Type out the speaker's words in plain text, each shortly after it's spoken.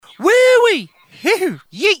Yeet,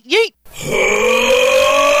 yeet.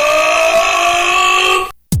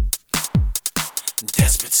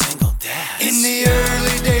 Desperate single dad. In the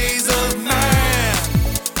early days of man,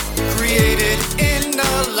 created in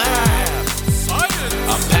the lab.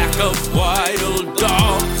 A pack of wild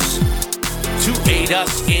dogs to aid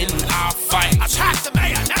us in our fight. Attack the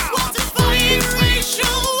mayor now! Want to fight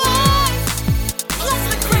racial wars? Plus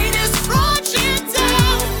the greatest project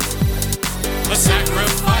out. A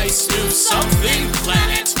sacrifice to something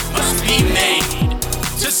planet must be made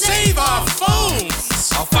to save our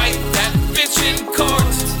phones. I'll fight that bitch in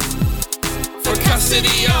court for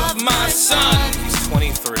custody of my son. He's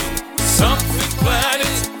 23. Something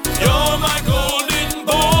planet, you're my golden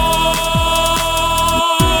boy.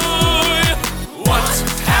 What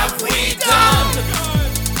have we done?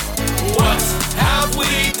 What have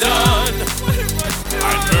we done?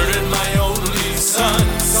 I murdered my only son.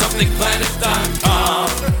 SomethingPlanet.com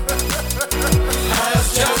has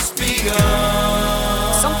just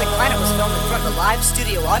begun. Something Planet was filmed in front of a live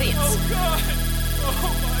studio audience. Oh God!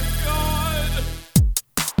 Oh my God!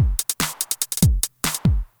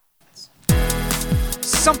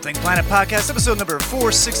 Something Planet Podcast, episode number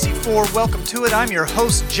 464. Welcome to it. I'm your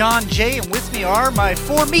host, John Jay, and with me are my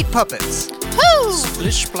four meat puppets. Woo!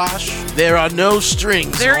 Splish splash. There are no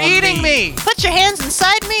strings. They're on eating me. Put your hands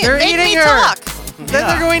inside me They're and make eating me her. talk. Then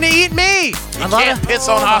they're going to eat me. You can't piss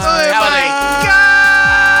on hospitality.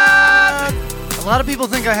 A lot of people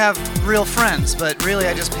think I have real friends, but really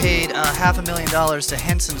I just paid $500,000 to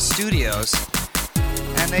Henson Studios,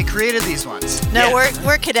 and they created these ones. No, Yeah.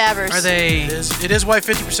 we're cadavers. Are they? It is why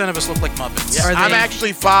 50% of us look like Muppets. Yeah, Are I'm they-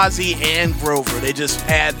 actually Fozzie and Grover. They just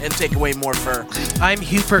add and take away more fur. I'm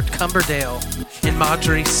Hubert Cumberdale and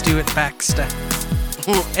Marjorie Stewart Baxter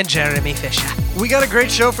and Jeremy Fisher. We got a great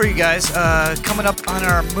show for you guys. Coming up on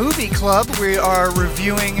our movie club, we are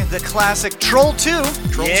reviewing the classic Troll 2.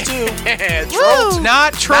 Trolls 2. Yeah, Woo! Trolls.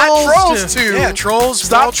 Not Trolls. Not Trolls 2. Yeah, Trolls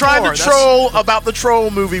Stop World trying Tour. to troll about the Troll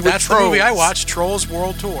movie with That's Trolls. the movie I watched, Trolls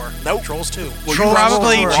World Tour. Nope. Trolls 2. Well, Trolls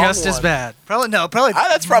Probably World just Tour. as bad. Probably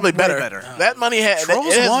That's probably way better. That money had Trolls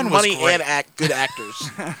it has 1 was money great. and good actors.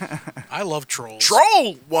 I love Trolls.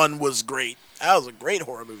 Troll 1 was great. That was a great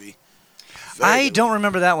horror movie. Very I good. don't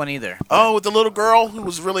remember that one either. Oh, with the little girl who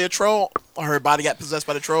was really a troll, or her body got possessed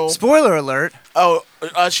by the troll. Spoiler alert. Oh,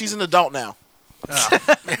 she's an adult now.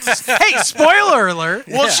 Hey, spoiler alert.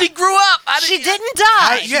 Well, she grew up. She didn't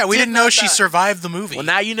die. Yeah, we did didn't know not she die. survived the movie. Well,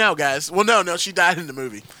 now you know, guys. Well, no, she died in the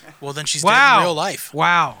movie. Well, then she's Wow. dead in real life.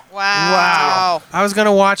 Wow. Wow. I was going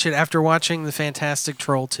to watch it after watching the fantastic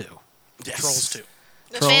Troll 2. Yes. Trolls 2.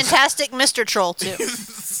 The Trolls. fantastic Mr. Troll, too.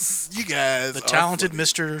 You guys. The are talented funny.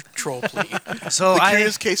 Mr. Troll Plea. So The I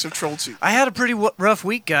Curious Case of Troll 2. had a pretty rough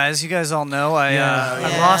week, guys. You guys all know I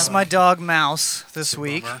Yeah. lost my dog Mouse this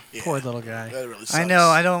week. Bummer. Yeah, Poor little guy. That really sucks. I know.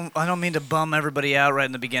 I don't mean to bum everybody out right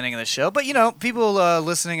in the beginning of the show, but people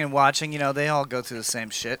listening and watching, they all go through the same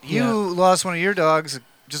shit. You Yeah. lost one of your dogs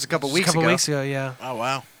just a couple Just weeks a couple ago. weeks ago, yeah. Oh,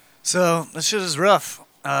 wow. So that shit is rough.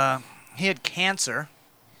 He had cancer.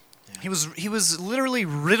 He was literally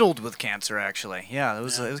riddled with cancer. Actually, yeah.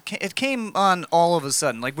 It came on all of a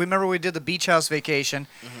sudden. Like remember we did the beach house vacation,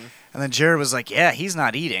 and then Jared was like, "Yeah, he's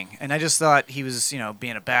not eating," and I just thought he was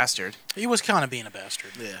being a bastard. He was kind of being a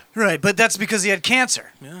bastard. Yeah. Right, but that's because he had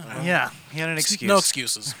cancer. Yeah. Yeah, he had an excuse. No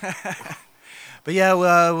excuses. But yeah,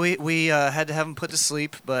 we had to have him put to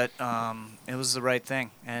sleep, but it was the right thing,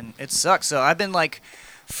 and it sucks. So I've been like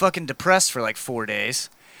fucking depressed for like 4 days,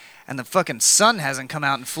 and the fucking sun hasn't come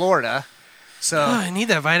out in Florida. So Oh, I need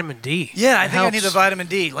that vitamin D. yeah, I It think I need the helps. vitamin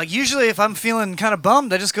D. Like usually, if I'm feeling kind of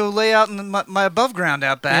bummed, I just go lay out in my above ground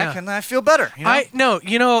out back, Yeah. and I feel better.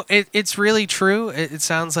 It's really true. It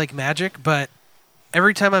sounds like magic, but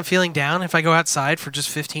every time I'm feeling down, if I go outside for just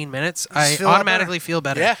 15 minutes, I feel a lot automatically feel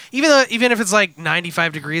better. Yeah. Even if it's like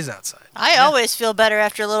 95 degrees outside. I always feel better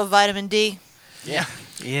after a little vitamin D. Yeah.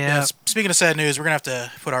 Yeah. Speaking of sad news, we're going to have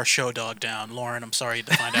to put our show dog down. Lauren, I'm sorry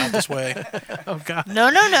to find out this way. Oh God.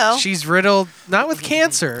 No. She's riddled not with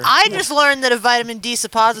cancer. I just learned that a vitamin D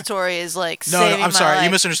suppository is like No, saving I'm my sorry. life.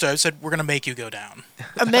 You misunderstood. I said we're going to make you go down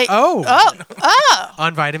Oh.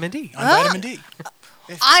 On vitamin D. on vitamin D.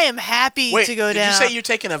 I am happy Wait, to go did down. you say you're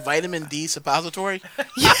taking a vitamin D suppository?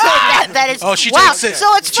 Yeah, that is. Oh, she wow. takes it- So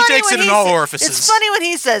it's she funny takes when it in he all sa- orifices. It's funny when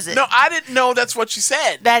he says it. No, I didn't know that's what she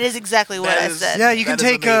said. That is exactly what That I is- said. Yeah, you can That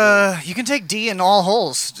is take amazing. you can take D in all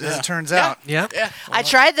holes, as it turns out. Yeah. Yeah. I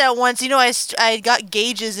tried that once. I got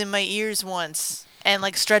gauges in my ears once and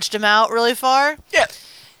like stretched them out really far. Yeah.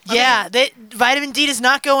 Yeah, vitamin D does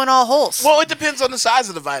not go in all holes. Well, it depends on the size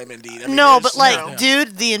of the vitamin D. I mean, no, there's, but like, you know.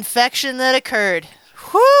 dude, the infection that occurred.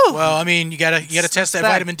 Whew. Well, I mean, you gotta test that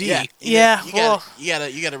vitamin D. Yeah, You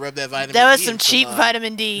gotta rub that vitamin. that was D some in cheap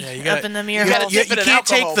vitamin D Yeah, you up gotta- in the mirror you gotta hole. dip You it in can't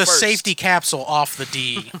take alcohol the first. safety capsule off the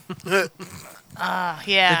D.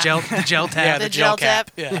 Yeah. The gel Yeah, tab. The gel cap.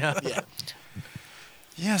 tap. Yeah. Yeah.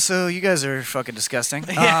 Yeah, so you guys are fucking disgusting.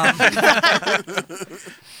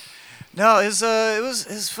 No, it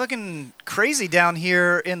was fucking crazy down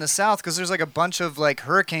here in the south because there's like a bunch of like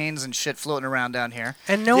hurricanes and shit floating around down here.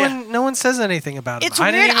 And no one says anything about it. It's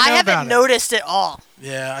I didn't weird. even I know haven't about it. noticed it all.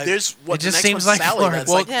 Yeah. There's what It just the next seems one's like Sally. Florida. That's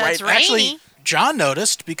like Yeah, right. it's rainy. Actually, John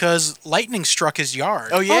noticed because lightning struck his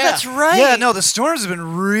yard. Oh yeah. Oh, that's right. Yeah, no, the storms have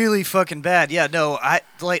been really fucking bad. Yeah, no, I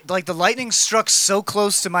like the lightning struck so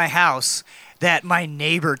close to my house that my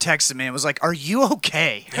neighbor texted me and was like, "Are you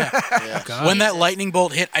okay?" Yeah. God. When that lightning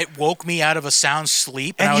bolt hit, it woke me out of a sound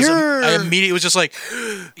sleep, and And I immediately was just like,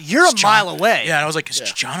 You're a "Is John-" mile away. Yeah, and I was like, "Is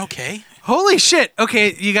John okay?" Holy shit.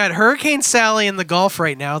 Okay, you got Hurricane Sally in the Gulf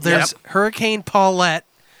right now. There's Hurricane Paulette,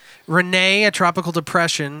 Renee, a tropical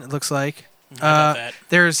depression, it looks like. about that?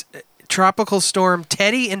 There's Tropical Storm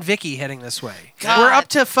Teddy and Vicky heading this way. God. We're up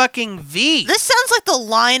to fucking V. This sounds like the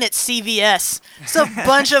line at CVS. It's a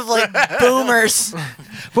bunch of like boomers.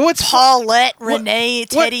 But Paulette, Renee,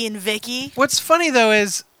 Teddy, and Vicky. what's funny though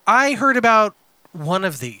is I heard about one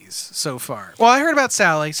of these so far. Well, I heard about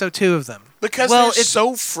Sally, so two of them. Because Well, they're it's-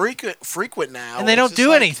 so frequent now, And they it's don't just do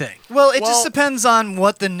like- anything. Well, it just Well- depends on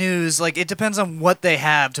what the news, like, it depends on what they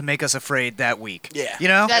have to make us afraid that week. Yeah. You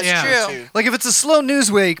know? That's Yeah. true. Too. Like, if it's a slow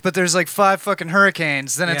news week, but there's like 5 fucking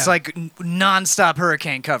hurricanes, then it's Yeah. like non-stop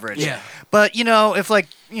hurricane coverage. Yeah. But, if like,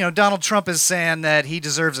 Donald Trump is saying that he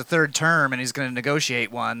deserves a third term and he's going to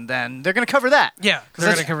negotiate one, then they're going to cover that. Yeah, Because they're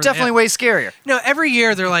that's gonna cover definitely way scarier. No, every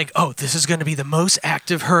year they're like, "Oh, this is going to be the most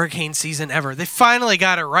active hurricane season ever." They finally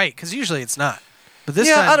got it right because usually it's not. But this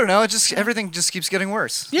time, I don't know. Everything just keeps getting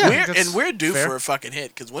worse. Yeah. We're due fair. for a fucking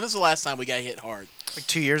hit. Because when is the last time we got hit hard? Like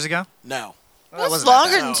 2 years ago? No. It was wasn't that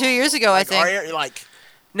longer bad. than 2 years ago, Like, I think. our area, like,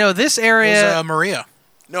 No, this It was area. Maria.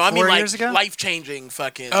 no, I mean 4 like years ago? life-changing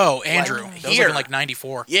fucking. Oh, Andrew. Like, That was here. looking like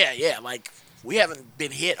 94. Yeah, like we haven't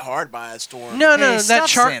been hit hard by a storm. No, Hey, that stop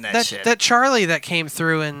saying that shit. that Charlie that came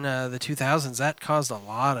through in the 2000s that caused a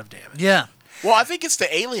lot of damage. Yeah. Well, I think it's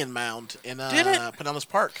the alien mound in Did it? Pinellas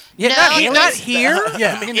Park. Yeah, No, not, it not was- here.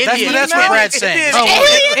 Yeah, I mean, that's, Indian that's what mound. Brad's saying. Indian-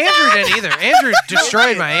 Oh, Andrew didn't either. Andrew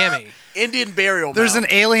destroyed Miami. Indian burial. There's an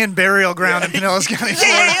mound. alien burial ground in Pinellas County,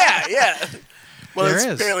 Florida. Yeah. Well, There it's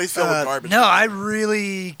is. barely filled with garbage. No, I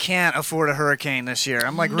really can't afford a hurricane this year.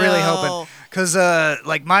 I'm like really No. hoping because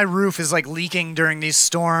like my roof is like leaking during these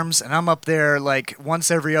storms, and I'm up there like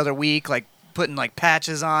once every other week, like putting like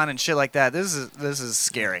patches on and shit like that. This is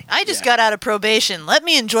scary. I just got out of probation. Let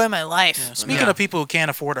me enjoy my life. Speaking of people who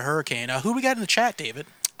can't afford a hurricane, who we got in the chat, David?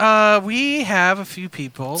 We have a few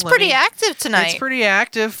people. It's pretty active tonight. It's pretty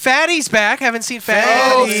active. Fatty's back. Haven't seen Fatty.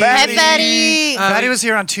 Oh, Hey, Fatty. Fatty. Fatty was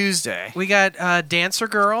here on Tuesday. We got Dancer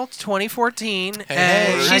Girl 2014. Hey.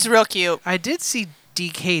 and She's real cute. I did see D.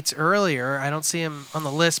 Cates earlier. I don't see him on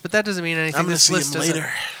the list, but that doesn't mean anything. I'm gonna This see list him doesn't-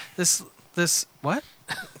 later. This what?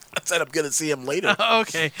 I said I'm gonna see him later.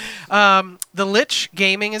 Okay. The Lich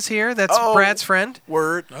Gaming is here. That's Oh. Brad's friend.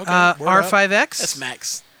 Word. Okay, we're up. R5X. That's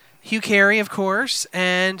Max. Hugh Carey, of course,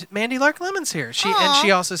 and Mandy Lark Lemon's here. She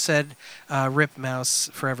also said, "Rip Mouse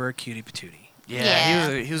Forever, a cutie patootie."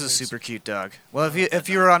 Yeah. He was a super cute dog. Well, if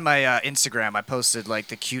you were on my Instagram, I posted like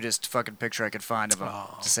the cutest fucking picture I could find of him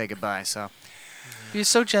to say goodbye. So He's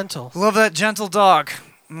so gentle. love that gentle dog.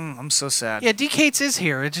 I'm so sad. Yeah, D. Cates is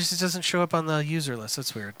here. It just doesn't show up on the user list.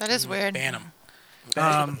 That's weird. That is weird. Ban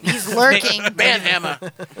him. He's lurking. Ban Emma.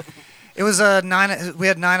 It was we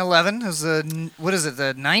had 9/11. It was what is it?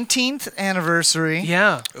 The 19th anniversary.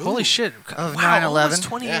 Yeah. Holy shit. Of Wow, 9/11. almost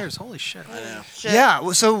 20 Yeah. years. Holy shit. Shit.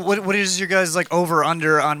 Yeah. So what is your guys like over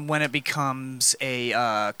under on when it becomes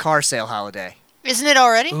a car sale holiday? Isn't it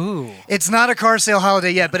already? Ooh. It's not a car sale holiday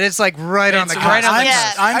yet, but it's like right on the It's right cusp. on the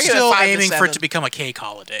Yeah. I'm I get a still 5 to aiming for 7. it to become a cake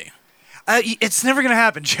holiday. It's never gonna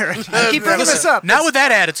happen, Jared. I keep bringing this up. Not with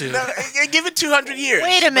that attitude. Give it 200 years.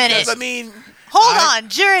 Wait a minute. Because, I mean, Hold on,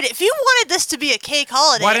 Jared. If you wanted this to be a cake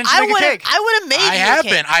holiday, Why didn't you I make a would cake? have made I you have a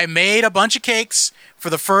cake. been. I made a bunch of cakes for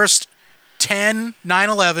the first 10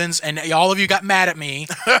 9/11s, and all of you got mad at me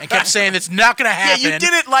and kept saying it's not going to yeah, happen. you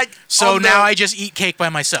did it like. So on now the- I just eat cake by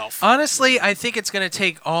myself. Honestly, I think it's going to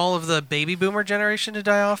take all of the baby boomer generation to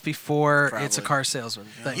die off before it's a Probably. car salesman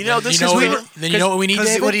thing. You know, this you know is what we we- were- then you know what we need, 'cause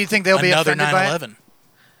David? what do you think they'll be Another offended by it? 9/11.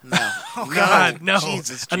 No. God, no.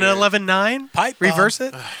 Jesus, An Jared. 11-9? Pipe bomb. Reverse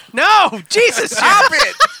it? No! Jesus! Stop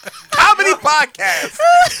it! Comedy podcast.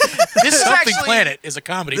 This Something actually- Planet is a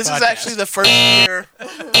comedy This podcast. is actually the first year.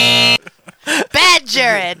 Bad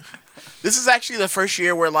Jared. This is actually the first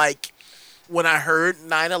year where, like, when I heard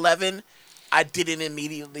 9/11, I didn't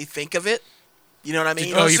immediately think of it. You know what I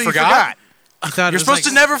mean? Oh, you so forgot? You thought it You're was supposed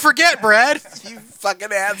to never forget, Brad. You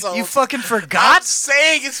fucking asshole. You fucking I'm forgot?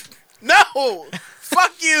 saying it's no.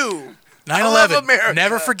 Fuck you. 9/11. America.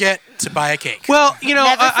 Never forget to buy a cake. Well, you know,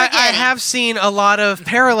 Never I forgetting. have seen a lot of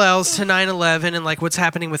parallels to 9/11 and like what's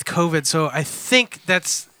happening with COVID. So I think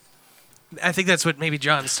that's what maybe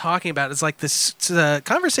John's talking about. It's like this. The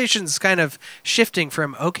conversation's kind of shifting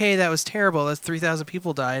from okay, that was terrible. That's 3,000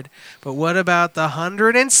 people died, but what about the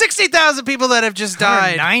 160,000 people that have just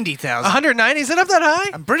died? 90,000. 190? Is it up that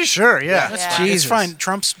high? I'm pretty sure. Yeah. That's Yeah. fine. It's Jesus. fine.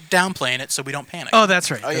 Trump's downplaying it so we don't panic. Oh, that's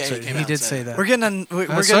right. Oh, yeah, That's he right. came He out did and say said that. We're getting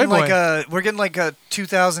we're Soy getting like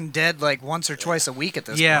 2,000 dead like once or twice a week at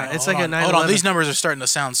this Yeah, point. it's Hold like on, a 9/11. hold on. These numbers are starting to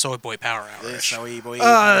sound soy boy power hour. This, oh, boy.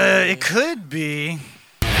 It could be.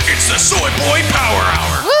 It's the Soy Boy Power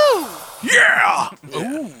Hour. Woo! Yeah.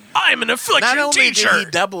 I'm an Not affliction only teacher. did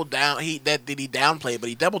he double down, did he downplay, but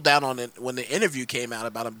he doubled down on it when the interview came out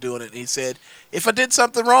about him doing it. And he said, "If I did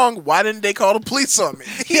something wrong, why didn't they call the police on me?"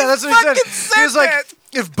 Yeah, that's what he said. fucking He was like, that.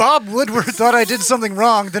 if Bob Woodward thought I did something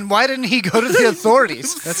wrong, then why didn't he go to the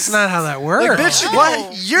authorities? That's not how that works. Like, bitch,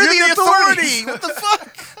 what? You're the authority. What the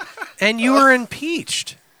fuck? And you were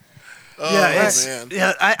impeached. Yeah, it's, man.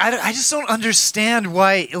 yeah. I just don't understand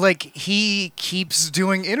why like he keeps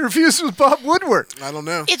doing interviews with Bob Woodward. I don't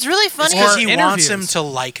know. It's really funny. Because Or he wants him interviews. to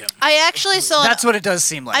like him. I actually saw. That's what it does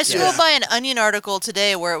seem like. I scrolled by an Onion article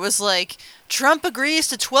today where it was like Trump agrees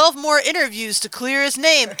to 12 more interviews to clear his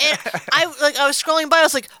name, and I was scrolling by. I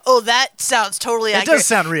was like, oh, that sounds totally accurate. does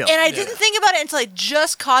sound real. And I didn't think about it until I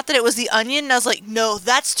just caught that it was the Onion, and I was like, no,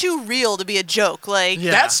 that's too real to be a joke. Like,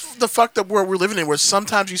 Yeah. That's the fucked up world we're living in, where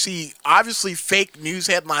sometimes you see obviously fake news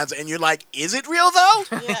headlines, and you're like, "Is it real though?"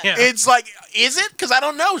 Yeah. It's like, is it? Because I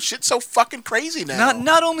don't know. Shit's so fucking crazy now.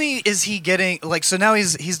 Not only is he getting like so now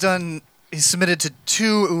he's submitted to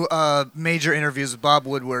two major interviews with Bob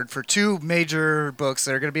Woodward for two major books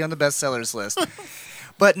that are going to be on the bestsellers list.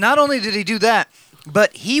 But not only did he do that,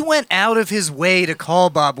 but he went out of his way to call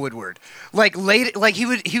Bob Woodward. Like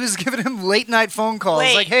he was giving him late night phone calls.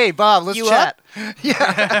 Wait, like, hey Bob, let's you chat.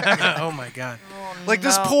 Oh my God. Like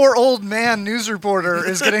this poor old man news reporter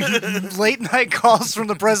is getting late night calls from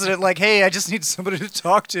the president. Like, hey, I just need somebody to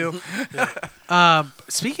talk to.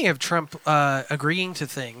 Speaking of Trump agreeing to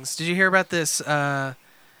things, did you hear about this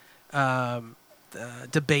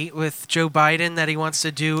debate with Joe Biden that he wants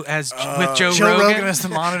to do with Joe Rogan as the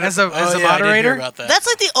monitor. as a Oh, yeah, I did moderator? hear about that. that's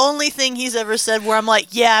like the only thing he's ever said where I'm like,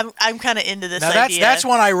 yeah, I'm kind of into this Now idea. that's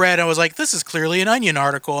one I read. I was like, this is clearly an Onion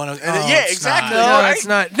article, and I was, yeah, it's exactly. not. No, Right? it's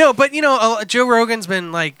not. No, but you know, Joe Rogan's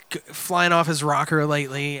been like flying off his rocker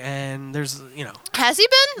lately, and there's Has he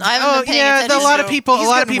been? I haven't been paying yeah, attention. a lot of people. He's a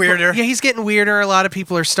lot of getting people. weirder. Yeah, he's getting weirder. A lot of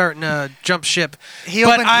people are starting to jump ship. He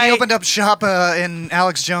But opened up shop in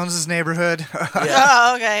Alex Jones's neighborhood.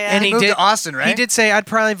 Oh, okay. Yeah. And he moved did to Austin, right? He did say I'd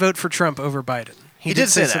probably vote for Trump over Biden. He did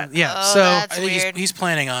say some- that. Yeah. Oh, so that's I think weird. he's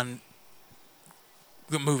planning on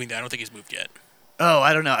moving there. I don't think he's moved yet. Oh,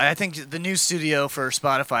 I don't know. I think the new studio for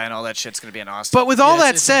Spotify and all that shit's going to be in Austin. But with all Yeah,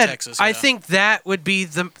 that it's in said, Texas, I yeah. think that would be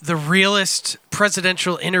the realest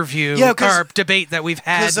presidential interview Yeah, 'cause- or debate that we've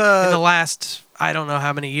had 'cause, in the last I don't know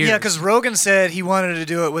how many years. yeah, because Rogan said he wanted to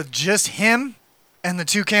do it with just him and the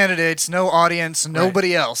two candidates, no audience,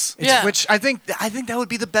 nobody else. Yeah. Which I think that would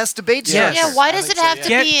be the best debate. Yeah. Yeah, structure. why I does think it so, have yeah. to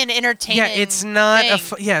Get- be an entertainment? yeah, it's not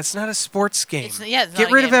thing? it's not a sports game. It's not Get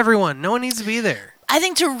a rid of game. everyone. No one needs to be there. I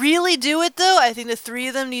think to really do it though, I think the three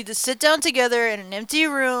of them need to sit down together in an empty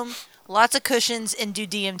room, lots of cushions, and do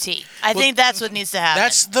DMT. I think that's what needs to happen.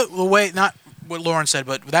 That's the way, not what Lauren said,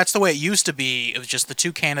 but that's the way it used to be. It was just the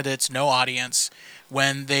two candidates, no audience,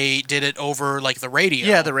 when they did it over like the radio.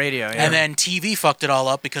 Yeah, the radio. Yeah. And then TV fucked it all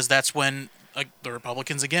up because that's when like the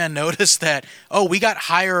Republicans again noticed that we got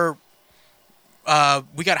higher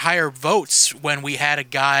votes when we had a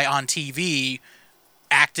guy on TV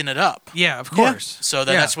acting it up. Yeah, of course. So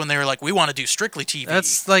then Yeah. that's when they were like, we want to do strictly TV.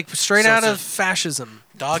 That's like straight So out it's a of fascism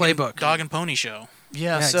dog playbook. dog and pony show.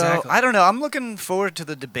 Yeah, Yeah, so exactly. I don't know. I'm looking forward to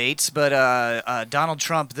the debates, but Donald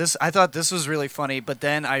Trump. I thought this was really funny, but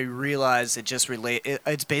then I realized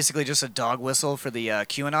it's basically just a dog whistle for the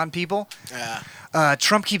QAnon people. Yeah.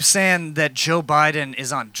 Trump keeps saying that Joe Biden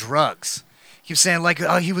is on drugs. He keeps saying like,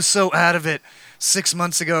 oh, he was so out of it 6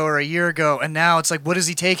 months ago or a year ago, and now it's like, what is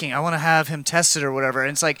he taking? I want to have him tested or whatever.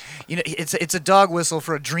 And it's like, it's a dog whistle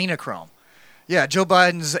for adrenochrome. Yeah, Joe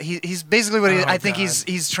Biden's he's basically what I think God.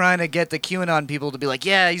 he's trying to get the QAnon people to be like,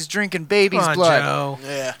 yeah, he's drinking baby's Come on, blood. Joe.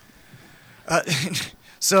 Yeah.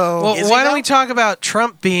 So Well, Is he why don't though? we talk about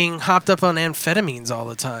Trump being hopped up on amphetamines all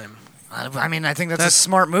the time? I mean, I think that's a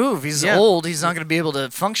smart move. He's old. He's not going to be able to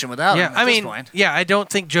function without him at this point. Yeah, I don't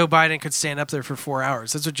think Joe Biden could stand up there for 4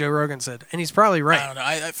 hours. That's what Joe Rogan said, and he's probably right. I don't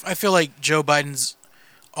know. I feel like Joe Biden's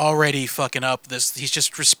already fucking up this. He's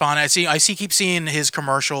just responding. Keep seeing his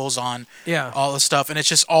commercials on all this stuff, and it's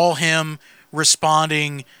just all him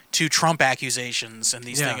responding to Trump accusations and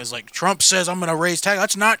these things like Trump says I'm going to raise tax.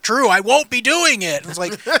 That's not true. I won't be doing it. It's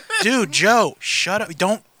like, dude, Joe, shut up.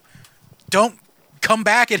 Don't come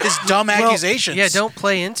back at his dumb accusations. Yeah, don't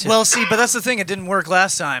play into it. Well, see, but that's the thing. It didn't work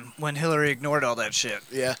last time when Hillary ignored all that shit.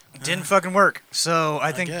 Yeah. It didn't fucking work. So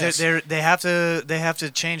I think guess. they have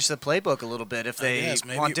to change the playbook a little bit if they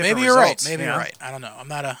want different maybe you're right. results. Maybe you're right. I don't know. I'm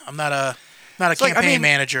not a It's like, campaign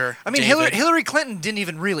manager. I mean, David. Hillary Clinton didn't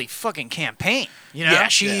even really fucking campaign. You know? Yeah,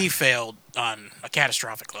 she failed on a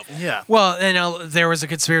catastrophic level. Yeah. Well, and there was a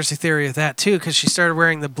conspiracy theory of that too, because she started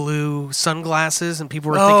wearing the blue sunglasses, and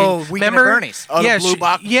people were thinking, Weekend at "Remember Bernie's." Oh, the yeah, blue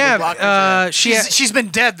block- yeah, blue blockers, She's been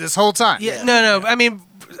dead this whole time. yeah, no. I mean,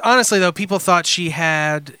 honestly, though, people thought she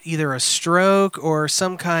had either a stroke or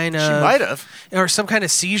some kind of She might have. or some kind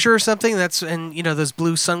of seizure or something. And those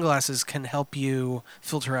blue sunglasses can help you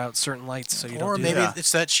filter out certain lights, so you Or don't do maybe that.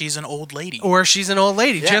 it's that she's an old lady. Or she's an old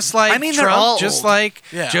lady, just like I mean, they're Trump, all just old. like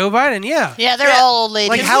Yeah. Joe Biden. Yeah. Yeah, they're all old ladies.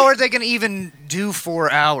 Like, how are they going to even do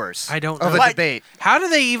 4 hours I don't of know. a Like- debate? How do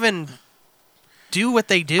they even do what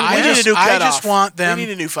they do? I We now? need a new I cutoff. just want them- We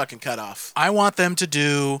need a new fucking cutoff. I want them to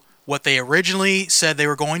do what they originally said they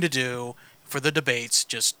were going to do for the debates,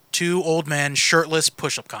 just 2 old men shirtless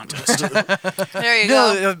push-up contest. there you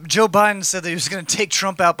No, go. Joe Biden said that he was going to take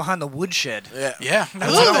Trump out behind the woodshed. Yeah. Yeah,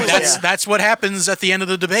 Ooh. that's what happens at the end of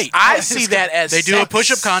the debate. I see that as They do a sex.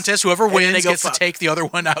 push-up contest. Whoever then they wins go gets fuck. to take the other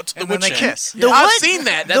one out to the And then they woodshed. kiss. Yeah, The I've wood- seen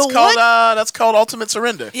that. the That's called ultimate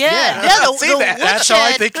surrender. Yeah, I've the seen that. That's how I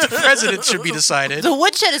woodshed- think the president should be decided. The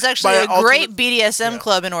Woodshed is actually By a ultimate- great BDSM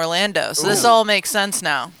club in Orlando, so this Ooh. all makes sense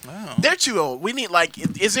now. They're too old. We need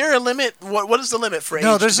is there a limit? What is the limit for age?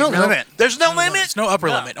 No, there's no limit. There's no limit. There's no upper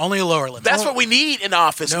limit, only a lower limit. That's what we need in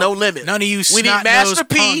office. No limit. None of you We need snot-nosed Master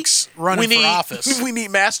P punks running we need, for office. We need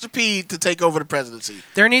Master P to take over the presidency.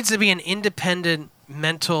 There needs to be an independent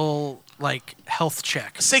mental health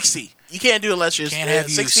check. 60. You can't do it unless you're Can't have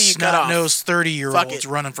you 60. You cut off. snot-nosed Fuck 30-year-olds it.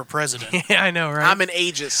 running for president. Yeah, I know, right? I'm an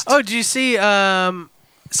ageist. Oh, did you see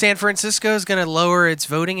San Francisco is going to lower its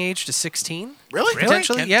voting age to 16? really?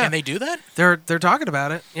 Potentially, Can, yeah. can they do that? They're talking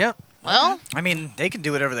about it. Yeah. Well, I mean, they can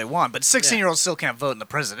do whatever they want, but 16-year-olds still can't vote in the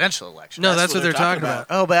presidential election. No, that's what they're talking about.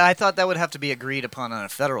 Oh, but I thought that would have to be agreed upon on a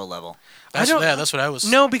federal level. That's what I was.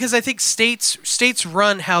 No, because I think states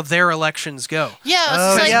run how their elections go. yeah, it's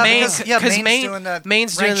Oh, like yeah, Maine, because Maine- Maine's doing that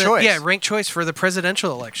Maine's ranked doing choice. ranked choice for the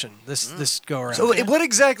presidential election this go around. So, what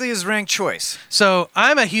exactly is ranked choice? So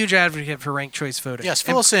I'm a huge advocate for ranked choice voting. Yes,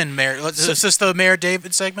 fill us in, Mayor. Is this the Mayor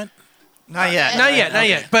David segment? Not yet. Not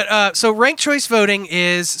yet. But so ranked choice voting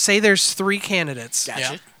is, say there's 3 candidates, Gotcha.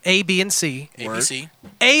 Yeah. A, B, and C. ABC.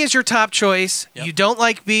 A is your top choice. Yep. You don't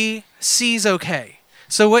like B. C's okay.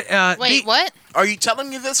 So what? wait, B, what? Are you telling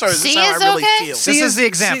me this, or is this C how is I really okay? feel? C This is the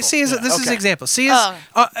example. C is this is Okay. the example. C is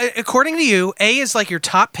Oh. according to you. A is like your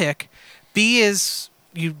top pick. B is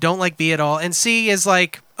you don't like B at all, and C is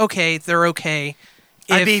like okay, they're okay.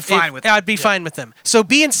 I'd be fine with them. I'd be fine with them. So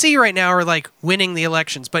B and C right now are like winning the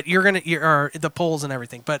elections, but you're the polls and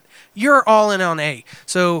everything. But you're all in on A.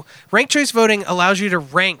 So ranked choice voting allows you to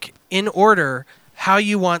rank in order how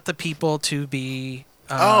you want the people to be.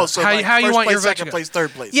 Oh, so how, like how you first want place, your vote to second go. place, third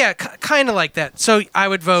place. Yeah, kind of like that. So I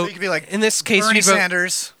would vote. So you could be like, in this case, Bernie you vote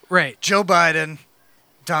Sanders, right, Joe Biden,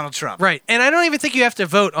 Donald Trump. right, and I don't even think you have to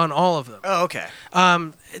vote on all of them. Oh, okay.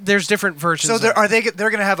 There's different versions. So of they're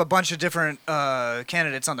going to have a bunch of different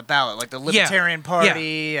candidates on the ballot, like the Libertarian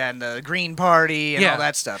Party and the Green Party and all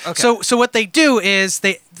that stuff. Okay. So what they do is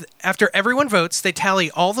after everyone votes, they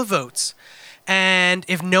tally all the votes, and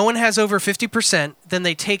if no one has over 50%, then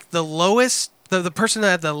they take the lowest, the person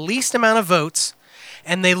that had the least amount of votes,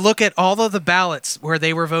 and they look at all of the ballots where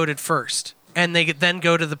they were voted first, and they then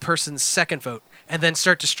go to the person's second vote, and then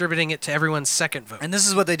start distributing it to everyone's second vote. and this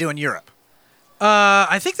is what they do in Europe.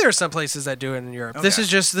 I think there are some places that do it in Europe. This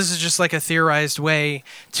Okay. is just like a theorized way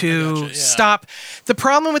to gotcha, yeah. stop. The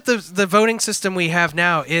problem with the voting system we have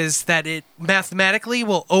now is that it mathematically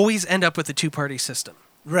will always end up with a 2-party system.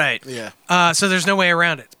 Right. Yeah. So there's no way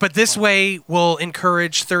around it. But this way will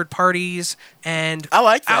encourage third parties and I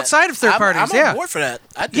like that. outside of 3rd parties. I'm yeah, on board for that.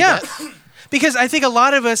 I do yeah. that. Because I think a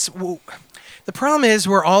lot of us. The problem is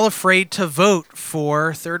we're all afraid to vote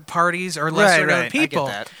for third parties or lesser known right. I get people.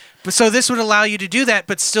 that. But so this would allow you to do that,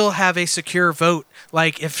 but still have a secure vote,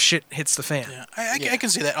 like if shit hits the fan. Yeah, I can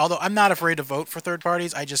see that. Although I'm not afraid to vote for third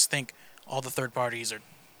parties, I just think all the third parties are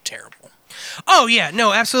terrible. Oh yeah,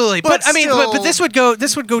 no, absolutely. But I mean, still- but this would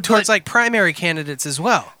go towards like primary candidates as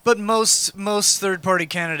well. But most third-party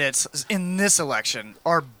candidates in this election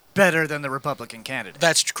are better than the Republican candidate.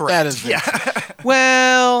 That's correct. That is very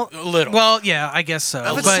Well, a little. well, yeah, I guess so.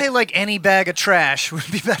 I would but say like any bag of trash would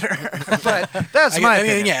be better. But that's my I mean,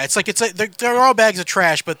 opinion. yeah, it's like they're all bags of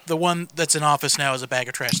trash, but the one that's in office now is a bag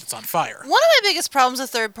of trash that's on fire. One of my biggest problems with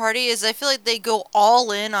third party is I feel like they go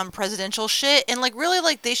all in on presidential shit, and like really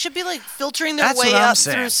like they should be like filtering their That's way what I'm up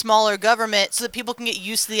saying. through smaller government so that people can get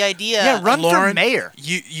used to the idea. Yeah, run for Lauren, mayor.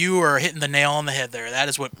 You are hitting the nail on the head there. That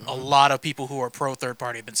is what a lot of people who are pro third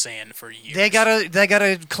party have been saying for years. They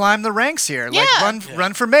gotta climb the ranks here. Like Yeah.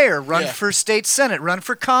 run for mayor, run Yeah. for state senate, run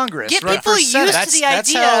for Congress, Get run people for used senate. to the that's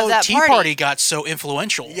idea how of that Tea party. Party got so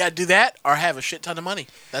influential. You gotta do that or have a shit ton of money.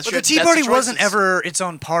 That's But your, the Tea that's Party the wasn't choices. ever its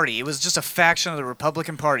own party. It was just a faction of the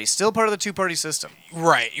Republican Party, still part of the two-party system.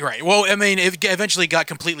 Right. Well, I mean, it eventually got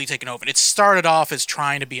completely taken over. It started off as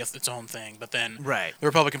trying to be its own thing, but then Right. the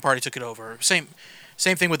Republican Party took it over. Same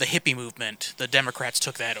thing with the hippie movement. The Democrats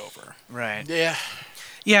took that over. Right. Yeah.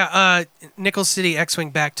 Yeah, Nichols City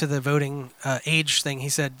X-Wing, back to the voting age thing. He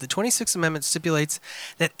said, the 26th Amendment stipulates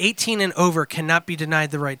that 18 and over cannot be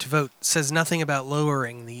denied the right to vote. Says nothing about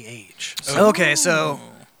lowering the age. Okay, so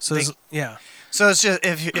Yeah. so it's just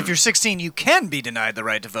if you're 16, you can be denied the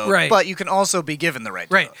right to vote, Right. but you can also be given the right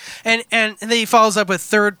to Right. vote. And then he follows up with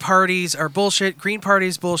third parties are bullshit, Green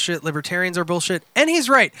Party's bullshit, Libertarians are bullshit. And he's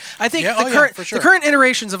right. I think Yeah, for sure. the current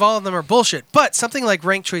iterations of all of them are bullshit. But something like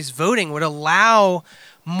ranked choice voting would allow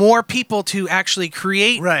more people to actually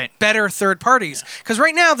create Right. better third parties. Because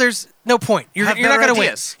right now there's no point. You're Have not better going to win.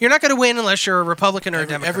 ideas. You're not going to win unless you're a Republican or a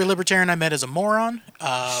Democrat. Every libertarian I met is a moron.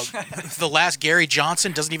 The last Gary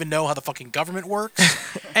Johnson doesn't even know how the fucking government works.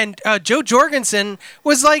 And Joe Jorgensen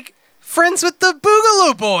was like friends with the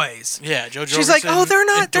Boogaloo Boys. Yeah, Joe Jorgensen. She's like, oh, they're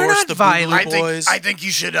not endorsed the violent. Boogaloo Boys. I think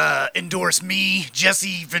you should endorse me,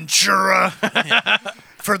 Jesse Ventura,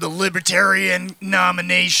 for the Libertarian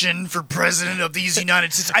nomination for president of these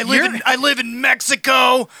United States. I live in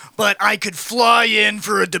Mexico, but I could fly in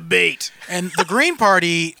for a debate. And the Green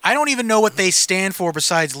Party, I don't even know what they stand for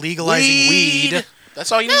besides legalizing weed. That's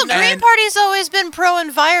all you No, need to know. Green Party's always been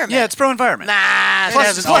pro-environment. Yeah, it's pro-environment. Nah, it Plus,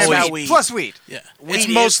 hasn't plus always weed. been weed. Plus weed. Yeah, Weed it's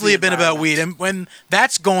is mostly the been about weed, and when they're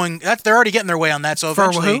already getting their way on that. So For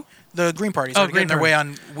eventually, who? the Green Party's Oh, already Green getting their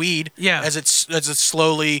Party. way on weed. Yeah. as it's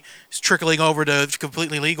slowly trickling over to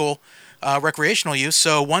completely legal recreational use.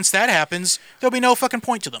 So once that happens, there'll be no fucking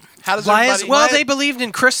point to them. How does Why is- everybody? Well, they believed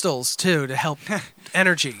in crystals too to help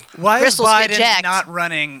energy. Why is Crystals get Biden jacked. not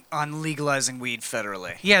running on legalizing weed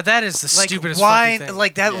federally? Yeah, that is the Like, stupidest why? fucking thing.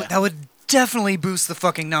 Like that? That would definitely boost the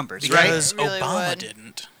fucking numbers, right? Because Really Obama would.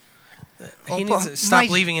 didn't. he needs to stop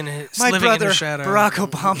living in his My living brother in the shadow. Barack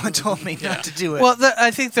Obama told me not to do it. Well,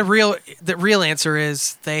 I think the real answer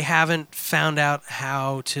is they haven't found out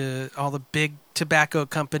how to. All the big tobacco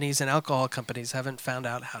companies and alcohol companies haven't found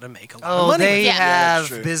out how to make a lot of money. they with it. Yeah. have that's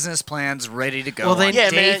true. business plans ready to go. Well, they- on Yeah,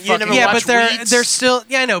 day man, you never fucking Yeah, watch but they're Weeds? still.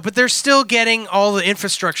 Yeah, I know, but they're still getting all the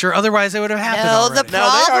infrastructure. Otherwise, it would have happened No, already. the No, they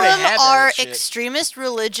already problem had that are shit. extremist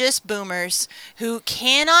religious boomers who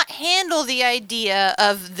cannot handle the idea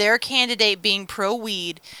of their candidate being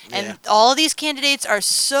pro-weed, and Yeah. all of these candidates are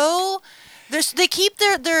so. They keep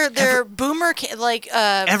their boomer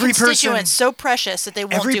every constituents person- so precious that they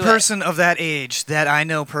won't Every do person of that age that I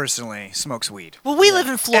know personally smokes weed. it. Well, we live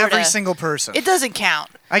in Florida. Every single person. It doesn't count.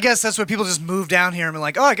 I guess that's what people just move down here and be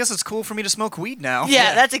like, oh, I guess it's cool for me to smoke weed now.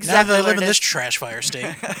 Yeah, that's Now exactly they what live it in this is. trash fire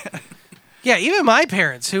state. Yeah, even my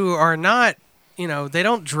parents who are not, they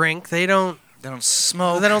don't drink, they don't They don't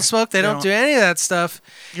smoke. smoke, they don't do any of that stuff.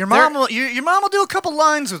 Your mom will. Your mom will do a couple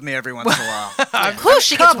lines with me every once in a while. Whew,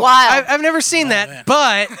 she gets wild. I've never seen that, man.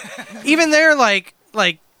 but even they're like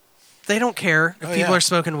they don't care if Oh, people yeah. are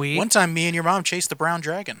smoking weed. One time, me and your mom chased the brown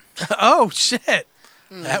dragon. Oh shit!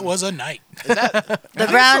 That was a night. the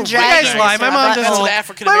brown You dragon. guys lie. My mom That's doesn't. an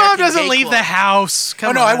African My mom American doesn't gay leave club. the house. Come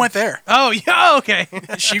Oh no, on. I went there. Oh yeah. Okay.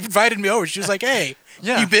 She invited me over. She was like, "Hey,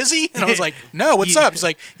 Yeah. you busy?" And I was like, "No, what's up?" She's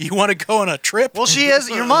like, "You want to go on a trip?" Well, she is.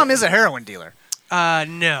 Your mom is a heroin dealer.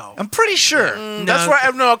 No. I'm pretty sure. That's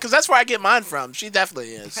where because that's where I get mine from. She definitely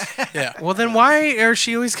is. Yeah. Well, then why is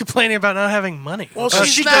she always complaining about not having money? Well,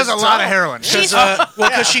 She does a lot of heroin.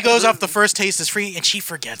 Because she goes off the first taste is free, and she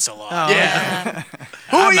forgets a lot. Yeah.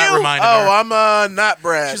 Who I'm are not you? reminding Oh, her. I'm not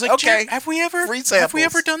Brad. She's like, okay. "Jared, have we ever Free have we samples.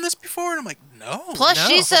 ever done this before?" And I'm like, "No." Plus,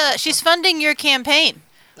 No. she's funding your campaign.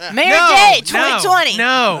 Mayor Day, 2020.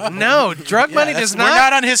 No. Drug money does not. We're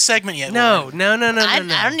not on his segment yet. No.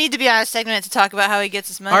 I don't need to be on a segment to talk about how he gets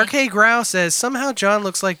his money. RK Grau says somehow John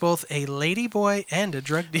looks like both a ladyboy and a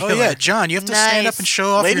drug dealer. Oh yeah, John, you have to stand up and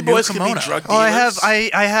show off your new Ladyboys can be kimono. drug Oh, dealers.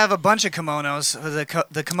 I have a bunch of kimonos.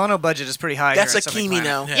 The kimono budget is pretty high. That's here a at Sonic Kimi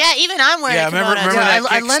Planet. now. Yeah, even I'm wearing Yeah, a kimono. remember Yeah,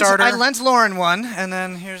 that I Kickstarter? lent Lauren one, and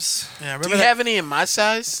then here's. Yeah, Do remember you that? have any in my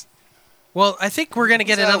size? Well, I think we're gonna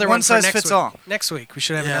get It's, another one one for size next fits week. all. Next week we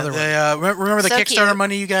should have Yeah, another one. remember the So Kickstarter cute.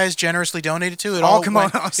 money you guys generously donated to? It All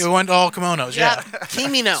went- kimonos. It went all kimonos. Yeah,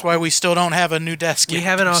 Kimi now. that's why we still don't have a new desk. We yet.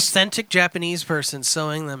 have an authentic Japanese person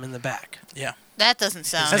sewing them in the back. Yeah, That doesn't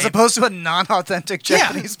sound. As opposed to a non-authentic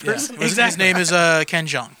Japanese yeah. person. His name is Ken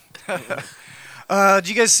Jeong. Do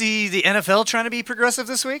you guys see the NFL trying to be progressive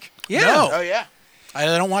this week? Yeah, No. Oh yeah. I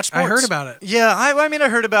don't watch sports. I heard about it. Yeah, I mean I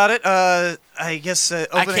heard about it. I guess I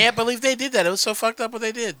opening. can't believe they did that. It was so fucked up what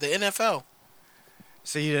they did. The NFL.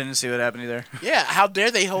 So you didn't see what happened either. Yeah, how dare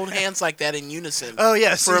they hold hands like that in unison? Oh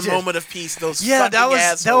yes, for you a did. moment of peace. Those Yeah, fucking that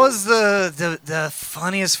assholes. was the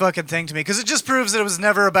funniest fucking thing to me because it just proves that it was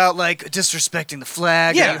never about like disrespecting the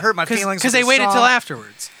flag. and it hurt my feelings because with they the waited song. till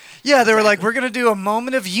afterwards. Yeah, they were like, we're gonna do a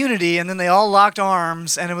moment of unity, and then they all locked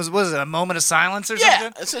arms, and it was it a moment of silence or Yeah,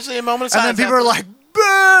 something? essentially a moment of And silence. then people were like,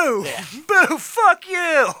 boo, boo, fuck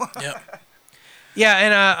you. Yep. Yeah,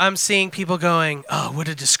 and I'm seeing people going, "Oh, what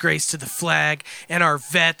a disgrace to the flag and our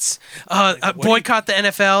vets! Boycott the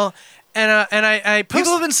NFL." And I People post-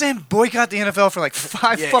 have been saying boycott the NFL for like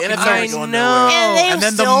 5 Yeah, fucking NFL years. ain't going know. nowhere. And they And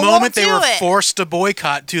then the still moment won't they do were it. forced to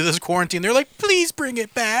boycott to this quarantine, they're like, "Please bring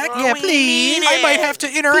it back. Yeah, we please. need I might it. have to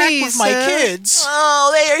interact Please, with my sir. kids.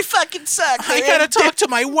 Oh, they fucking suck. I gotta talk to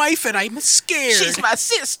my wife, and I'm scared." She's my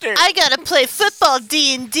sister. I gotta play football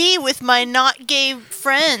D&D with my not gay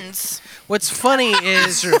friends. What's funny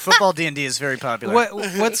is True, football D&D is very popular.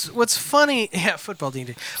 what's funny. Yeah, football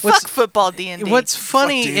D&D. Fuck football D&D. What's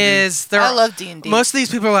funny D&D. is there. I love D&D. Most of these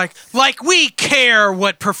people are like we care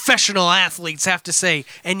what professional athletes have to say,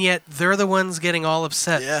 and yet they're the ones getting all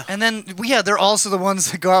upset. Yeah. And then, yeah, they're also the ones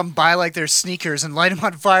that go out and buy like their sneakers and light them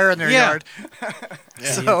on fire in their Yeah. yard.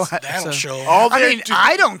 So, That'll show. All I they're mean,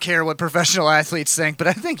 I don't care what professional athletes think, but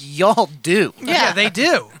I think y'all do. Yeah, they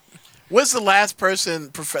do. What's the last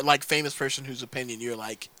person, like famous person, whose opinion you're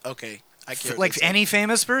like, okay, I care. what Like they say? any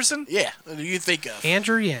famous person? Yeah, who do you think of?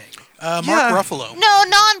 Andrew Yang. Mark Yeah. Ruffalo. No,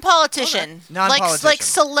 non-politician. Non-politician. Like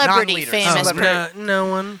celebrity Non-leaders. famous. Celebrity. No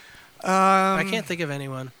one. I can't think of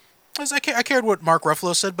anyone. I cared what Mark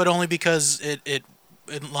Ruffalo said, but only because it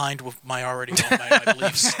aligned with my already known my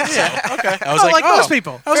beliefs. Yeah, okay. I was like most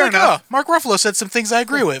people. I was Fair like, enough. oh, Mark Ruffalo said some things I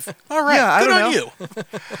agree with. All right, Yeah, I good don't on know. you.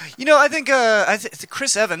 You know, I think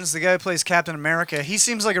Chris Evans, the guy who plays Captain America, he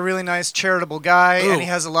seems like a really nice, charitable guy, Ooh. and he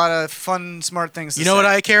has a lot of fun, smart things to You say. know what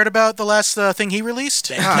I cared about the last thing he released?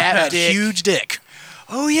 That Had cat dick. huge dick.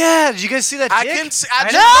 Oh, yeah. Did you guys see that I dick? can see. I I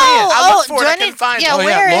didn't just see it. I looked for do it. I I couldn't need- find yeah, it.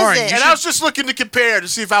 where is Lauren, it? And I was just looking to compare to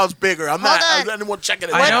see if I was bigger. I Hold on. didn't want to check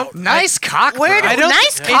it I out. don't- Nice cock, Where bro. do- I don't.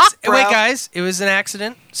 Nice it's- cock, bro. Wait, guys, it was an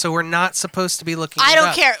accident, so we're not supposed to be looking. I it don't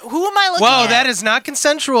up. care. Who am I looking Whoa, at? that is not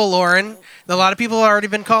consensual, Lauren. A lot of people have already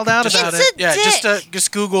been called out about It's it. a Yeah, dick.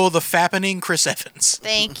 just Google the fappening Chris Evans.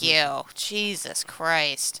 Thank you. Jesus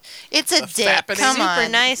Christ. It's a dick. fappening? Come Super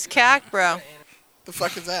on. nice cock, bro. The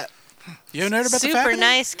fuck is that? You ever heard about the Super fappening?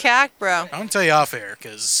 nice cock, bro. I'm gonna tell you off air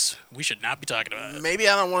because we should not be talking about it. Maybe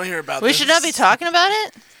I don't want to hear about We this. should not be talking about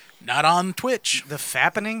it? Not on Twitch. The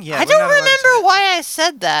fappening? Yeah. I we're don't not allowed to remember why I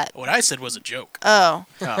said that. What I said was a joke. Oh.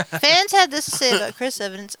 Oh. Fans had this to say about Chris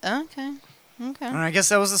Evans. Okay. Okay. All right, I guess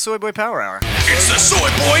that was the Soy Boy Power Hour. It's the Soy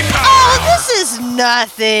Boy Power. Oh, this is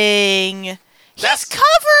nothing. He's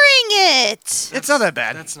covering it. It's not that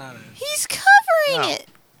bad. That's not it. He's covering No. it.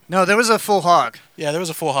 No, there was a full hog. Yeah, there was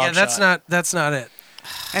a full hog Yeah, that's shot. not it.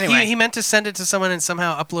 Anyway. He meant to send it to someone and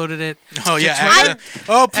somehow uploaded it. Oh to yeah. Twitter.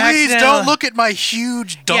 Oh please Accidental- don't look at my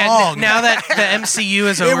huge dong. Yeah, now that the MCU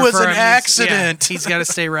is It over was for an him, accident. he's got to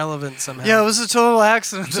stay relevant somehow. Yeah, it was a total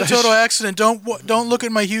accident. It's a total accident. Don't look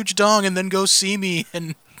at my huge dong and then go see me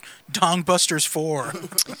in Dong Busters 4.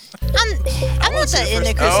 I'm not that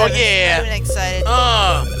into Chris Oh, Evans. yeah. I'm excited.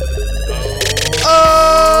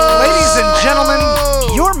 Ladies and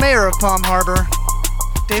gentlemen, your mayor of Palm Harbor,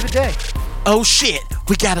 David Day. Oh shit,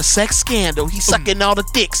 we got a sex scandal. He's sucking all the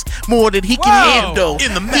dicks more than he can Whoa. handle.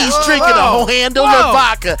 In the mouth. He's drinking a whole handle Whoa. of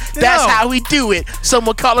vodka. That's No. how we do it.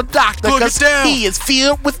 Someone call a doctor Look it because down. he is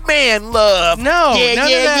filled with man love. No, Yeah, none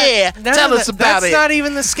yeah, of that. yeah. None Tell of us that. about That's it. not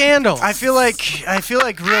even the scandal. I feel like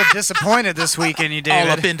real disappointed this week in you, All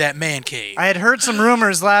up David. in that man cave. I had heard some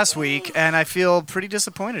rumors last week, and I feel pretty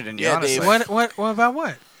disappointed in you, Yeah, honestly. David. What about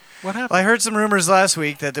what? What happened? Well, I heard some rumors last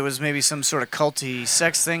week that there was maybe some sort of culty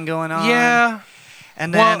sex thing going on. Yeah.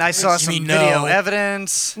 And then Well, I saw you some mean video no?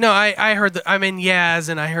 evidence. No, I heard the. I mean, yeah, as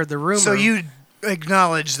in I heard the rumor. So you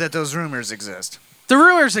acknowledge that those rumors exist. The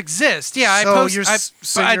rumors exist. Yeah, I So post. you're s-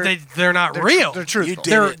 so I- you're- they're not they're real. they're truthful. You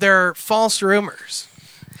They're did it. they're false rumors.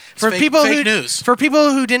 For fake- people fake who news. for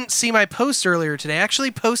people who didn't see my post earlier today, I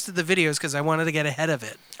actually posted the videos because I wanted to get ahead of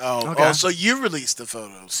it. Oh, so you released the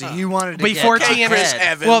photos. So you wanted to Before get TMZ. Chris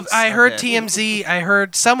Evans. Well, I heard Okay. TMZ. I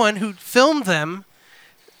heard someone who filmed them.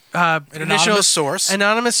 An anonymous source.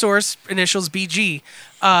 Anonymous source. Initials BG.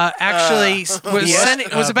 Actually was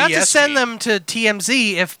BS was about to BSG. send them to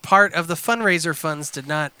TMZ if part of the fundraiser funds did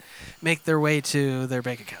not make their way to their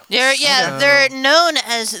bank account. They're known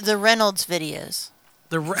as the Reynolds videos.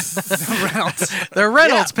 The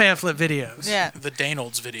Reynolds pamphlet videos. Yeah. The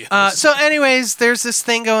Daynolds video. So, anyways, there's this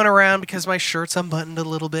thing going around because my shirt's unbuttoned a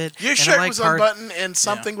little bit. Your and shirt I'm, like, was hard- unbuttoned and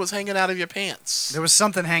something was hanging out of your pants. There was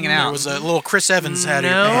something hanging there out. was a little Chris Evans hat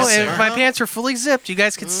in your No, pants there. my pants were fully zipped. You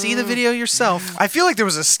guys could see the video yourself. I feel like there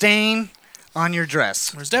was a stain on your dress.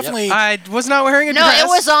 There's definitely I was not wearing a No, dress. it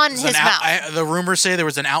was on there's his an mouth. the rumors say there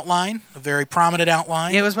was an outline, a very prominent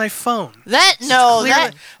outline. It was my phone. that Clearly-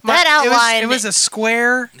 that my- outline. It was a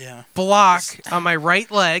square Yeah. block on my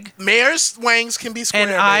right leg, Mayor's wangs can be square.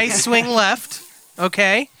 and I baby. swing left.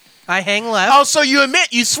 Okay, I hang left. Oh, so you admit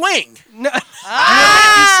you swing? No,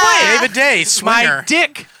 David Day, my swinger.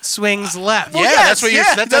 dick swings left. Yeah, yes, that's what you're.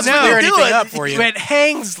 yeah, That that's doesn't what clear you're anything doing. up for you. It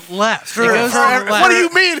hangs left. It goes for to the every- left. What do you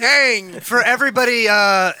mean hang? For everybody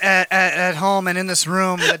at home and in this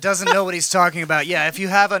room that doesn't know what he's talking about, yeah, if you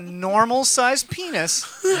have a normal sized penis,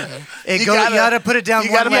 You you gotta- gotta put it down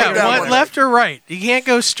you one gotta way. put Yeah, it down or one, the other. left or right. You can't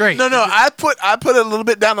go straight. No, I put it a little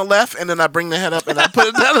bit down the left, and then I bring the head up, and I put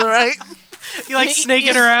it down the right. You like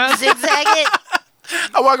snaking around. Zigzag it.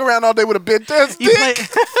 I walk around all day with a big ass You dick.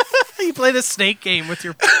 play, you play the snake game with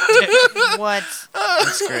your dick. What?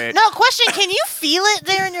 That's great. No, question. Can you feel it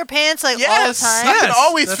there in your pants like all the Yes, time? I can Yes,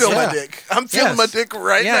 always that's- feel my yeah. dick. I'm feeling Yes. my dick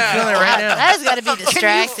right Yeah, now. I'm feeling it right now. That has got to be Can you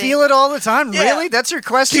distracting. feel it all the time? Yeah. Really? That's your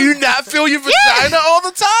question? Do you not feel your vagina all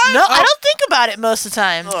the time? No, I don't think about it most of the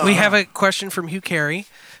time. We have a question from Hugh Carey.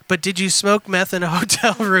 But did you smoke meth in a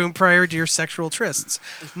hotel room prior to your sexual trysts?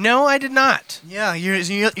 No, I did not. Yeah, you're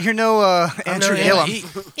no Andrew no, Gillum.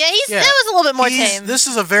 Yeah, Yeah. that was a little bit more He's- tame. This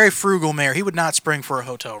is a very frugal mayor. He would not spring for a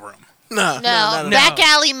hotel room. No, no, no. back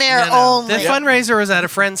alley mayor The only. fundraiser was at a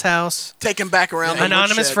friend's house. Take him back around. the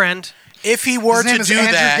Anonymous woodshed. friend. If he were His name to is do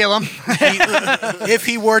Andrew that, Gillum. if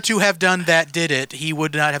he were to have done that, did it, he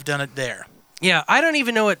would not have done it there. Yeah, I don't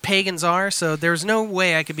even know what pagans are, so there's no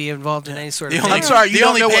way I could be involved in any sort The of. only, I'm sorry, you the don't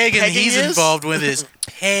only know what pagan pegging he's is? involved with is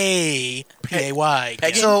P-A-Y.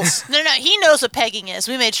 Pegging? So No, he knows what pegging is.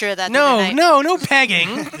 We made sure of that. the No, other night. no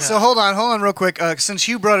pegging. So hold on real quick. Since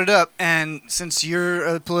you brought it up, and since you're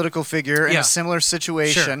a political figure in Yeah. a similar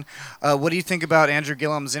situation, what do you think about Andrew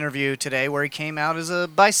Gillum's interview today, where he came out as a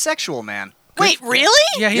bisexual man? Wait, really?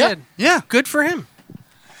 Yeah, he Yeah. did. Yeah, Good for him.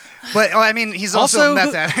 but I mean, he's also, a meth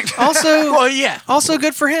who- addict. Also, Well, yeah. also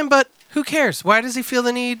good for him. But who cares? Why does he feel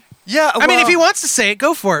the need? Yeah, I mean, if he wants to say it,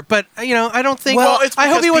 go for it. But I don't think. Well, it's I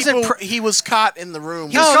hope because he wasn't. people- he was caught in the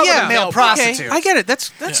room. He was Oh, caught with yeah. a male Okay, prostitute. I get it.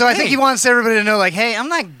 That's So I think hey. he wants everybody to know, like, hey, I'm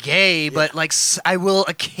not gay, but like, I will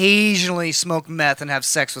occasionally smoke meth and have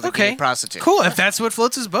sex with a Okay, gay prostitute. Cool. If that's what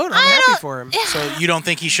floats his boat, I'm happy for him. So you don't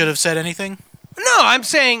think he should have said anything? No, I'm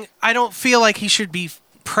saying I don't feel like he should be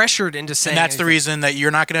pressured into saying. And that's the anything. reason that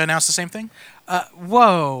you're not going to announce the same thing?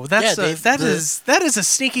 Whoa, that's Yeah, a, Dave, that the- is a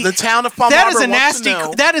sneaky. The town of Palm that Harbor is a wants nasty. to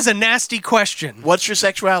know, That is a nasty question. what's your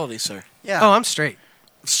sexuality, sir? Yeah, Oh, I'm straight.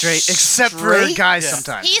 straight, except for Straight? guys Yeah.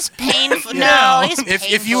 sometimes. He's painful. No. No, he's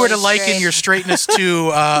If you were to painfully liken straight. your straightness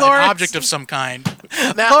to an Lawrence. object of some kind,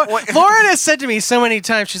 Now, Lauren has said to me so many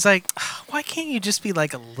times, she's like, "Why can't you just be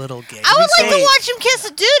like a little gay?" I would like to Hey. watch him kiss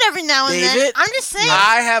a dude every now and then. David, I'm just saying.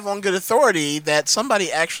 I have on good authority that somebody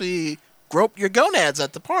actually groped your gonads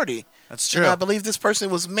at the party. That's And I believe this person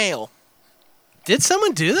was male. Did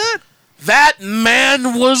someone do that? That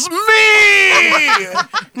man was me.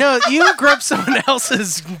 No, you grabbed someone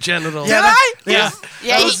else's genitals. Yeah, Did I? Yeah.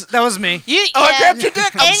 yeah, that was me. you, Oh, I yeah. grabbed your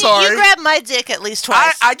dick. I'm and sorry. You grabbed my dick at least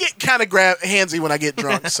twice. I get kind of handsy when I get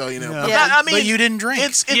drunk, so you know. Yeah. I mean, but you didn't drink.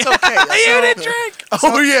 It's okay. You didn't drink.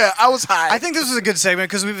 Oh yeah, I was high. I think this was a good segment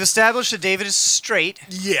because we've established that David is straight.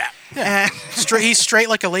 yeah. And He's straight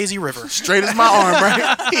like a lazy river. Straight as my arm,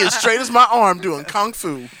 right? He is straight as my arm doing kung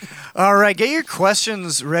fu. all right, get your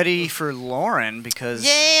questions ready for Lauren because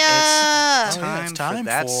Yeah. it's time, It's time for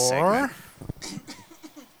that for- segment.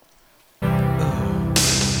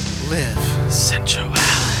 Live. Sensuality.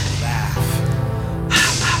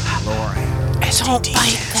 Lauren. Don't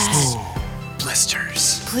bite that.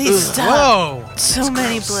 Blisters. Please stop. Whoa. So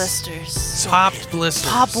many blisters. Popped blisters.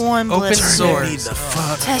 Pop one Open blister. sores.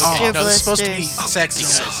 Test your No, this is supposed to be blisters. sexy.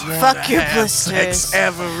 Fuck your blisters.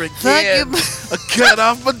 Ever Fuck your again. I cut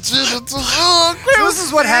off my genitals. Oh, So this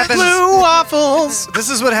is what happens. Blue waffles. This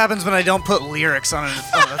is what happens when I don't put lyrics on a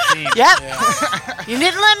theme. Yep. You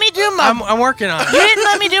didn't let me do my. I'm working on You it. didn't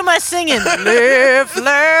let me do my singing. Lift,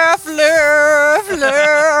 lift, lift,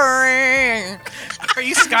 lift. Are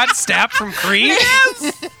you Scott Stapp from Creed?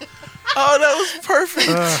 Oh, that was perfect.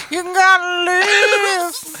 You gotta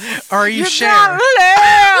live. Are you You Cher? gotta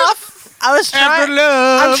live. I was trying. Ever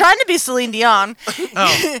love? I'm trying to be Celine Dion.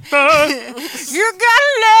 Oh. You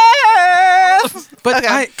gotta live. But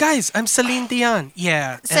Okay. guys, I'm Celine Dion.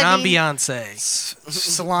 Yeah, and I'm Beyonce.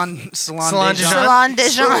 Salon Salon Dijon. Salon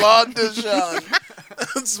Dijon. Salon Dijon.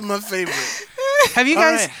 That's my favorite. Have you All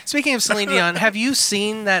guys, right. speaking of Celine Dion, have you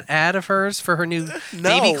seen that ad of hers for her new No.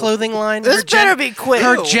 baby clothing line? This better be quick.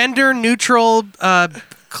 Her gender neutral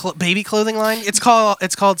baby clothing line. It's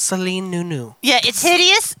called Celine Nunu. Yeah, it's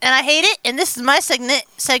hideous, and I hate it. And this is my segment,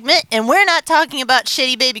 and we're not talking about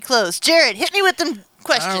shitty baby clothes. Jared, hit me with them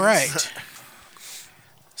questions. All right.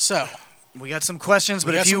 So, We got some questions,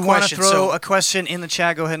 but We got if you some want to questions, throw so- a question in the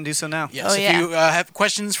chat, go ahead and do so now. yes, Oh, if yeah. you have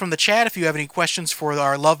questions from the chat, if you have any questions for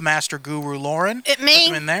our Love Master guru, Lauren, It put me.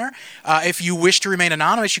 them in there. If you wish to remain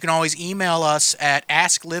anonymous, you can always email us at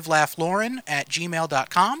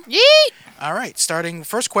asklivelaughlauren@gmail.com. Yeet. All right, starting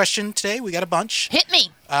first question today, we got a bunch. Hit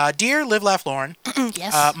me. Dear Live Laugh Lauren,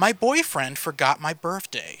 Yes. my boyfriend forgot my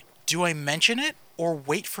birthday. Do I mention it or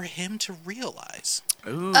wait for him to realize?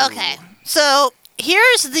 Okay. So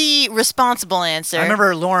here's the responsible answer. I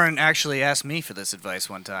remember Lauren actually asked me for this advice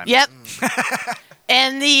one time. Yep.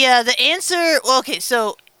 And the answer. Well, okay.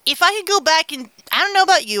 So if I could go back and I don't know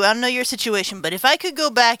about you, I don't know your situation, but if I could go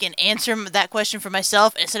back and answer that question for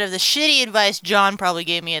myself instead of the shitty advice John probably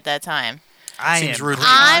gave me at that time, Seems rude.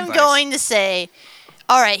 I'm going to say,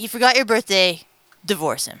 all right, he forgot your birthday.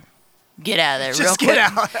 Divorce him. Get out of there, real Just quick. get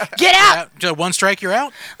out. Get out. One strike, you're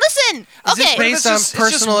out. Listen. Is this Okay. based on it's just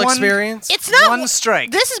personal one- experience? It's not One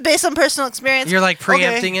strike. This is based on personal experience. You're like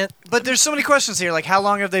preempting it. But there's so many questions here. Like, how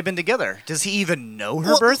long have they been together? Does he even know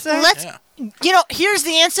her Well, birthday? Let's. Yeah. You know, here's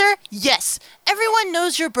the answer. Yes, everyone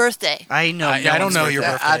knows your birthday. I know. I don't know your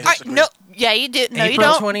birthday. I All right, no, yeah, you do. No, you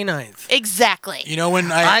April don't. 29th. Exactly. You know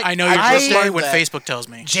when I know your I birthday learned when that. Facebook tells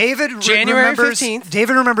me. David January remembers. 15th.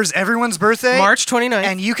 David remembers everyone's birthday. March 29th.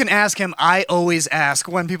 And you can ask him. I always ask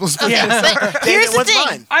when people's birthdays Okay, are. but here's the what's thing.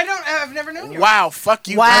 mine? I've never known you. Wow, fuck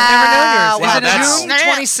you. Wow. Brad. I've never known yours. Wow, Is it that's- June No, no,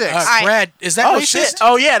 no. 26th. right. Brad, is that Oh racist? shit!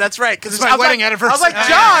 Oh yeah, that's right. Because It's my wedding I was like, anniversary.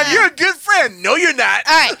 John, you're a good friend. No, you're not.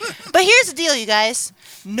 All right, but here's the deal, you guys.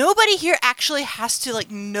 Nobody here actually has to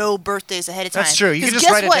like know birthdays ahead of time. That's true. You can 'Cause just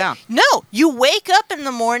guess write it what? down. No, you wake up in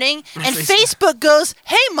the morning and Facebook goes,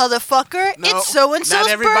 "Hey, motherfucker, No, it's so and so's Not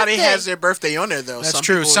everybody birthday." has their birthday on there though. That's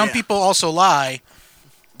true. Some yeah. people also lie.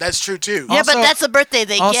 That's true too. Yeah, but Also- that's the birthday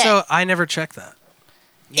they Also, get. I never check that.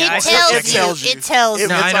 It I- tells it you. tells you. It tells It- you.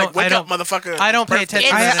 No, it's I like, don't- wake I up, don't- motherfucker. I don't pay birthday.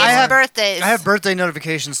 attention. It's, I it's have- birthdays. I have birthday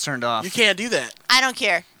notifications turned off. You can't do that. I don't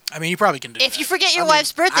care. I mean, you probably can do If that. you forget your I mean,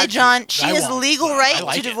 wife's birthday, I John, could- she I has won't. legal I right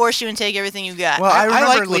like to it. divorce you and take everything you got. Well, I I remember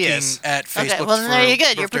like looking Leah's. at Facebook. Okay, well then there for you go.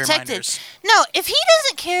 You're birthday protected. reminders. No, if he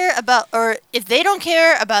doesn't care about, or if they don't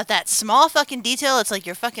care about that small fucking detail, it's like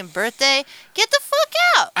your fucking birthday. Get the fuck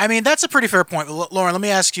out. I mean, that's a pretty fair point. Lauren, let me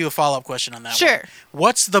ask you a follow-up question on that. Sure. one.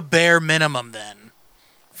 What's the bare minimum then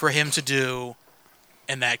for him to do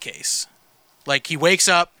in that case? Like, he wakes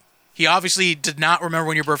up. He obviously did not remember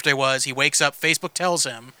when your birthday was. He wakes up. Facebook tells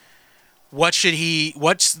him. What's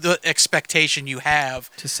the expectation you have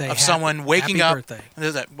To say of happy- someone waking happy up? birthday. And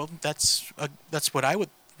there's that, well, that's what I would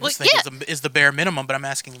Well, think yeah. is the bare minimum. But I'm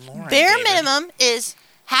asking Lauren. Bare David. minimum is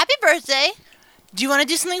happy birthday. Do you want to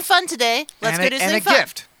do something fun today? Let's and go a, do and something a fun.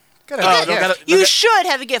 gift. Gotta Oh, have a don't gift. gotta- You should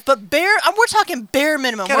have a gift, but we're talking bare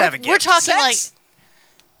minimum. Gotta have a We're gift. talking like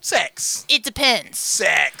Sex. it depends,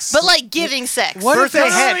 Sex. but like giving sex. What if Birthday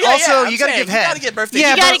it's- head. Yeah, Also, I'm you gotta saying, give head. You gotta get birthday. Yeah,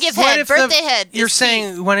 You gotta but give what head. if Birthday head You're is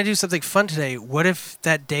saying we want to do something fun today. What if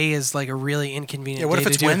that day is like a really inconvenient Yeah, what day if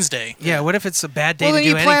it's to do it? Wednesday? Yeah, what if it's a bad day Well, to then do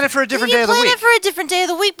you plan anything? it for a different you day of the plan week. it for a different day of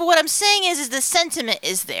the week, but what I'm saying is the sentiment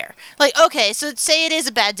is there. Like, okay, so say it is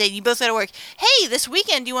a bad day, you both got to work. Hey, this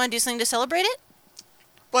weekend, do you want to do something to celebrate it?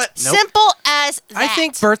 But Simple as that. I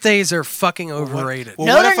think birthdays are fucking overrated. Well,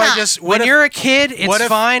 No, what they're if I not. just When you're a kid, what it's if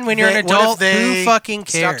fine. When you're an they- what if adult, they- who fucking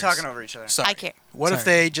cares? Stop talking over each other. Sorry. I care. What if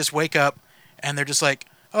Sorry. they just wake up and they're just like,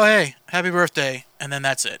 "Oh hey, happy birthday," and then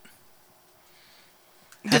that's it?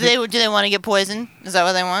 Do they want to get poisoned? Is that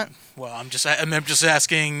what they want? Well, I'm just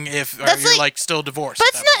asking if That's you're like- still divorced. But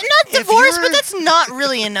at it's that not If divorce, you're- but that's not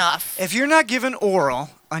really enough. If you're not given oral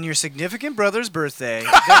on your significant brother's birthday,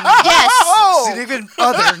 then Yes. significant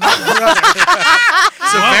other, not brother.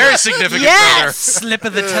 It's a very significant brother. Yes. Slip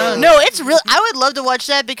of the tongue. No, it's real. I would love to watch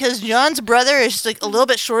that because John's brother is just like a little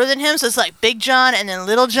bit shorter than him, so it's like Big John and then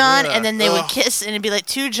Little John, and then they would kiss, and it'd be like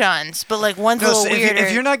two Johns, but like one's a No, little so if, weirder.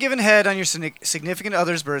 if you're not given head on your significant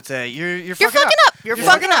other's birthday, you're You're fucking fucking up. You're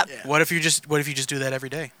fucking up. What if you just do that every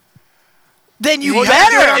day? Then you Well, you have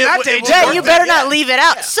to do it better. on that day, Then too. you better not leave it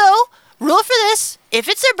out. So, rule for this: if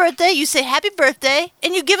it's their birthday, you say happy birthday,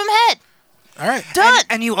 and you give them head. All right. Done.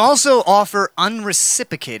 And you also offer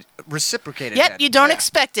reciprocated Yep, head. you don't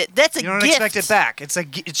expect it. That's a You don't gift. expect it back. It's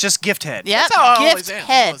it's just gift head. Yep, That's how I always gift am. I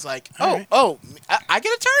head. was like, All oh, I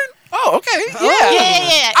get a turn? Oh, okay. Yeah.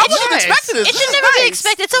 Yeah. I It wasn't should- expecting this. It should never be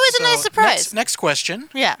expected. It's always a nice surprise. Next question.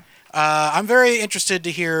 Yeah. I'm very interested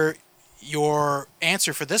to hear your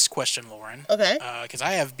answer for this question, Lauren. Okay. Because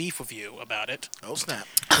I have beef with you about it. Oh, snap.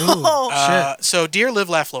 Oh, So, dear Live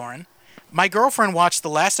Laugh Lauren, my girlfriend watched the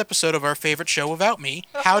last episode of our favorite show without me.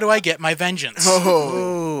 How do I get my vengeance?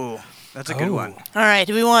 Ooh, that's a good one. all right.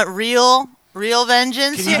 Do we want real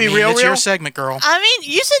vengeance? Can here? you be real, It's real? your segment, girl. I mean,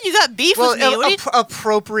 you said you got beef Well, with me. What do you-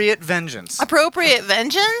 appropriate vengeance. appropriate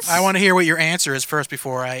vengeance? I want to hear what your answer is first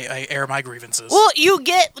before I air my grievances. Well, you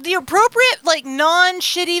get the appropriate, like,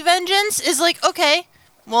 non-shitty vengeance is like, okay,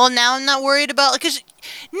 well, now I'm not worried about, because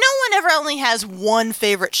no one ever only has one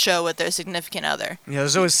favorite show with their significant other. Yeah,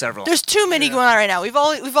 there's always several. There's too many going on right now. We've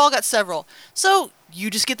all got several. So you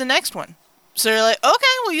just get the next one. So you're like, okay,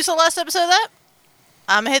 well, you saw the last episode of that.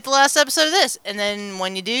 I'm gonna hit the last episode of this, and then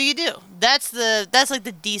when you do, you do. That's like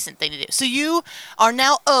the decent thing to do. So you are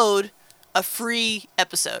now owed a free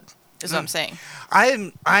episode. Is what I'm saying.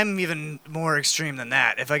 I'm even more extreme than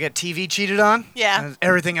that. If I get TV cheated on, Yeah. and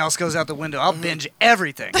everything else goes out the window, I'll binge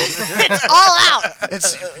everything. It's all out.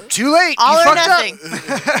 It's too late. All you or fucked nothing.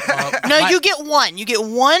 up. No, you get one. You get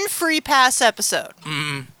one free pass episode.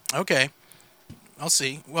 Okay. I'll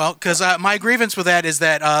see. Well, because my grievance with that is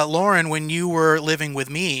that, Lauren, when you were living with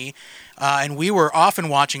me, and we were often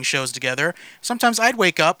watching shows together, sometimes I'd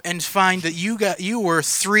wake up and find that you were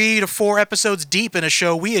 3 to 4 episodes deep in a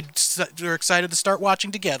show we were excited to start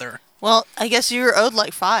watching together. Well, I guess you're owed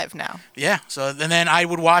like 5 now. Yeah. So and then I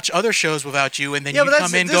would watch other shows without you, and then Yeah, you'd but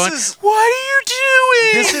come in this going, is- "What are you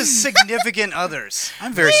doing?" This is significant others.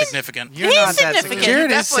 I'm very significant. You're He's not that significant. significant.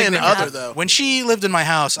 Jared is Definitely an significant. other, though. When she lived in my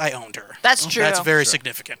house, I owned her. That's true. That's very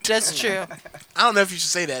significant. That's true. I don't know if you should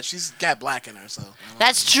say that. She's got black in her, so.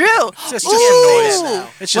 That's true. It's just Ooh. some noise.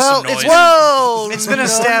 It's just some noise. Whoa. It's been No,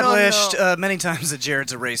 established no, no. Many times that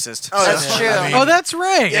Jared's a racist. Oh, That's true. I mean- Oh, that's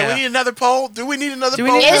right. Yeah, Yeah. we need another poll. Do we need another Do we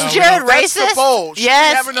poll? need- Is No, Jared That's the racist? poll. Should we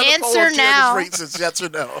Yes, have another poll answer if Jared now. is racist, yes or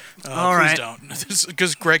no? All Please right. don't.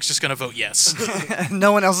 Because Greg's just going to vote yes.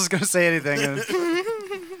 No one else is going to say anything.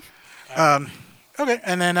 Okay,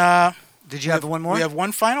 and then Did you have one more? we have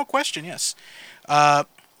one final question, yes.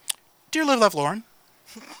 Dear Live Love Lauren,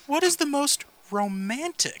 what is the most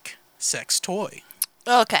romantic sex toy?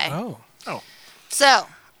 Okay. Oh. So,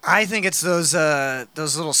 I think it's those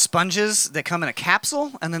little sponges that come in a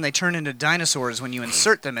capsule and then they turn into dinosaurs when you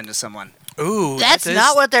insert them into someone. Ooh, that's that is-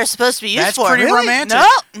 not what they're supposed to be used that's for. pretty Really? romantic. No,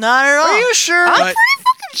 not at all. Are you sure? I'm But- pretty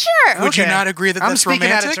fucking sure. Would you Okay. not agree that I'm that's speaking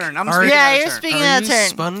romantic? out of turn. I'm Are speaking you- Yeah, out of you're turn. speaking Are out you of turn.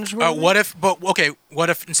 sponge what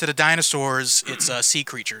if instead of dinosaurs, it's sea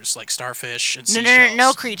creatures like starfish and No, seashells?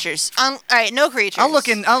 no creatures. All right, no creatures. I'll look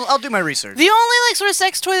in. I'll do my research. The only like sort of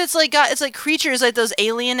sex toy that's like got it's like creatures like those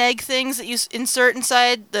alien egg things that you insert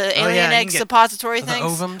inside the Oh, alien yeah, you egg can get- suppository the things.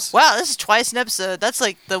 ovums? Wow, this is twice an episode. That's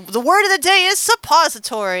like the word of the day is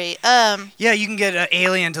suppository. Yeah, you can get an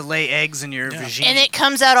alien to lay eggs in your vagina. And it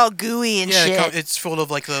comes out all gooey and Yeah, shit. it's full of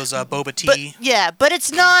like those boba but tea. yeah, but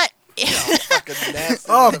it's not. Fucking nasty.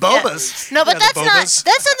 Oh, bobas. No, but Yeah, the that's not bobas.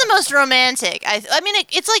 that's not the most romantic. I mean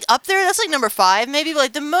it's like up there. That's like number 5 maybe. But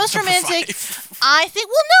like the most romantic, I think.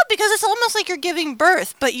 Well, no, because it's almost like you're giving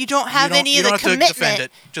birth, but you don't have any you of don't the have to commitment. defend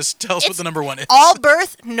it. Just tell us what It's the number one is. All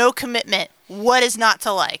birth, no commitment. What is not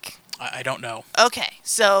to like? I don't know. Okay,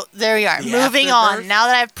 so there we are. The Moving on. afterbirth? Now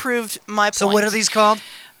that I've proved my point. So what are these called?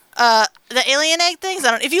 The alien egg things?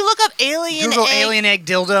 I don't. If you look up alien Google egg, alien egg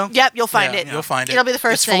dildo. Yep, you'll find Yeah, it. You'll find it. It'll be the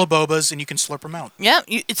first It's thing. full of bobas, and you can slurp them out. Yep,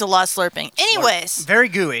 it's a lot of slurping. Anyways, Very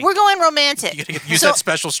gooey. we're going romantic. You gotta use So, that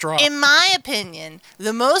special straw. in my opinion,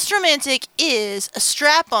 the most romantic is a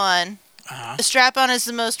strap-on. A strap-on is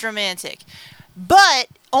the most romantic, but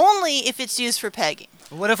only if it's used for pegging.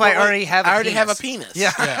 What if I already have? I already have a penis.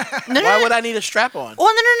 Yeah. yeah. No, Why would I need a strap on?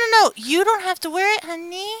 Well, no. You don't have to wear it,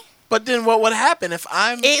 honey. But then what would happen if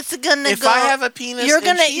I'm? It's gonna if go. I have a penis, You're and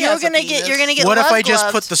gonna she has a penis, you're gonna get. What if love I just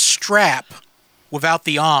gloves. put the strap without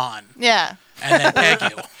the on Yeah. and then peg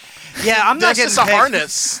you? Yeah, I'm not That's getting just a pegged.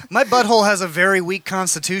 harness. My butthole has a very weak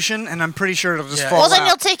constitution, and I'm pretty sure it'll just Yeah. fall Well, then out.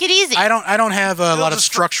 you'll take it easy. I don't have a lot of just-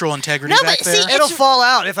 structural integrity No, back but there. see, It'll it's- fall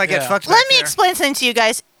out if I get Yeah. fucked back Let me there. explain something to you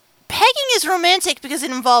guys. Pegging is romantic because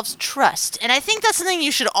it involves trust, and I think that's something you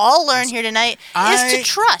should all learn here tonight: is to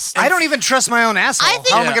trust. I don't even trust my own asshole. I think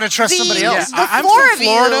How am I Yeah. going to trust somebody the- else? the I'm four from of you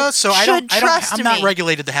Florida, so should trust I'm not me.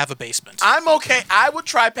 regulated to have a basement. I'm okay. I would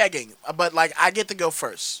try pegging, but like I get to go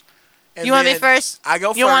first. And You want me then first? I go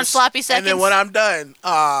first. You want sloppy And seconds? then when I'm done,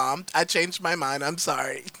 I changed my mind. I'm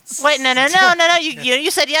sorry. Wait, no.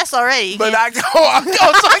 You said yes already. But I go, so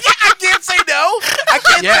I can't say no. I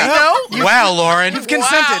can't say no. Wow, Lauren. You've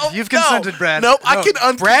consented. Wow. You've consented, Brad. Nope, I can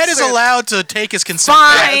unconsent. Brad is allowed to take his consent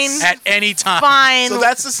Fine. at any time. Fine. So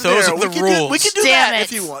that's the scenario. Those are the we can rules. we can do Damn that it.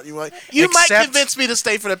 if you want. You might Except- convince me to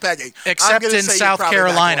stay for the pegging. I'm Except gonna in say you're South probably not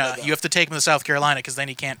Carolina. going to go. You have to take him to South Carolina because then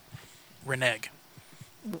he can't renege.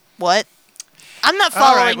 What? I'm not All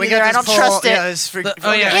following right, we you there. got I this don't poll. trust it. Yeah, it's for,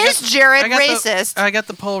 Oh yeah. I Is got- Jared I got the- racist? I got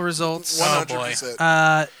the poll results. 100%.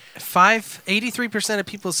 83% of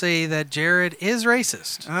people say that Jared is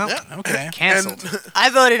racist. Well, Yeah. Okay. canceled. I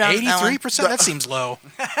voted on that one. 83%? That seems low.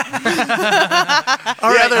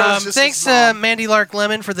 All right. Thanks to Mandy Lark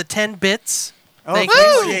Lemon for the 10 bits. Thank Woo!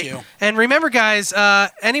 you. Thank you. And remember, guys,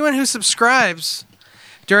 anyone who subscribes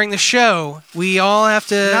during the show, we all have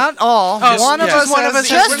to. Not all. Oh, one of just us. one of has- us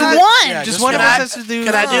Just we're not- one. Yeah, just just one of can us I- has to do.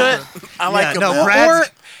 Can I do it? I like Yeah, them no, all. Brad- Or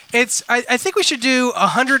it's. I think we should do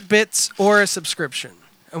 100 bits or a subscription,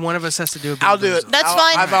 and one of us has to do a bit. I'll of the do it. results. That's I'll-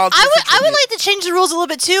 fine. I volunteer I to would contribute. like to change the rules a little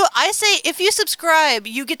bit too. I say if you subscribe,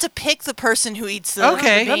 you get to pick the person who eats the.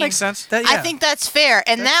 Okay, the That bean. makes sense. That- I yeah. think that's fair,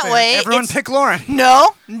 and that Fair. way, Everyone it's, pick Lauren.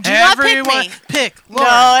 no, do not pick Everyone me. pick No,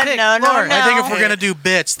 Lauren. Pick no, Lauren. I think if No. we're going to do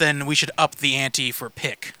bits, then we should up the ante for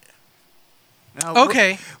pick. No,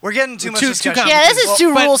 Okay. We're getting too much Too discussion. Yeah, this is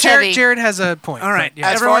too But rules Jared, heavy. Jared has a point. All right. but yeah.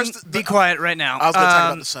 As far Everyone, as be quiet right now. I was going to talk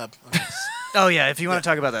about the sub. Oh yeah, if you want to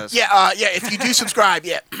talk about those. Yeah, if you do subscribe,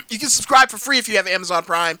 you can subscribe for free if you have Amazon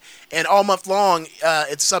Prime, and all month long,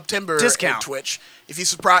 it's September Discount. on Twitch. If you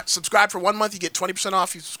subscribe for 1 month, you get 20% off.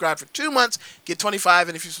 If you subscribe for 2 months, get 25%,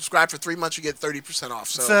 and if you subscribe for 3 months, you get 30% off.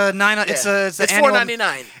 So It's a nine. It's the annual.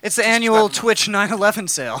 $4.99. It's the annual Twitch 9/11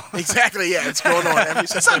 sale. Exactly. Yeah, it's going on every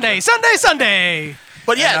September. Sunday.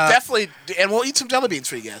 But yeah, And, definitely, and we'll eat some jelly beans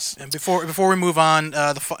for you guys. And before we move on,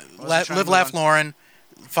 Live, Laugh, Lauren,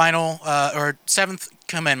 final or seventh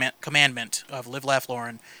commandment of Live, Laugh,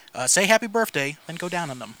 Lauren. Say happy birthday, then go down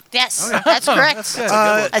on them. Yes, that's correct. That's good.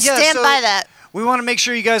 I stand so by that. We want to make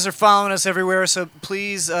sure you guys are following us everywhere, so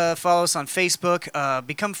please follow us on Facebook.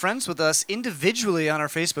 Become friends with us individually on our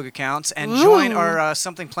Facebook accounts, and join our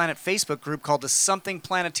Something Planet Facebook group called the Something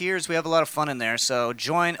Planeteers. We have a lot of fun in there, so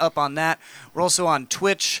join up on that. We're also on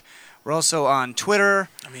Twitch. We're also on Twitter.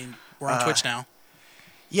 I mean, we're on Twitch now.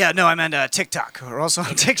 Yeah, no, I meant TikTok. We're also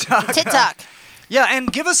on TikTok. TikTok. Yeah, and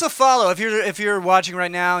give us a follow if you're watching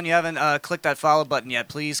right now and you haven't clicked that follow button yet.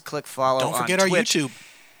 Please click follow. Don't on forget our Twitch. YouTube.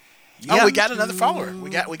 Oh, we got another follower.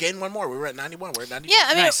 We gained one more. We were at 91. We're at 92. Yeah,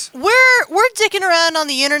 I mean, Nice. we're dicking around on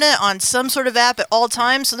the internet on some sort of app at all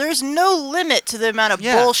times, so there's no limit to the amount of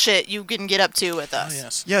Yeah. bullshit you can get up to with us. Oh,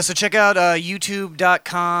 yes. Yeah, so check out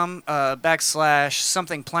youtube.com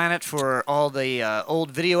 /Something Planet for all the old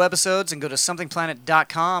video episodes, and go to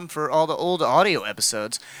somethingplanet.com for all the old audio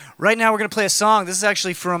episodes. Right now, we're going to play a song. This is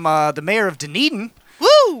actually from the mayor of Dunedin,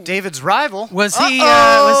 Woo! David's rival. Was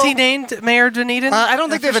he named Mayor Dunedin? I don't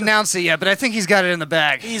think they've announced it yet, but I think he's got it in the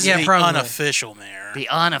bag. He's Yeah, the probably. unofficial mayor. The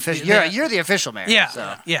unofficial. Yeah. You're the official mayor. yeah.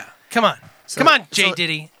 So Yeah. Come on. Come on, J.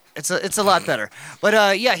 Diddy. it's a lot better.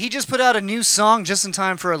 But yeah, he just put out a new song just in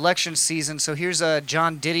time for election season. So here's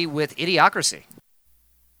John Diddy with Idiocracy.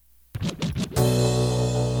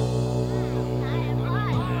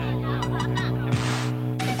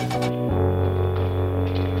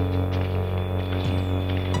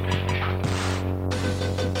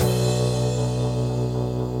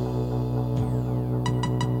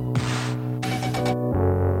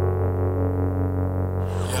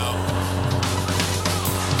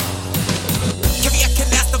 Caveat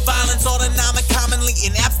cast the violence, autonomic, commonly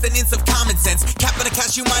in abstinence of common sense. Capital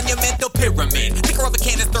cashew monumental pyramid. Thicker of a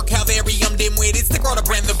cannon, third calvarium, dim-witted. Sticker on the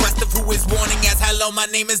brand, the rest of who is warning as hello, my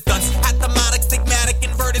name is Dunce. Athemotic, stigmatic,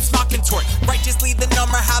 inverted, smart contort. Righteously the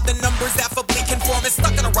number, how the numbers affably conform. It's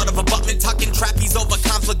stuck in a rut of abutment, talking trapeze over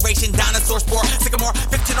conflagration. Dinosaur spore, sycamore,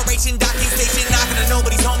 fifth generation, docking station. Knocking to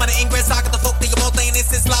nobody's home on the ingress. Knock at the folk, think about laying this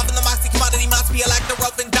is live in the moxie commodity. Must be a lack the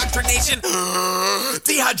rough indoctrination.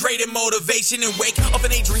 Hydrated motivation and wake of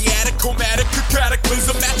an Adriatic, chromatic,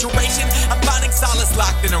 cataclysm, maturation. I'm finding solace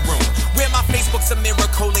locked in a room where my Facebook's a mirror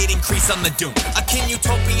collating crease on the doom. Akin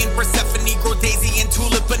utopian Persephone, Negro Daisy and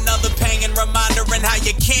Tulip, another pang and reminder and how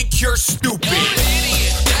you can't cure stupid. You're an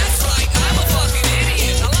idiot, that's right, I'm a fucking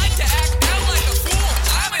idiot. I like to act out like a fool,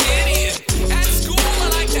 I'm an idiot. At school I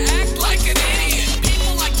like to act like an idiot.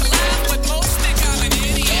 People like to laugh, but most think I'm an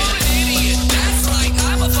idiot. You're an idiot, that's right,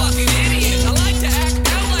 I'm a fucking idiot. I like to act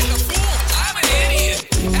out like a fool, I'm an idiot.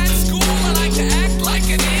 At school I like to act like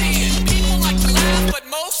an idiot. People like to laugh, but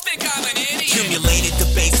most think I'm an idiot. Accumulated the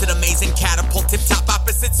base at amazing catapult, tip top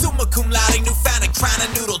opposite summa cum laude, new fan of crown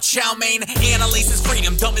and noodle chow mein. Analysis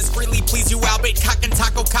freedom, dumb as freely please you albeit cock and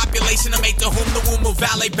taco copulation to make the whom the womb of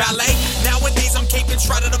ballet. Nowadays I'm caping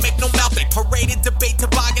shredded to make no mouth it. Paraded debate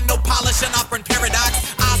toboggan, no polish and operant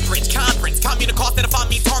paradox. Ostrich conference, communicost that if I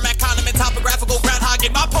meet tarmac condiment, topographical groundhog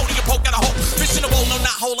in my podium poke at a hole. Fish in a bowl, no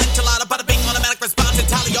not whole enchilada, bada bing automatic response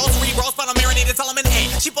entirely all cerebral, spinal marinated element A.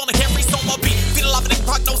 Sheep on the carefree soma B, phenolophatic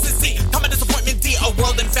prognosis C. Common disappointment D, a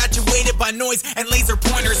world infatuated by noise and laser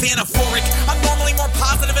pointers anaphoric. I'm normally more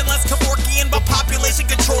positive and less Kevorkian, but population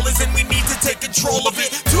control is and we need to take control of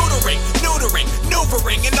it. Tutoring, neutering,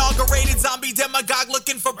 maneuvering, inaugurated zombie demagogue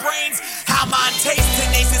looking for brains. How mine taste,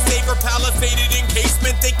 tenacious saver, palisaded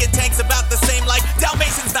encasement, thinking tanks about the same like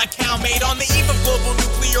Dalmatians, not cow made on the eve of global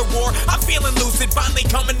nuclear war. I'm feeling lucid, finally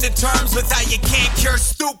coming to terms with how you can't cure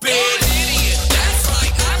stupid. You're an idiot, that's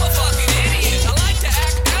right, I'm a fucking idiot. I like to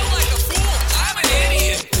act out like a fool, I'm an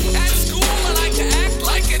idiot. At school I like to act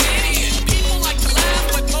like an idiot. People like to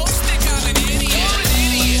laugh, but most think I'm an idiot. You're an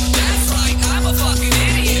idiot, that's right, I'm a fucking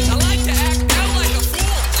idiot. I like to act out like a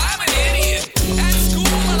fool, I'm an idiot. At school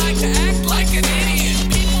I like to act like an idiot.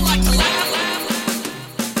 People like to laugh.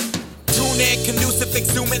 Tune in, conducive,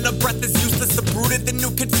 exhuming, a breath is useless. Uprooted, the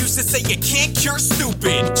new Confucius say you can't cure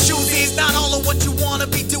stupid. Choosing is not all of what you wanna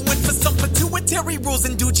be doing for some pituitary rules,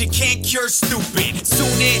 and dude, you can't cure stupid.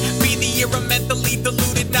 Soon it be the era mentally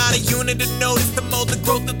deluded, not a unit to notice the mold, the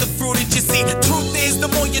growth of the fruitage. You see, truth is, the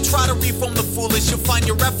more you try to reform the foolish, you'll find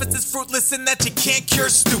your efforts is fruitless and that you can't cure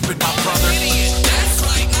stupid, my brother. Idiot, that's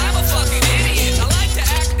right, I'm a fucking idiot. I like to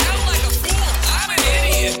act out like a fool, I'm an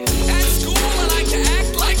idiot. At school I like to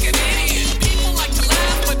act like an idiot. People like to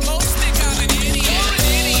laugh, but most think I'm an idiot. You're an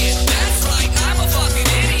idiot, that's right, I'm a fucking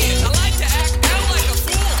idiot. I like to act out like a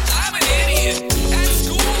fool, I'm an idiot. At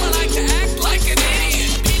school I like to act like an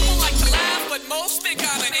idiot. People like to laugh, but most think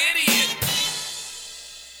I'm an idiot.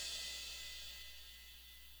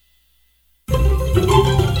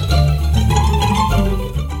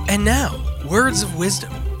 And now, words of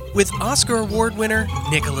wisdom with Oscar Award winner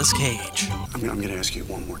Nicolas Cage. I'm going to ask you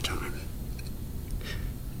one more time.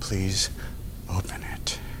 Please open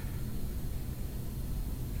it.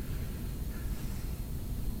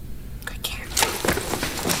 I can't.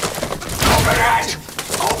 Open it!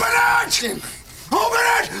 Open it! Open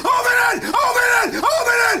it! Open it! Open it!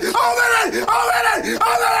 Open it! Open it! Open it!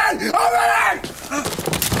 Open it! Open it!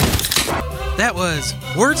 That was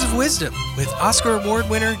Words of Wisdom with Oscar Award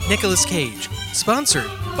winner Nicolas Cage,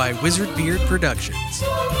 sponsored by Wizard Beard Productions.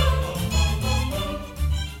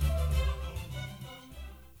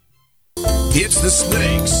 It's the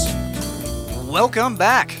Snakes. Welcome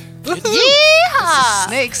back. Yeehaw!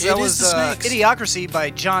 Snakes. It That is was the Snakes. Idiocracy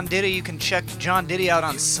by John Diddy. You can check John Diddy out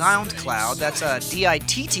on SoundCloud. That's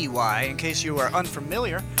Ditty, in case you are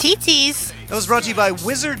unfamiliar. TTs. That was brought to you by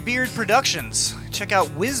Wizard Beard Productions. Check out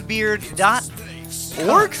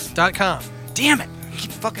wizbeard.org. .com. Damn it. I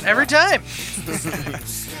keep fucking Every time.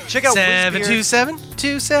 Check out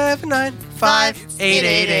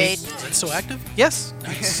 727-279-5888. Is that so active? Yes.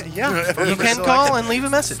 Yeah. You can call and leave a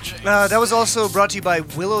message. That was also brought to you by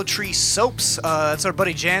Willow Tree Soaps. That's our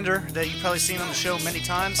buddy Jander that you've probably seen on the show many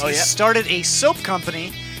times. Oh, He yeah. started a soap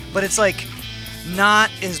company, but it's like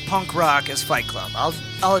not as punk rock as Fight Club.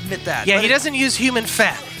 I'll admit that. Yeah, But he doesn't use human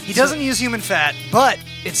fat. He doesn't use human fat, but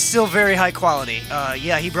it's still very high quality.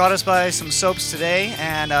 Yeah, he brought us by some soaps today,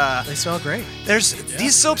 and They smell great.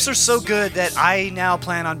 these soaps are so good that I now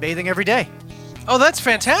plan on bathing every day. Oh, that's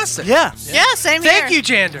fantastic. Yeah. Yeah, same here. Thank you,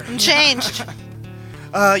 Jander. Changed.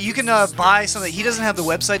 You can buy something. He doesn't have the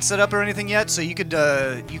website set up or anything yet, so you could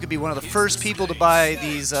be one of the first people to buy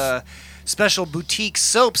these special boutique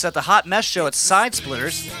soaps at the Hot Mess Show at Side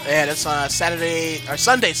Splitters. Yeah, that's on Sunday,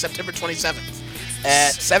 September 27th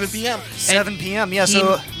at 7 p.m. 7 p.m. Yeah,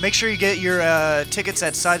 so make sure you get your tickets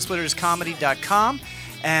at sidesplitterscomedy.com.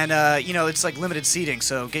 And it's like limited seating,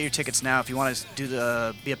 so get your tickets now if you want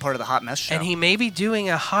to be a part of the Hot Mess Show. And he may be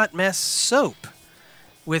doing a hot mess soap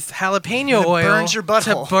with jalapeno oil burns your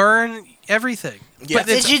butthole. to burn everything. Yeah. But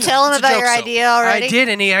it's- Did you tell him it's a about joke, your so. idea already? I did,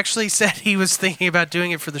 and he actually said he was thinking about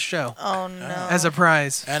doing it for the show Oh no. as a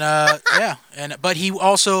prize. And but he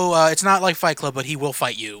also it's not like Fight Club, but he will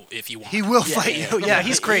fight you if you want. He will fight you. Yeah,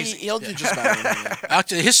 he's crazy. He'll do just about anything.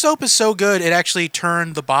 Actually, his soap is so good it actually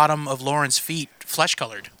turned the bottom of Lauren's feet flesh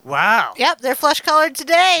colored. Wow. Yep, they're flesh colored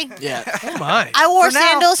today. Yeah. Oh my! I wore For now.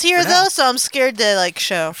 sandals here For now. though, so I'm scared to like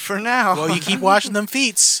show. For now. Well, you keep washing them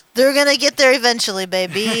feets. They're gonna get there eventually,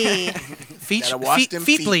 baby. Feet, Gotta wash them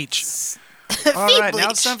feet feet. bleach. All Feet right, now bleach.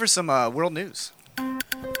 it's time for some world news.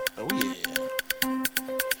 Oh yeah.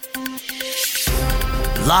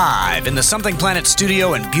 Live in the Something Planet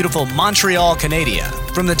studio in beautiful Montreal, Canada,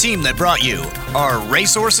 from the team that brought you Are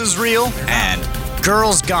Racehorses Real and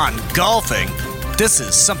Girls Gone Golfing, this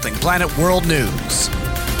is Something Planet World News.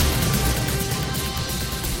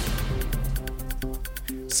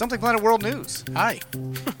 Something Planet World News. Hi.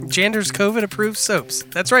 Jander's COVID-approved soaps.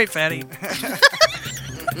 That's right, Fatty.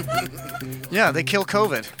 Yeah, they kill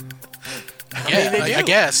COVID. Yeah, I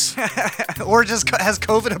guess. Or just has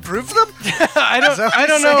COVID approved them? I Is that what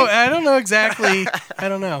don't you're know. saying? I don't know exactly. I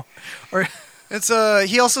don't know. Or It's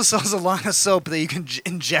he also sells a line of soap that you can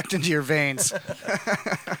inject into your veins.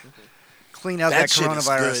 Clean out that shit is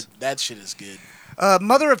coronavirus. good. That shit is good.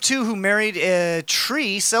 Mother of two who married a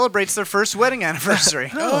tree celebrates their first wedding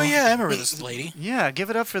anniversary. Oh yeah, I remember this lady. Yeah, give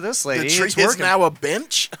it up for this lady. The tree It's is working. now a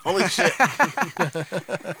bench. Holy shit!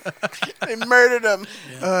 They murdered him.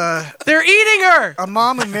 they're eating her. A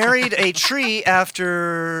mom who married a tree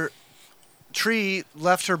after tree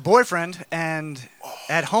left her boyfriend and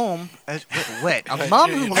at home. Wait, a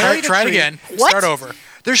mom who married Try a it tree. again. What? Start over.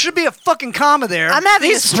 There should be a fucking comma there. I'm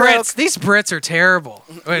having a stroke. These Brits are terrible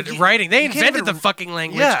at writing. They can't invented even- the fucking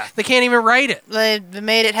language. Yeah. They can't even write it. They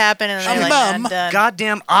made it happen, and they're like, Mum. "Nah, done."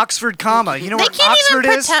 Goddamn Oxford comma. You know They what can't Oxford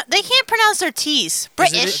even is? they can't pronounce their T's.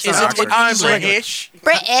 British. Is it I'm English? British.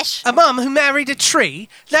 British. A mum who married a tree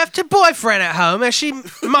left her boyfriend at home as she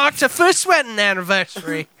marked her first wedding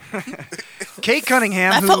anniversary. Kate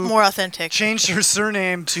Cunningham, That who felt more authentic. changed her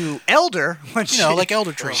surname to Elder when You know, like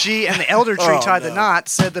Elder Tree. She and the Elder Tree Oh, tied the no. knot.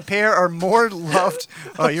 Said the pair are more loved.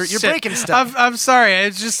 Oh, you're Shit. breaking stuff. I'm sorry.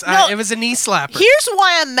 It's just No. it was a knee slapper. Here's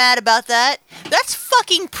why I'm mad about that. That's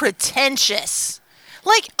fucking pretentious.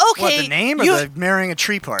 Like, okay, What, the name or you, the marrying a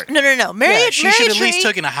tree part? No. Marry, Yeah, a she marry should a at tree. least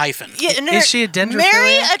taken a hyphen. Yeah, no, Is she a dendrophilia?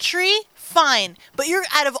 Marry a tree, fine. But you're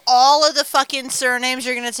out of all of the fucking surnames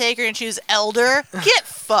you're gonna take, you're gonna choose Elder. Get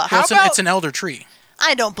fucked. Well, about- it's an elder tree.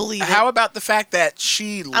 I don't believe it. How about the fact that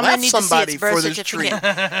she gonna left need to see somebody its birth for this tree?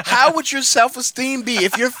 certificate. How would your self-esteem be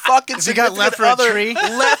if your fucking If you got left for a significant other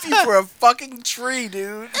tree? left you for a fucking tree,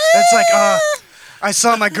 dude? It's like, I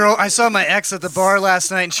saw my ex at the bar last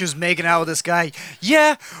night, and she was making out with this guy.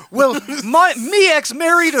 Yeah, well, me ex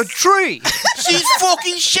married a tree. She's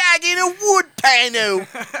fucking shagging a wood panel.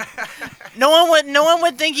 No one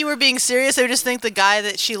would think you were being serious. They would just think the guy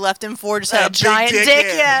that she left him for just had a big giant dick, dick.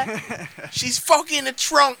 yeah. Yeah, She's fucking a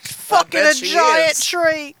trunk. fucking I bet a she giant is.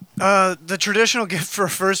 tree. The traditional gift for a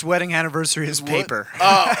first wedding anniversary is paper.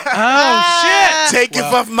 Oh shit! Take it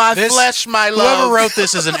off my this- flesh, my love. Whoever wrote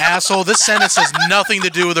this is an asshole. This sentence has nothing to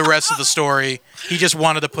do with the rest of the story. He just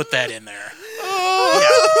wanted to put that in there.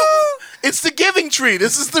 It's the giving tree.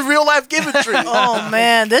 This is the real life giving tree. Oh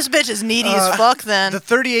man, this bitch is needy as fuck. Then The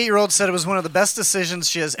 38-year-old said it was one of the best decisions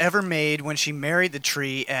she has ever made when she married the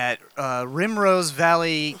tree at Rimrose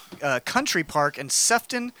Valley Country Park in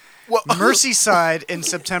Sefton, Well- Merseyside in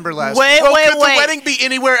September last wait, Well, wait, could the wait. wedding be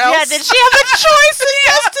anywhere else? Yeah, did she have a choice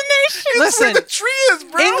in destination? Listen, Where the tree is,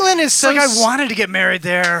 bro. England is It's so. like I wanted to get married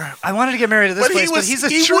there. I wanted to get married to this place, but he's a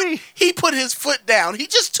tree. He put his foot down. He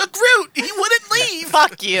just took root. He wouldn't leave.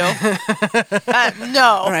 Fuck you. No.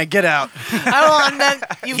 All right, get out. I don't want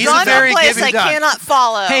you've He's a gone to a very place giving I guy. cannot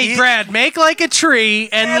follow. Hey, Brad, make like a tree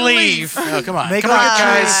and And leave. Oh, come on. Make Come like on, a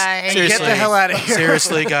tree guys. and get the hell out of here.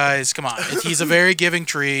 Seriously, guys. Come on. He's a very giving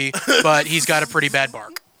tree, but he's got a pretty bad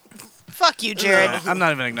bark. Fuck you, Jared. I'm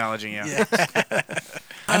not even acknowledging you.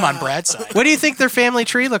 I'm on Brad's side. What do you think their family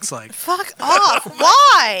tree looks like? Fuck off.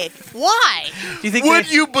 Why? Why? Do you think Would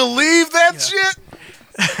they- you believe that shit?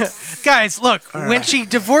 guys, look, when she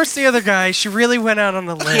divorced the other guy, she really went out on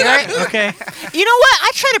a limb. Okay? You know what?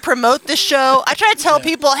 I try to promote this show. I try to tell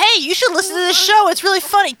people, hey, you should listen to this show. It's really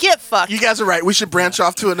funny. Get fucked. You guys are right. We should branch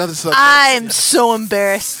off to another subject. I'm so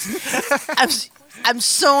embarrassed. I'm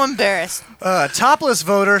so embarrassed. Topless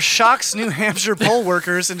voter shocks New Hampshire poll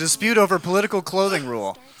workers in dispute over political clothing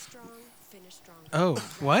rule. Oh,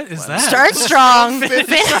 what is that? Start strong.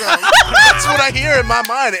 That's what I hear in my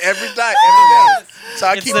mind every time. Every day. So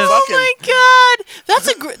I It's keep the- fucking. Oh my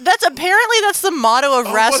God, that's apparently that's the motto of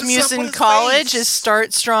Oh, what's up Rasmussen with his College: face? is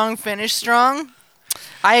start strong, finish strong.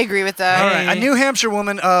 I agree with that. All right. A New Hampshire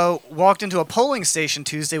woman walked into a polling station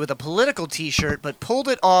Tuesday with a political T-shirt, but pulled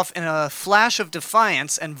it off in a flash of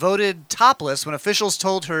defiance and voted topless when officials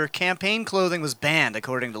told her campaign clothing was banned,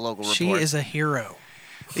 according to local reports. She is a hero.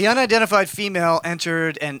 The unidentified female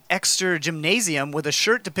entered an Exeter gymnasium with a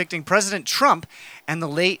shirt depicting President Trump and the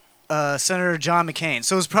late Senator John McCain.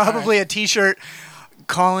 So it was probably a T-shirt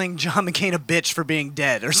calling John McCain a bitch for being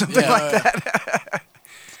dead or something like that.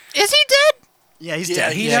 Is he dead? Yeah, he's Yeah,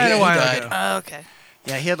 dead. He died a while ago. Oh, okay.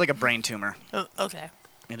 Yeah, he had like a brain tumor. Oh, okay.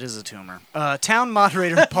 It is a tumor. Town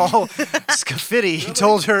moderator Paul Scafidi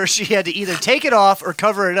told her she had to either take it off or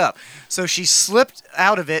cover it up. So she slipped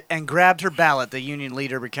out of it and grabbed her ballot, the union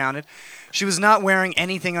leader recounted. She was not wearing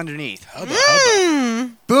anything underneath.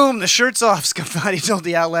 Boom, the shirt's off, Scafidi told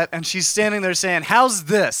the outlet, and she's standing there saying, "How's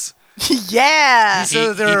this?" Yeah. So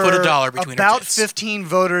He there put a were dollar between her about tits. 15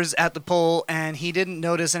 voters at the poll, and he didn't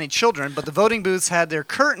notice any children, but the voting booths had their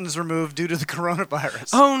curtains removed due to the coronavirus.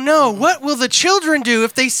 Oh no! What will the children do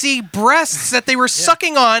if they see breasts that they were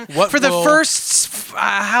sucking on What for the will- first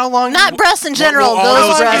how long? Not breasts in general. What will all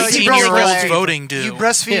Those those breasts. 18-year-olds voting do? You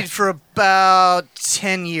breastfeed Yeah. for about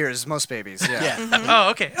 10 years, most babies. Yeah. Oh,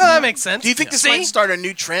 okay. Oh, that makes sense. Do you think this See? might start a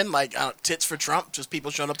new trend, like tits for Trump? Just people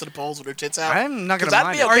showing up to the polls with their tits out. I'm not 'Cause gonna I'd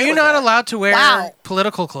mind be it. okay Are you with not that. allowed to wear Wow.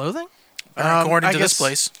 political clothing? According I to this guess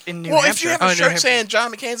place. in New Well, Hampshire. if you have Oh, a New shirt Hampshire. saying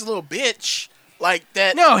John McCain's a little bitch, like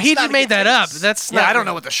that. No, it's he not just a made good that up. taste. That's Yeah, not. I don't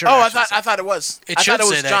know what the shirt. Oh, I actually thought it was. It I should thought it say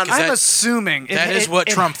was that, John. 'cause I'm that- assuming That is what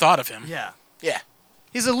it- Trump thought of him. Yeah, Yeah.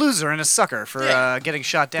 he's a loser and a sucker for Yeah. getting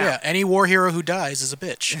shot down. Yeah, any war hero who dies is a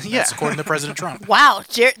bitch. Yeah. That's according to President Trump. Wow,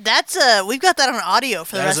 that's we've got that on audio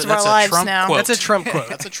for the That is rest a- of our that's a lives Trump now. quote. That's a Trump quote.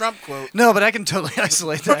 That's a Trump quote. No, but I can totally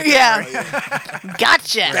isolate that. Yeah,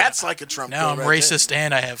 gotcha. That's like a Trump Now I'm quote. right racist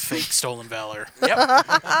and I have fake stolen valor. there.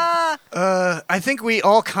 Yep. I think we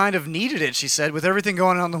all kind of needed it, she said, with everything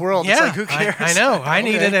going on in the world. Yeah, It's like, who cares? I know. I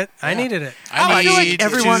needed it. I needed it. I feel need like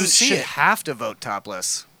everyone to see should it. have to vote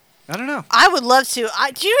topless. I don't know. I would love to.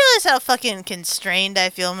 Do you realize how fucking constrained I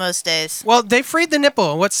feel most days? Well, they freed the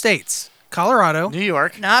nipple in what states? Colorado. New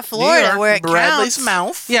York. Not Florida, York, where it Bradley's counts.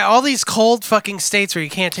 mouth. Yeah, all these cold fucking states where you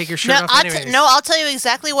can't take your shirt No, off anyways. I'll tell you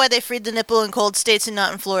exactly why they freed the nipple in cold states and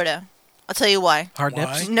not in Florida. I'll tell you why. Hard Why?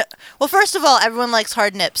 nips. No, well, first of all, everyone likes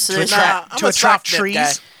hard nips. So there's that. I'm to a attract soft nip trees?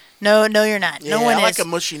 guy. No, you're not. Yeah, no one I like is. a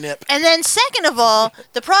mushy nip. And then second of all, so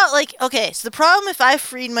the problem if I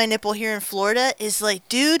freed my nipple here in Florida is like,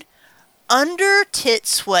 dude, under tit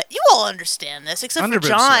sweat. You all understand this, except for Underboob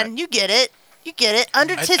John. sweat. You get it. You get it.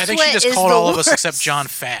 Under I tit think sweat she just is called the all of us worst. except John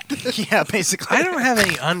fat. Yeah, basically. I don't have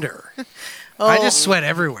any under. Oh. I just sweat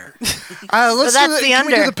everywhere. Let's So do that's the can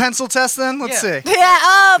we do under. the pencil test then? Let's see.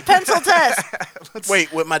 Yeah. Pencil test.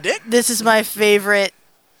 Wait, with my dick? This is my favorite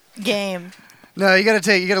game. No, you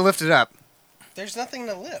gotta lift it up. There's nothing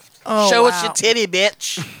to lift. Oh, Show wow. us your titty,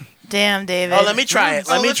 bitch. Damn, David. Oh, let me try it.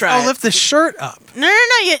 Let me try I'll it. lift the shirt up. No.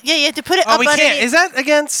 You have to put it Oh, up we can't. underneath. Is that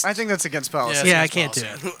against? I think that's against policy. Yeah, I that's can't do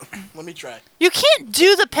policy. it. Let me try. You can't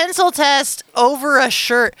do the pencil test over a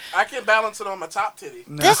shirt. I can balance it on my top titty.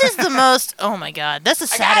 This is the most. Oh my god, that's the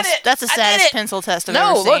I got saddest. it. That's the I did saddest it. pencil test I've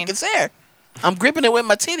No, ever look, seen. it's there. I'm gripping it with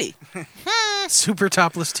my titty. Super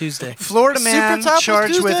topless Tuesday. Florida Super man Topless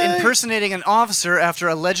charged with Tuesday. impersonating an officer after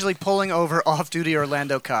allegedly pulling over off-duty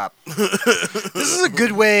Orlando cop. This is a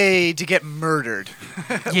good way to get murdered.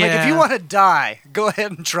 Like, if you want to die, go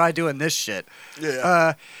ahead and try doing this shit.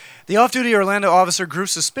 Yeah. The off-duty Orlando officer grew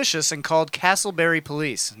suspicious and called Castleberry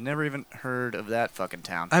police. Never even heard of that fucking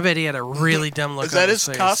town. I bet he had a really dumb look Is on that his his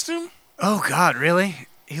face. costume? Oh, God, really?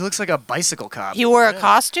 He looks like a bicycle cop. He wore a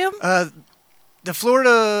costume. A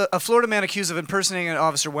Florida man accused of impersonating an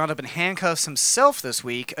officer wound up in handcuffs himself this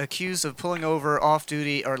week, accused of pulling over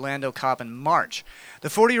off-duty Orlando cop in March. The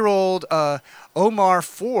 40-year-old Omar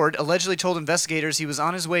Ford allegedly told investigators he was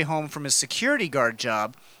on his way home from his security guard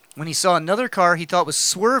job when he saw another car he thought was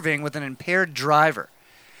swerving with an impaired driver.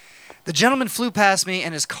 The gentleman flew past me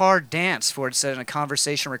and his car danced, Ford said in a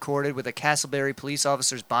conversation recorded with a Castleberry police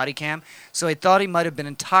officer's body cam, so I thought he might have been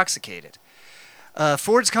intoxicated.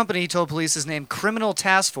 Ford's company told police is named Criminal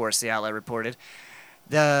Task Force, the outlet reported.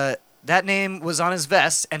 That name was on his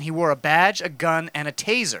vest, and he wore a badge, a gun, and a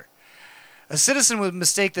taser. A citizen would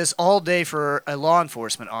mistake this all day for a law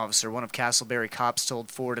enforcement officer, one of Castleberry cops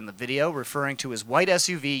told Ford in the video, referring to his white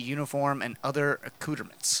SUV, uniform, and other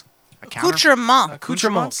accoutrements.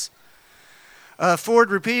 Accoutrements. Ford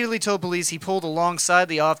repeatedly told police he pulled alongside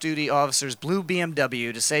the off-duty officer's blue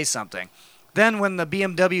BMW to say something. Then, when the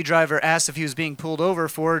BMW driver asked if he was being pulled over,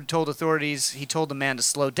 Ford told authorities he told the man to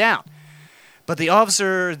slow down. But the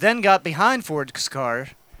officer then got behind Ford's car,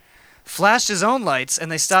 flashed his own lights,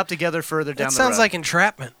 and they stopped together further down That the road. sounds like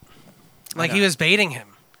entrapment. Like he know. was baiting him.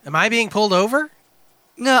 Am I being pulled over?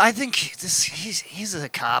 No, I think he's a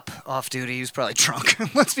cop off duty. He was probably drunk.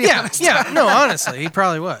 Let's be honest. Yeah, no, honestly, he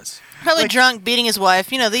probably was. Probably drunk, beating his wife.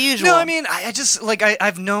 The usual. No, I mean, I just,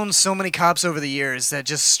 I've known so many cops over the years that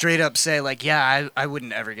just straight up say, I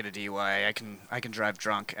wouldn't ever get a DUI. I can drive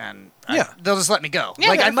drunk, and they'll just let me go. Yeah,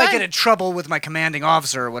 I they're might fine. get in trouble with my commanding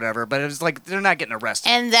officer or whatever, but it's like they're not getting arrested.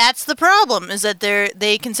 And that's the problem, is that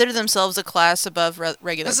they consider themselves a class above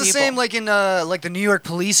regular That's the people. same like in the New York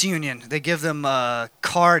Police Union. They give them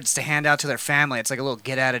cards to hand out to their family. It's like a little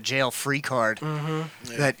get out of jail free card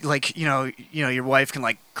that your wife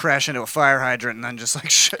can crash into a fire hydrant and then just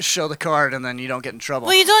show the card and then you don't get in trouble.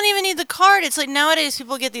 Well, you don't even need the card. It's like nowadays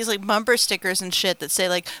people get these bumper stickers and shit that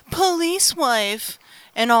say police wife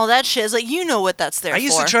and all that shit. It's like, what that's there for. I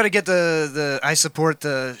used to try to get the I support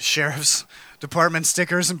the sheriff's department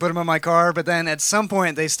stickers and put them on my car, but then at some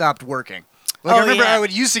point they stopped working. I remember I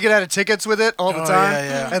would used to get out of tickets with it all the time,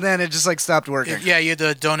 and then it just stopped working. Yeah, you had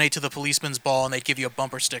to donate to the policeman's ball, and they'd give you a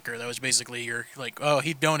bumper sticker. That was basically your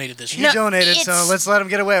he donated this. He donated, so let's let him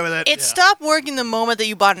get away with it. It stopped working the moment that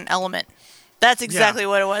you bought an Element. That's exactly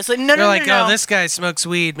what it was. No. Oh, this guy smokes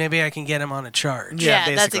weed. Maybe I can get him on a charge.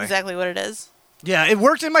 Yeah, that's exactly what it is. Yeah, it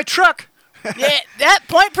worked in my truck. Yeah, that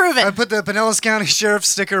point proven. I put the Pinellas County Sheriff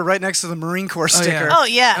sticker right next to the Marine Corps sticker. Oh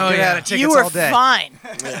yeah. Get out of tickets you were all day. fine.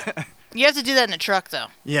 You have to do that in a truck though.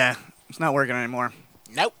 Yeah, it's not working anymore.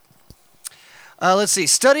 Nope. Let's see.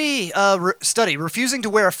 Study. Refusing to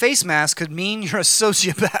wear a face mask could mean you're a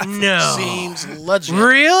sociopath. No. Seems legit.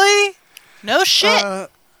 Really? No shit.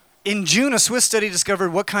 In June, a Swiss study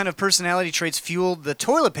discovered what kind of personality traits fueled the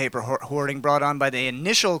toilet paper hoarding brought on by the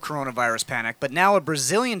initial coronavirus panic, but now a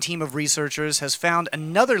Brazilian team of researchers has found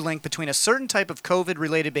another link between a certain type of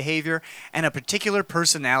COVID-related behavior and a particular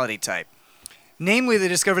personality type. Namely, they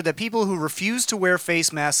discovered that people who refuse to wear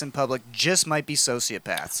face masks in public just might be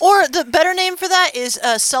sociopaths. Or the better name for that is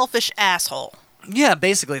a selfish asshole. Yeah,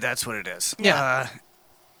 basically that's what it is. Yeah.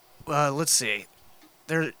 Let's see.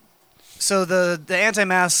 So the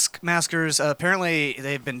anti-maskers, apparently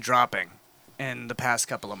they've been dropping in the past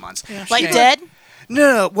couple of months. Yeah. Dead?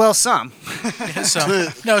 No, well, some.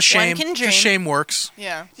 No, shame. One can dream. Just shame works.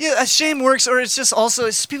 Yeah. Yeah, a shame works, or it's just also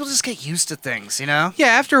people just get used to things, Yeah,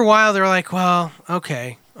 after a while they're like, well,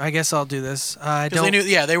 okay, I guess I'll do this. I 'Cause don't. they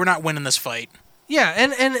knew, they were not winning this fight. Yeah,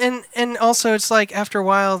 and also it's like after a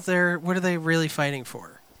while what are they really fighting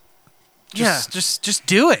for? Just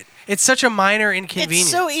do it. It's such a minor inconvenience.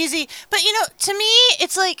 It's so easy. But to me,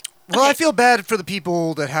 it's like Well, I feel bad for the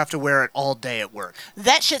people that have to wear it all day at work.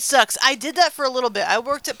 that shit sucks. I did that for a little bit. I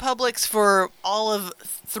worked at Publix for all of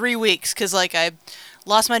 3 weeks because I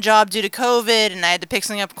lost my job due to COVID and I had to pick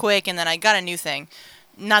something up quick and then I got a new thing.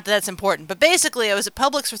 Not that that's important, but basically I was at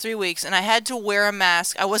Publix for 3 weeks and I had to wear a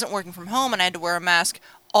mask. I wasn't working from home and I had to wear a mask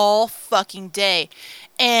all fucking day.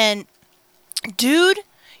 And dude,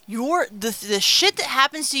 the shit that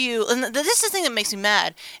happens to you, and this is the thing that makes me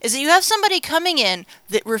mad, is that you have somebody coming in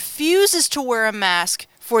that refuses to wear a mask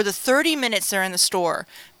for the 30 minutes they're in the store.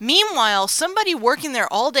 Meanwhile, somebody working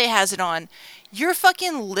there all day has it on. Your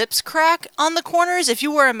fucking lips crack on the corners if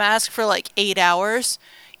you wear a mask for 8 hours.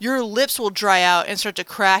 Your lips will dry out and start to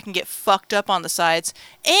crack and get fucked up on the sides.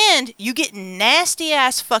 And you get nasty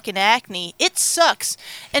ass fucking acne. It sucks.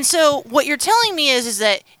 And so what you're telling me is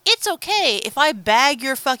that it's okay if I bag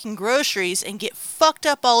your fucking groceries and get fucked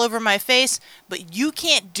up all over my face, but you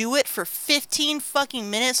can't do it for 15 fucking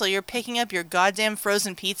minutes while you're picking up your goddamn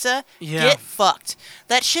frozen pizza? Yeah. Get fucked.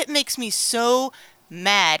 That shit makes me so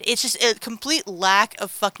mad. It's just a complete lack of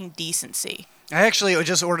fucking decency. I actually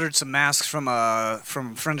just ordered some masks from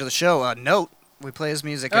friend of the show, Note. We play his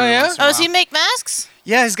music. Oh, every yeah? once in a Oh, does he while. make masks?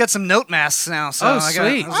 Yeah, he's got some Note masks now. So Oh, I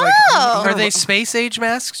sweet. was like, Oh. Are they space age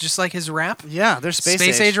masks, just like his rap? Yeah, they're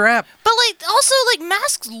space age rap. But also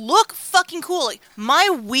masks look fucking cool. My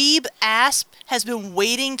weeb ass has been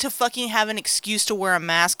waiting to fucking have an excuse to wear a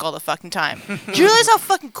mask all the fucking time. Do you realize how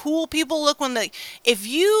fucking cool people look when if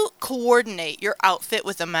you coordinate your outfit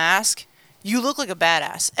with a mask, you look like a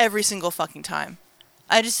badass every single fucking time.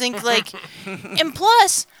 I just think and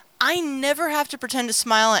plus, I never have to pretend to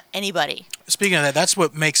smile at anybody. Speaking of that, that's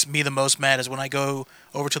what makes me the most mad is when I go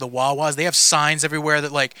over to the Wawas. They have signs everywhere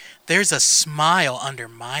that like, there's a smile under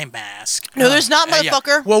my mask. No, there's not, Yeah.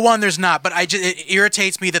 motherfucker. Well, one, there's not, but it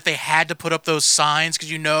irritates me that they had to put up those signs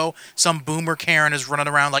because some boomer Karen is running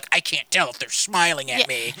around like, I can't tell if they're smiling at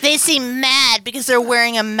me. They seem mad because they're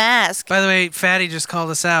wearing a mask. By the way, Fatty just called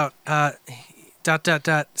us out.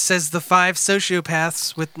 Says the 5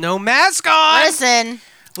 sociopaths with no mask on.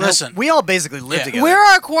 Listen. We all basically live together. We're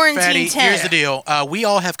our quarantine Fatty, tent. here's the deal. We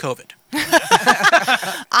all have COVID.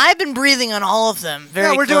 I've been breathing on all of them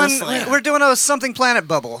very we're closely. doing a something planet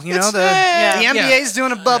bubble. You know, the Yeah. NBA's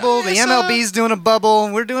doing a bubble, the MLB's doing a bubble,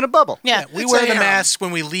 and we're doing a bubble. Yeah. We wear the mask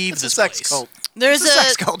when we leave this sex place. cult. There's It's a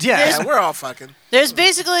sex cult, yeah. there's- Yeah, we're all fucking. There's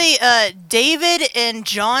basically David and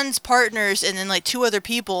John's partners, and then like 2 other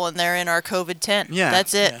people, and they're in our COVID tent. Yeah.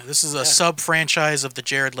 That's it. Yeah, this is a sub-franchise of the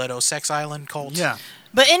Jared Leto Sex Island cult. Yeah.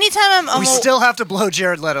 But anytime I'm We still have to blow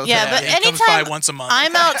Jared Leto. Yeah, though. but he comes by anytime once a month.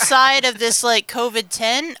 I'm outside of this like COVID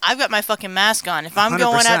 10, I've got my fucking mask on. If I'm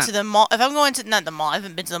going out 100%. to the mall, if I'm going to not the mall, I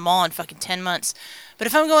haven't been to the mall in fucking 10 months. But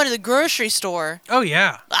if I'm going to the grocery store, Oh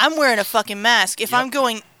yeah. I'm wearing a fucking mask. If I'm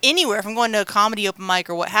going anywhere, if I'm going to a comedy open mic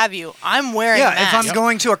or what have you, I'm wearing a Yeah, mask. if I'm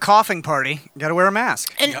going to a coughing party, gotta wear a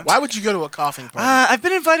mask. And Why would you go to a coughing party? I've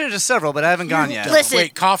been invited to several, but I haven't gone yet. Listen.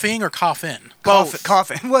 Wait, coughing or coughin?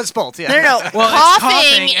 Coughing. Well, it's both, yeah. No, Well, it's coughing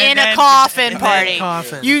coughing in and a then- coffin and then party.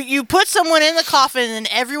 coughing. You put someone in the coffin, and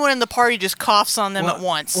everyone in the party just coughs on them at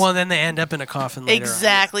once. Well, then they end up in a coffin later.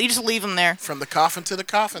 Exactly. You just leave them there. From the coffin to the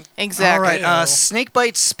coffin. Exactly. All right, snake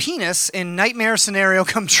bites penis in nightmare scenario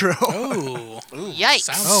come true. Ooh. Yikes.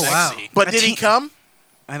 Sounds Oh, wow. sexy. But A did he teen- come?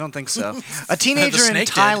 I don't think so. A teenager in snake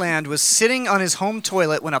did. Thailand was sitting on his home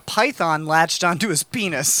toilet when a python latched onto his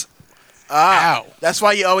penis. Ow. That's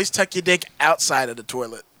why you always tuck your dick outside of the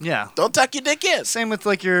toilet. Yeah. Don't tuck your dick in. Same with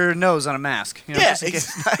like your nose on a mask. You know, Yeah, just in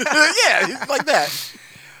case- yeah, like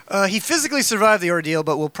that. He physically survived the ordeal,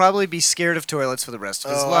 but will probably be scared of toilets for the rest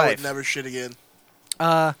of his Oh, I life. would never shit again.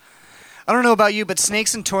 I don't know about you, but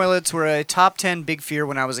snakes in toilets were a top 10 big fear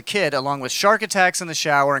when I was a kid, along with shark attacks in the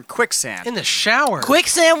shower and quicksand. In the shower.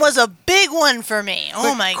 Quicksand was a big one for me.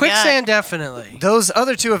 Oh my Quicksand, god. definitely. Those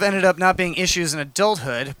other 2 have ended up not being issues in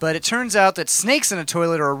adulthood, but it turns out that snakes in a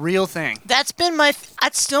toilet are a real thing. That's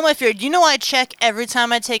still my fear. Do you know I check every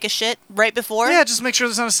time I take a shit right before? Yeah, just make sure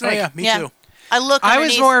there's not a Oh, snake. yeah, me Yeah. too. I look I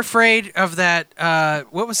underneath. was more afraid of that.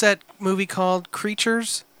 What was that movie called?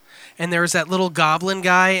 Creatures. And there was that little goblin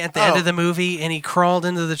guy at the end of the movie, and he crawled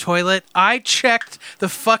into the toilet. I checked the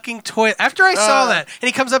fucking toilet after I saw that, and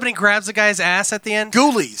he comes up and he grabs the guy's ass at the end.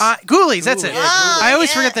 Ghoulies. Ghoulies, that's it. Yeah, Ghoulies. I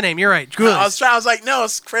always forget the name. You're right, Ghoulies. I was like, no,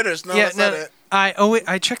 it's critters. No, that's not it.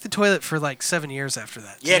 I checked the toilet for like 7 years after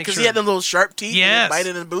that. to Yeah, make because sure. he had them little sharp teeth. Yes. And bite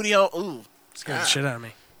it in the booty hole. Ooh. Scared the shit out of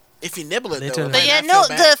me. If you nibble it, They though. took it it. But might yeah, not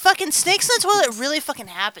no, feel bad. the fucking snakes in the toilet really fucking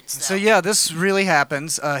happens. Though. So yeah, this really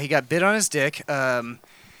happens. He got bit on his dick.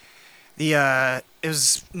 It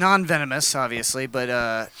was non-venomous, obviously,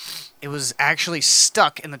 but it was actually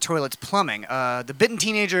stuck in the toilet's plumbing. The bitten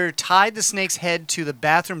teenager tied the snake's head to the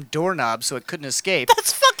bathroom doorknob so it couldn't escape.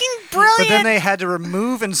 That's fucking brilliant. But then they had to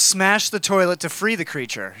remove and smash the toilet to free the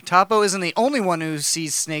creature. Topo isn't the only one who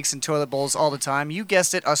sees snakes in toilet bowls all the time. You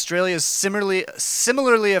guessed it, Australia is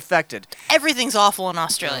similarly affected. Everything's awful in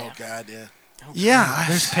Australia. Oh, God, yeah. Yeah.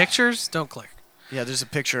 There's pictures. Don't click. Yeah, there's a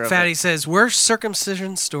picture of Fatty it. says worst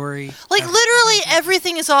circumcision story. Like literally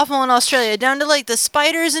everything is awful in Australia, down to like the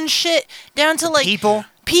spiders and shit, down to like People.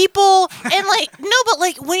 and like no, but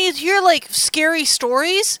like when you hear like scary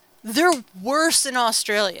stories, they're worse in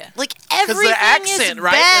Australia. Like Because everything the accent, is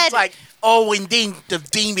right? bad. It's like, oh, indeed, the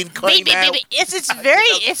demon came Baby, out. baby.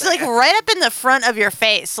 It's like right up in the front of your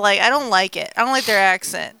face. Like I don't like it. I don't like their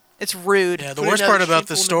accent. It's rude. Yeah, the Put worst another part about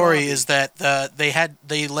the sheep on the story body. is that they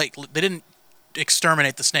didn't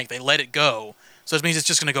exterminate the snake. They let it go. So it means it's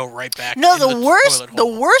just going to go right back. No, in the worst, toilet the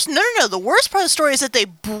hole. worst, no, the worst part of the story is that they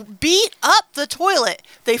beat up the toilet.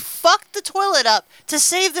 They fucked the toilet up to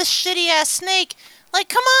save this shitty ass snake. Like,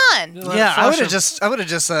 come on. Yeah, I would have just cut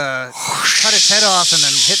its head off and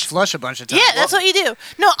then hit flush a bunch of times. Yeah, that's what you do.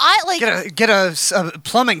 No, I like Get a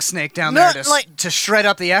plumbing snake down No, there like- to shred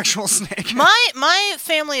up the actual snake. my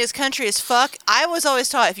family is country as fuck. I was always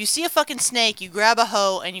taught if you see a fucking snake, you grab a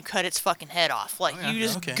hoe and you cut its fucking head off. Like you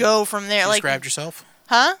just okay. go from there. You Like just grabbed yourself.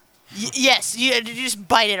 huh? Yes, you just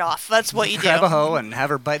bite it off. That's what you do. Grab a hoe and have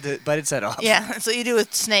her bite its head off. Yeah, that's what you do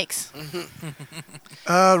with snakes.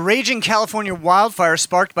 Raging California wildfire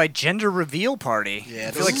sparked by gender reveal party. Yeah,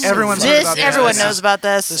 I feel this like is everyone's so heard This about everyone this. knows about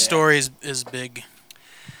this. This story is big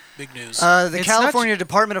Big news. The It's California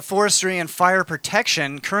Department of Forestry and Fire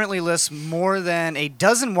Protection currently lists more than a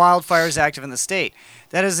dozen wildfires active in the state.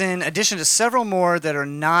 That is in addition to several more that are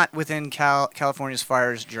not within California's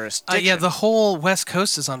fires jurisdiction. Yeah, the whole West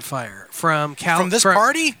Coast is on fire from this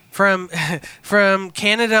party? from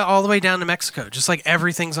Canada all the way down to Mexico. Just like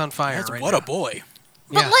everything's on fire That's- right what now. a boy.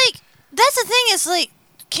 But Yeah. like, that's the thing is like,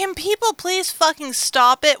 can people please fucking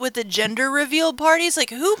stop it with the gender reveal parties?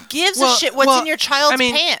 Like, who gives a shit what's in your child's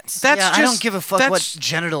pants? That's yeah, just, I don't give a fuck what that's-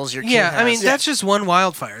 genitals your kid Yeah, has. I mean that's just one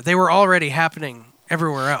wildfire. They were already happening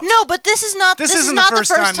everywhere else. No, but this is not. This is isn't not the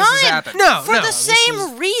first time this has happened. No, for no, the this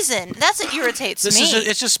same reason. That's what irritates This me. is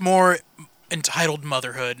it's just more entitled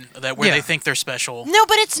motherhood that where Yeah. they think they're special. No,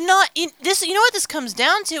 but it's not. This, you know what this comes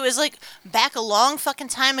down to is like back a long fucking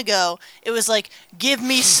time ago. It was like give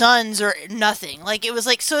me sons or nothing. Like it was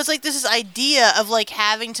like so. It's like this idea of like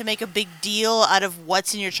having to make a big deal out of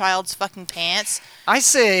what's in your child's fucking pants, I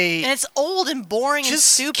say and it's old and boring and just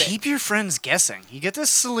stupid. keep your friends guessing. You get this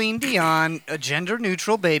Celine Dion, a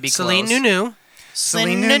gender-neutral baby Celine clothes. Nunu.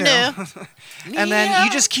 Celine Nunu. Nunu. And then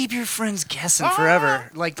you just keep your friends guessing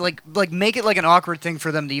forever. Like make it like an awkward thing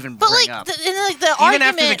for them to even But bring like, up. and like the Even argument,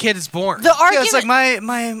 after the kid is born. the Yeah, argument, it's like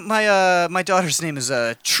my daughter's name is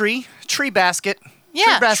Tree Basket. yeah.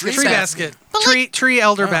 Tree Basket. Tree basket. But, Tree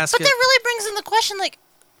elder But basket. that really brings in the question, like,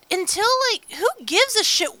 until like, who gives a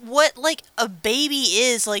shit what like a baby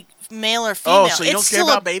is, like male or female? Oh, so you don't care still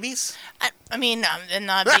about babies? I mean, I'm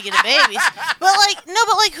not big into babies, but like, no,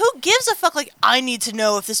 but like, who gives a fuck? Like, I need to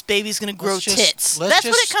know if this baby's gonna grow Let's just- tits. let's That's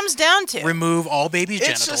what it just comes down to. Remove all babies'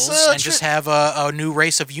 It's genitals just a and just have a new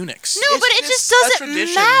race of eunuchs. No, but it It's just just a doesn't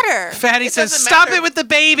tradition. matter. Fatty It says, doesn't "Stop matter. it with the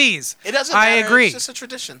babies." It doesn't I matter. agree. It's just a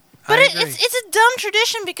tradition. But I it's agree. a dumb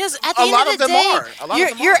tradition because at the A end lot of of the them day, are. A lot of you're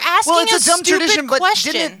them you're are. asking Well, it's a dumb stupid tradition, but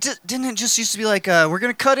question. didn't it just used to be like we're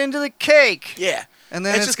gonna cut into the cake, Yeah. and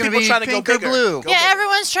then It's it's just gonna people be trying to go pink or bigger. blue. Go yeah, bigger.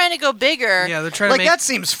 everyone's trying to go bigger. Yeah, they're trying Like to make. that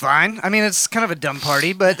seems fine. I mean, it's kind of a dumb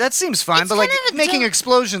party, but that seems fine. It's But like kind of a making dumb-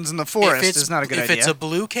 explosions in the forest is not a good if idea. it's a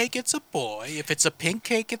blue cake, it's a boy. If it's a pink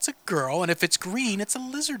cake, it's a girl. And if it's green, it's a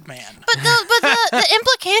lizard man. But the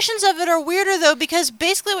implications of it are weirder though, because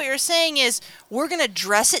basically what you're saying is we're gonna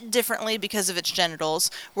dress it differently because of its genitals.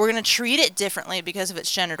 We're gonna treat it differently because of its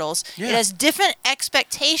genitals. Yeah. It has different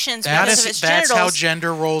expectations That because is of its that's genitals. how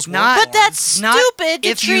gender roles work. Not- But that's Not stupid to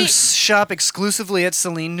if you treat. shop exclusively at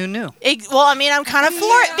Celine Nunu. Well, I mean, I'm kind of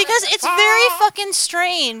for it because it's very fucking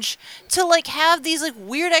strange to like have these like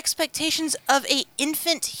weird expectations of a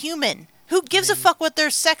infant human. Who gives a fuck what their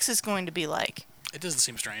sex is going to be like? It doesn't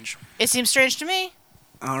seem strange. It seems strange to me.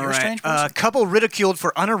 All You're a right. strange person. Couple ridiculed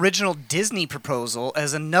for unoriginal Disney proposal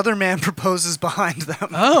as another man proposes behind them.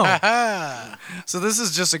 Oh, So this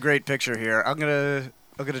is just a great picture here. I'm gonna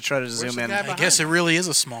try to zoom the in. guy I guess it really is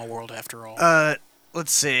a small world after all.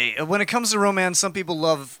 Let's see. When it comes to romance, some people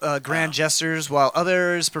love grand gestures, while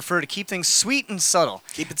others prefer to keep things sweet and subtle.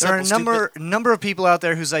 Keep it There are a simple, number of people out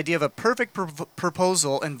there whose idea of a perfect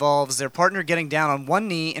proposal involves their partner getting down on one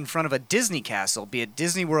knee in front of a Disney castle, be it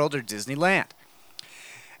Disney World or Disneyland.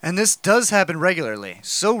 And this does happen regularly.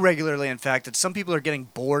 So regularly, in fact, that some people are getting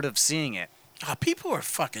bored of seeing it. Oh, people are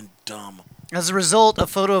fucking dumb. As a result, a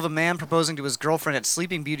photo of a man proposing to his girlfriend at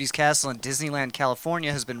Sleeping Beauty's castle in Disneyland,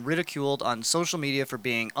 California has been ridiculed on social media for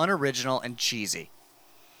being unoriginal and cheesy.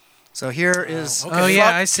 So here is... okay. oh yeah,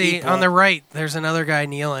 Fuck I see. people. On the right, there's another guy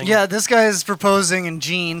kneeling. Yeah, this guy is proposing in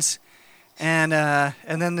jeans, and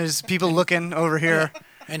then there's people looking over here.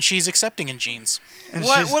 And she's accepting in jeans. And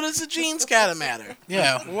What? she's- What does the jeans gotta matter?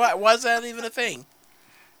 Yeah. Why is that even a thing?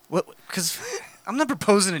 What? Because I'm not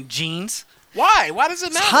proposing in jeans. Why? Why does it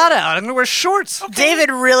It's matter? hot out. I'm gonna wear shorts.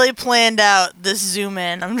 David really planned out this zoom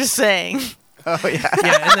in. I'm just saying. Oh yeah.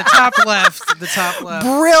 Yeah, in the top left. The top left.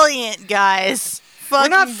 Brilliant, guys. We're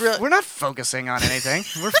Fucking not. brilliant. We're not focusing on anything.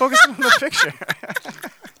 We're focusing on the picture.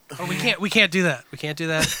 Oh, we can't do that. We can't do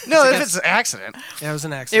that. No, if it's an accident. Yeah, it was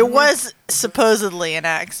an accident. It was supposedly an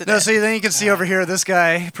accident. No, so then you can see over here this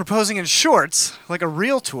guy proposing in shorts like a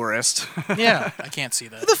real tourist. Yeah. I can't see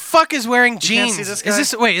that. Who the fuck is wearing can't jeans? see this Is guy?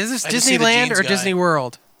 this is this I just see the Disneyland jeans or guy. Disney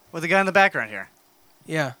World? With the guy in the background here.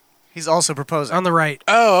 Yeah, He's also proposing. on the right.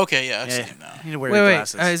 Oh, okay, yeah, I've Yeah, seen him now. you need to wear Wait, your wait.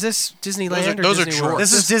 glasses. Is this Disneyland Those or are Disney World? jorts.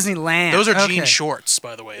 This is Disneyland. Those are Okay. jean shorts,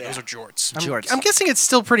 by the way. Those are jorts. shorts. I'm guessing it's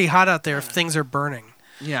still pretty hot out there if things are burning.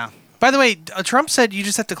 Yeah. By the way, Trump said you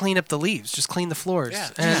just have to clean up the leaves, just clean the floors, Yeah,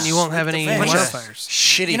 and just you won't sweep have the any fence. wildfires.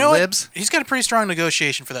 Shitty You know libs. what? He's got a pretty strong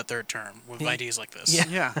negotiation for that third term with ideas like this. Yeah.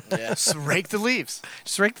 Yeah. Yeah. Just rake the leaves.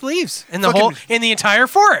 Just rake the leaves in the Fucking- whole in the entire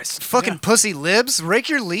forest. Fucking pussy libs. Rake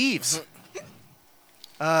your leaves.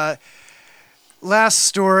 Last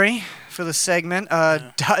story for the segment.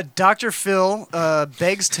 Dr. Phil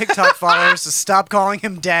begs TikTok followers to stop calling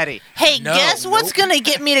him daddy. Hey, guess what's gonna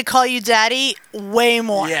get me to call you daddy? Way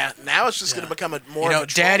more. Yeah, now it's just going to become a more You know, of a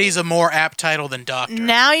troll. daddy's a more apt title than doctor.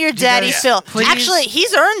 Now you're Daddy guys- Phil. Please- Actually,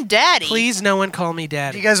 he's earned daddy. Please, no one call me Do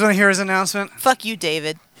daddy. you guys want to hear his announcement? Fuck you,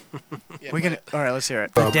 David. We can. All right, let's hear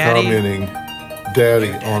it. I'm Daddy. commenting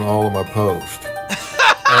daddy on all of my posts.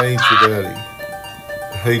 I ain't your daddy.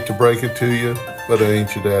 I hate to break it to you, but I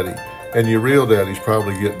ain't your daddy. And your real daddy's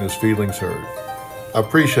probably getting his feelings hurt. I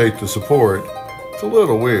appreciate the support. It's a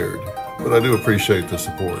little weird, but I do appreciate the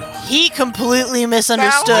support. He completely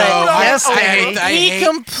misunderstood. Yes, I Daddy. hate that. He He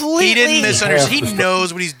completely. didn't misunderstand. Half He the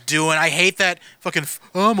knows what he's doing. I hate that fucking.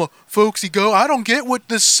 I'm a folksy go. I don't get what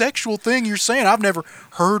this sexual thing you're saying. I've never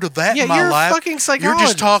heard of that Yeah, in my you're a life. fucking You're psychologist.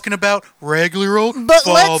 just talking about regular old But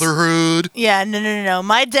let's- fatherhood. Yeah, no.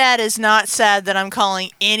 My dad is not sad that I'm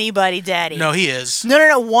calling anybody daddy. No, he is.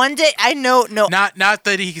 No. One day, I know. No. Not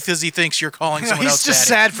that because he thinks you're calling someone He's else just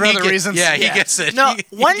daddy. sad for He other get- reasons. Yeah, he Yeah. gets it. No, He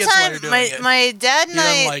one gets why time you're doing my it. my dad and He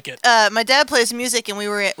doesn't I, like it. my dad plays music, and we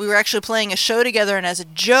were actually playing a show together. And as a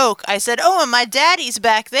joke, I said, "Oh, and my daddy's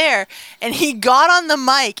back there," and he got on the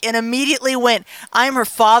mic and immediately went, "I'm her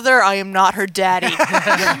father. I am not her daddy,"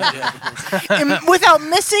 And without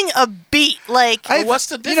missing a beat. Like, What's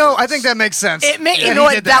the difference? You know, I think that makes sense. it made Yeah, you know he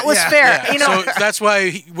what did that was yeah. fair. Yeah, You know, so that's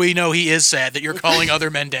why we know he is sad that you're calling other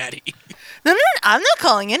men daddy. no, I'm not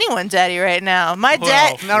calling anyone daddy right now. My Well,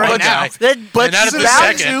 dad. Not right one now. guy. But And out of As the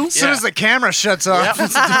soon second, as soon as the camera shuts off,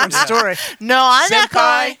 it's a different story. no, I'm not Senpai.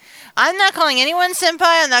 calling. I'm not calling anyone senpai.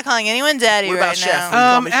 I'm not calling anyone daddy What about right chef?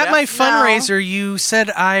 now. Call me At chef? my No. fundraiser, you said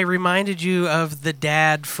I reminded you of the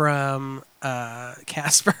dad from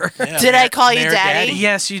Casper. Yeah, Did I call you Mayor daddy?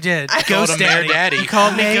 Yes, you did. called Ghost him Mayor daddy. Daddy. You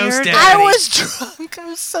called me Mayor Ghost Daddy. Daddy. I was drunk. I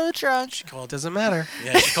was so drunk. Doesn't matter.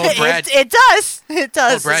 Yeah, she called Brad. It does. It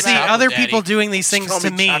does. Brad See, Chocolate other Daddy. people doing these things call to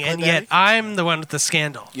me me, Chocolate and Daddy? yet I'm the one with the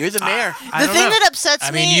scandal. You're the mayor. I The don't thing know. that upsets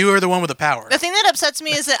I me. mean, you are the one with the power. The thing that upsets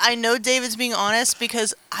me is that I know David's being honest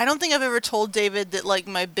because I don't think I've ever told David that like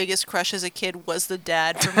my biggest crush as a kid was the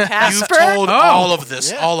dad from You've Casper. told all of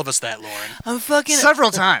this, all of us that, Lauren. I'm fucking.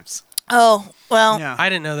 Several times. Oh well. Yeah. I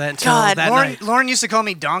didn't know that until God, that Lauren, night. Lauren used to call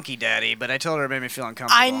me Donkey Daddy, but I told her it made me feel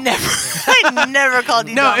uncomfortable. I never called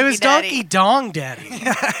you. No, Donkey it was Daddy. Donkey Dong Daddy.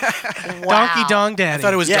 Wow. Donkey Dong Daddy. I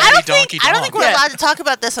thought it was Yeah. Daddy I don't Donkey think I don't think we're Dong. allowed to talk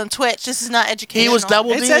about this on Twitch. This is not educational. He was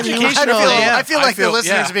double It's D. and he was- educational. I Yeah. feel I like feel- the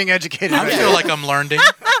listeners yeah. are being educated. I right feel now. like I'm learning.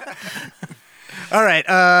 All right,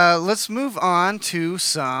 let's move on to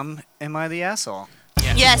some Am I the Asshole?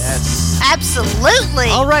 Yes. Absolutely.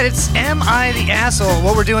 All right, it's Am I the Asshole?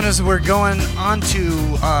 What we're doing is we're going on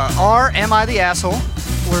to our Am I the Asshole?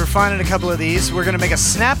 We're finding a couple of these. We're going to make a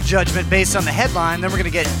snap judgment based on the headline. Then we're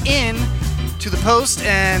going to get in to the post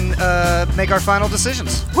and make our final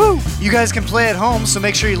decisions. Woo! You guys can play at home, so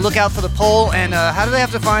make sure you look out for the poll. And how do they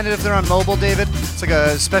have to find it if they're on mobile, David? It's like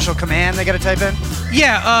a special command they got to type in?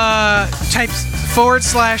 Yeah, type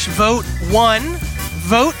 /vote1,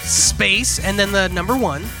 vote space, and then the number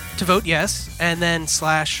 1 to vote yes, and then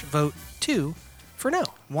 /vote 2 for no.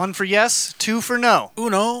 1 for yes, 2 for no.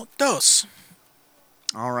 Uno, dos.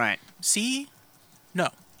 All right. See? No.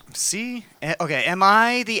 See? Okay, am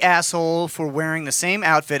I the asshole for wearing the same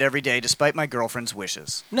outfit every day despite my girlfriend's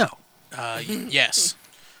wishes? No. Yes.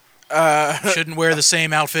 Shouldn't wear the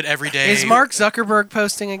same outfit every day. Is Mark Zuckerberg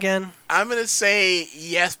posting again? I'm gonna say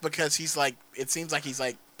yes because he's like. It seems like he's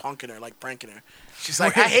like punking her, like pranking her. She's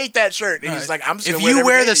like, I hate that shirt, and he's like, I'm just. If gonna wear it you every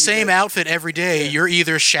wear day the because- same outfit every day, you're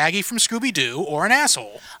either Shaggy from Scooby Doo or an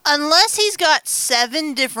asshole. Unless he's got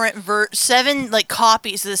 7 different 7 like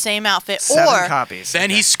copies of the same outfit, 7 copies. Then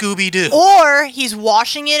he's Scooby Doo. or he's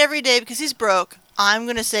washing it every day because he's broke. I'm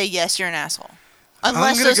gonna say yes, you're an asshole.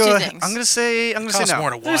 Unless I'm gonna those two go. things. I'm gonna say Costs no.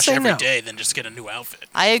 more to gonna wash say every day no. than just get a new outfit.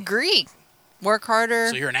 I agree. Work harder.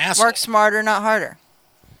 So you're an asshole. Work smarter, not harder.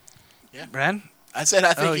 Brad? I said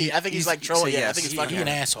I think Oh, I think he's like you trolling. say Yeah, I yes. think he's He fucking an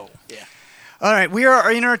her. asshole. All right, we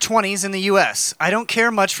are in our 20s in the U.S. I don't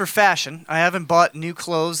care much for fashion. I haven't bought new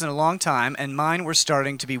clothes in a long time, and mine were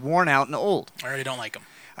starting to be worn out and old. I already don't like him.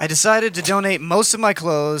 I decided to donate most of my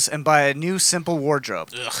clothes and buy a new simple wardrobe.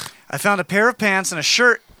 Ugh. I found a pair of pants and a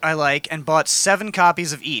shirt I like and bought 7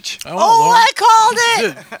 copies of each. Oh, Lord. I called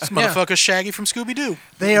it. Dude, this motherfucker's Shaggy from Scooby Doo.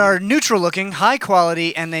 They are neutral looking, high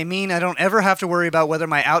quality, and they mean I don't ever have to worry about whether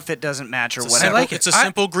my outfit doesn't match or It's a whatever. simple, like it. it's a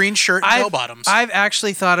simple green shirt and bell bottoms. I've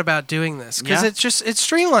actually thought about doing this because Yeah? it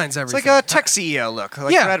streamlines everything. It's like a tech CEO look,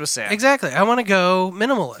 like yeah, Brad was saying. exactly. I want to go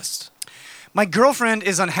minimalist. My girlfriend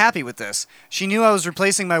is unhappy with this. She knew I was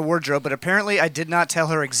replacing my wardrobe, but apparently I did not tell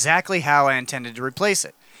her exactly how I intended to replace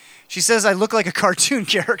it. She says I look like a cartoon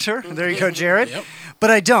character. There you go, Jared. Yep.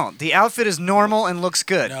 But I don't. The outfit is normal and looks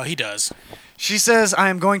good. No, he does. She says I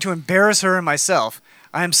am going to embarrass her and myself.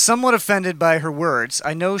 I am somewhat offended by her words.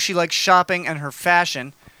 I know she likes shopping and her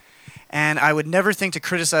fashion, and I would never think to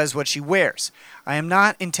criticize what she wears. I am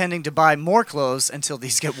not intending to buy more clothes until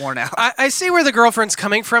these get worn out. I see where the girlfriend's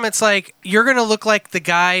coming from. It's like you're gonna look like the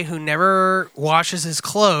guy who never washes his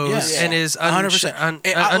clothes and is 100%.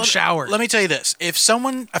 unshowered. Let me tell you this: if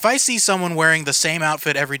I see someone wearing the same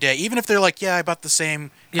outfit every day, even if they're like, "Yeah, I bought the same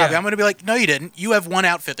copy," I'm going to be like, "No, you didn't. You have one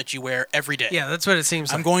outfit that you wear every day." Yeah, that's what it seems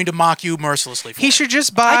like. I'm going to mock you mercilessly. For He it. should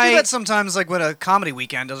just I buy. do that sometimes, like with a comedy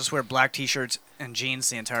weekend. I'll just wear black T-shirts and jeans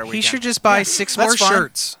the entire weekend. He should just buy 6 more that's fine.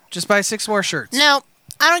 shirts. Just buy 6 more shirts. No,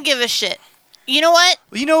 I don't give a shit. You know what?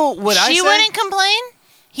 You know what I say? She wouldn't complain.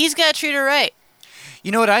 He's got to treat her right.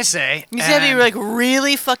 You know what I say? He's got to be And- like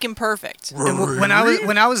really fucking perfect. And when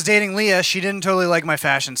I was dating Leah, she didn't totally like my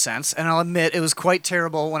fashion sense, and I'll admit it was quite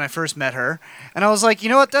terrible when I first met her. And I was like, you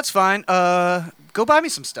know what? That's fine. Go buy me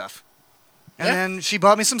some stuff. And then she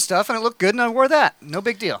bought me some stuff, and it looked good, and I wore that. No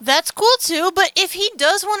big deal. That's cool too, but if he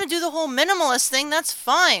does want to do the whole minimalist thing, that's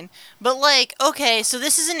fine. But like, okay, so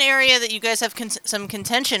this is an area that you guys have some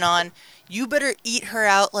contention on. You better eat her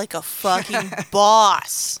out like a fucking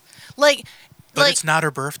boss. Like, But it's not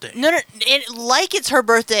her birthday. No, like it's her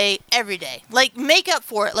birthday every day. Like, make up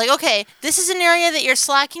for it. Like, okay, this is an area that you're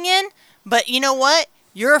slacking in, but you know what?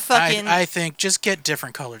 You're a fucking. I think just get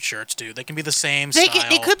different colored shirts, dude. They can be the same They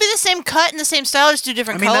style. it could be the same cut and the same style, just do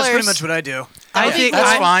different colors. that's pretty much what I do. I think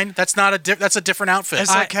that's fine. That's not a that's a different outfit.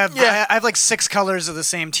 I have like 6 colors of the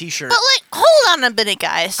same T-shirt. But like, hold on a minute,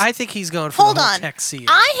 guys. I think he's going for Hold the whole on. tech CEO.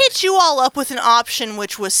 I hit you all up with an option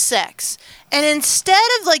which was sex. And instead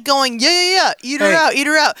of like going, yeah, eat her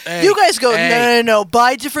out, Hey, you guys go, hey, no,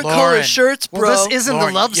 buy different color Lauren. shirts, bro. Well, this isn't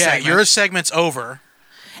Lauren, the love segment. your segment's over.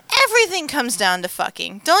 Everything comes down to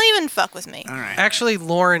fucking. Don't even fuck with me. All right. Actually,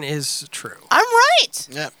 Lauren is true. I'm right.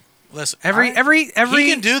 Yeah. Listen, Every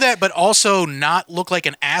he can do that, but also not look like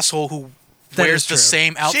an asshole who That wears is the true.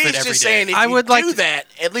 same outfit She's every just day. saying if I you would do like to- that,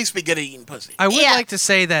 at least be good at eating pussy. I would Yeah. like to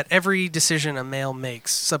say that every decision a male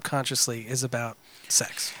makes subconsciously is about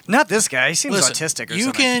sex. Not this guy. He seems Listen, autistic or you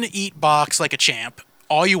something. can eat box like a champ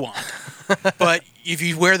all you want, but if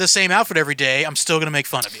you wear the same outfit every day, I'm still gonna make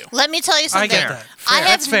fun of you. Let me tell you something. get that. Fair.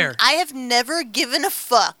 That's fair. I have never given a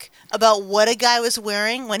fuck about what a guy was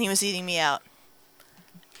wearing when he was eating me out.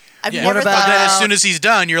 I've Yeah. never But thought then about. as soon as he's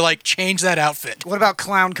done, you're like, change that outfit. What about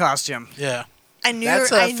clown costume? Yeah. I knew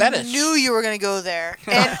That's a I fetish. knew you were gonna go there.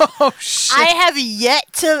 And Oh shit! I have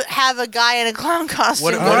yet to have a guy in a clown costume.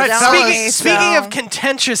 What- go all right, down fellas, on me, Speaking so- of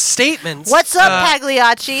contentious statements, what's up,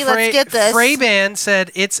 Pagliacci? Let's get this. Freyban said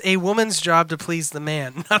it's a woman's job to please the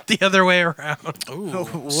man, not the other way around. Ooh.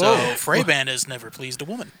 So Freyban has never pleased a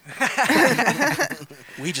woman.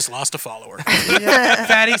 We just lost a follower.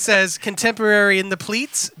 Fatty says contemporary in the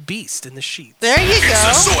pleats, beast in the sheets. There you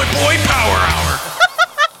go. Soy Boy Power Hour.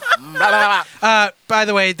 By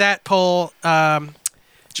the way, that poll,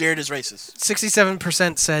 Jared is racist.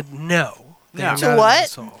 67% said no. They are To not an what?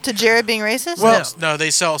 asshole. To Jared being racist? Well, no,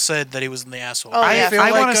 they all said that he was in the asshole. Oh, yeah.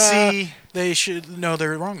 I want to see. They should know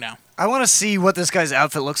they're wrong now. I want to see what this guy's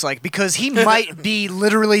outfit looks like because he might be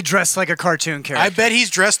literally dressed like a cartoon character. I bet he's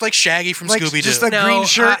dressed like Shaggy from like Scooby Doo. just a No, green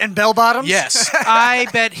shirt and bell bottoms. Yes. I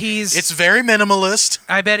bet he's. It's very minimalist.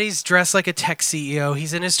 I bet he's dressed like a tech CEO.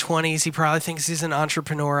 He's in his 20s. He probably thinks he's an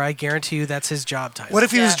entrepreneur. I guarantee you that's his job title. What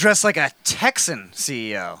if he was dressed like a Texan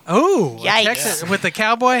CEO? Oh, a Yikes. Texan with the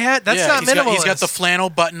cowboy hat? That's not he's minimalist. he's got the flannel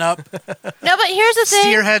button up. No, but here's the thing.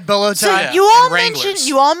 Steerhead bolo So tie. Yeah, you all and Wranglers.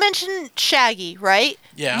 mentioned Shaggy, right?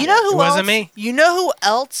 Yeah. You know who It wasn't else? me. You know who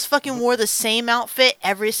else fucking wore the same outfit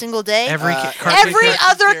every single day? Every Every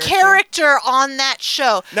other character on that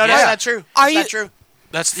show. No, that's not true. Are That's you- not true.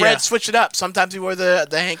 That's Fred yeah. switched it up. Sometimes he wore the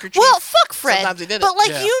handkerchief. Well, fuck Fred. Sometimes he did it. But like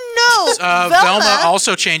Yeah. you know, Velma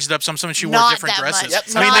also changed it up. Sometimes she wore Not different that dresses. much. Yep.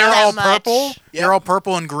 I mean, Not they're that all much. purple. Yep. They're all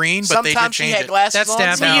purple and green, but they did Sometimes she change had it. glasses That's on.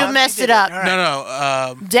 Daphne. So you sometimes messed she it didn't. up.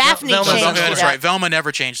 No. Daphne Velma- changed That's it right. up. Velma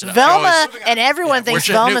never changed it up. Velma Always- and everyone Yeah, thinks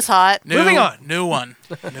we're- Velma's hot. Moving on. New one.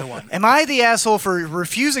 New one. Am I the asshole for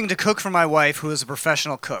refusing to cook for my wife, who is a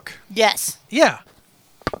professional cook? Yes. Yeah.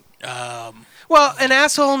 Well, an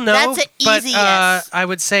asshole, no. That's an but, easy yes. I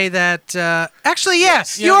would say that. Actually,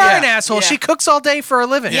 yes, Yeah, you are yeah, an asshole. yeah. She cooks all day for a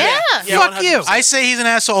living. Yeah. Fuck you. I say he's an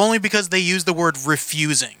asshole only because they use the word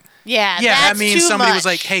refusing. Yeah. Yeah, that's That means too somebody much. was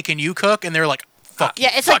like, "Hey, can you cook?" And they're like, "Fuck you."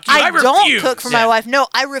 Yeah, it's Fuck like you, I don't refuse. cook for Yeah. my wife. No,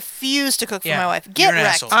 I refuse to cook for Yeah. my wife. You're Get an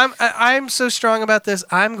wrecked. asshole. I'm so strong about this.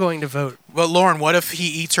 I'm going to vote. But Lauren, what if he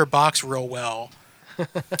eats her box real well,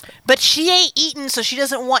 But she ain't eaten, so she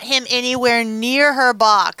doesn't want him anywhere near her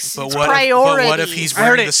box. But It's what priority. If, but what if he's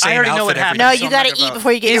wearing the same outfit every No, day? you gotta eat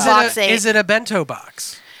before you get your box ate. Is it a bento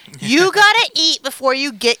box? You gotta eat before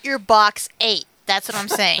you get your box ate. That's what I'm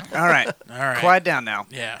saying. All right. All right. Quiet down now.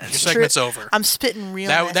 Yeah, your It's segment's true. over. I'm spitting real.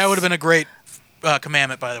 That would have been a great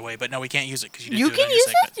commandment, by the way, but no, we can't use it because you didn't You do can it on your use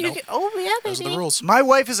segment. it. You Nope. can, oh yeah, baby. Those are the rules. My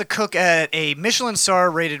wife is a cook at a Michelin star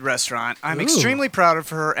rated restaurant. I'm Ooh. extremely proud of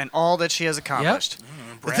her and all that she has accomplished.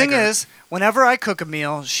 The thing bragger. is, whenever I cook a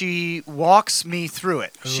meal, she walks me through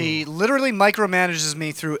it. She literally micromanages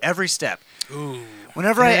me through every step. Ooh.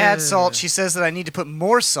 Whenever I add salt, she says that I need to put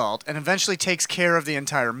more salt and eventually takes care of the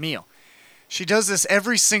entire meal. She does this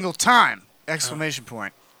every single time! Exclamation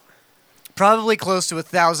point. Probably close to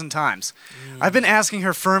 1,000 times. I've been asking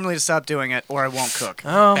her firmly to stop doing it, or I won't cook.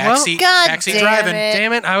 Oh, well. Backseat, God backseat damn driving. it.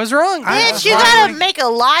 Damn it, I was wrong. Bitch, you gotta make a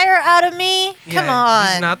liar out of me? Come on.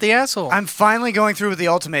 He's not the asshole. I'm finally going through with the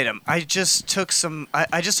ultimatum. I just took some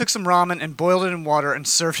ramen and boiled it in water and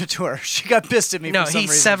served it to her. She got pissed at me no, for some he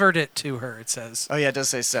reason. severed it to her, it says. Oh yeah, it does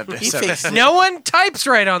say severed. He fixed it. No one types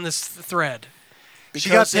right on this thread. She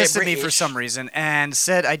got Because they're pissed at me for British. some reason and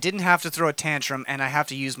said I didn't have to throw a tantrum and I have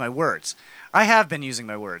to use my words. I have been using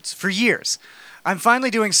my words for years. I'm finally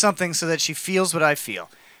doing something so that she feels what I feel.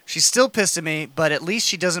 She's still pissed at me, but at least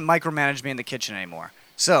she doesn't micromanage me in the kitchen anymore.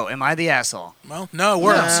 So, am I the asshole? Well, no, it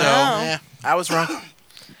worked. So Yeah, I was wrong.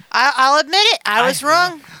 I'll admit it. I was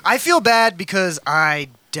wrong. I feel bad because I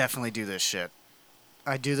definitely do this shit.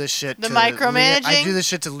 I do this shit The to micromanaging? Leah. I do this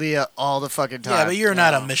shit to Leah all the fucking time. yeah, but you're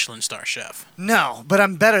not a Michelin star chef. No, but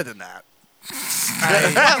I'm better than that.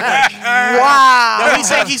 Wow. No, he's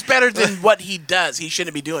saying he's better than what he does. He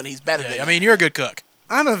shouldn't be doing. He's better than. I mean, you're a good cook.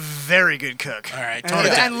 I'm a very good cook. All right, And, tone it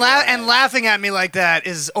down. and laughing at me like that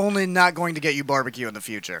is only not going to get you barbecue in the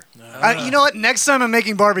future. You know what? Next time I'm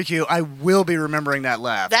making barbecue, I will be remembering that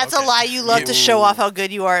laugh. That's a lie. You love to show off how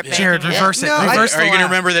good you are at baking. Jared, reverse it. No, reverse Are the you going to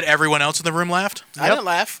laugh. remember that everyone else in the room laughed? I didn't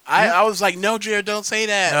laugh. I was like, no, Jared, don't say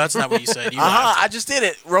that. No, that's not what you said. You I just did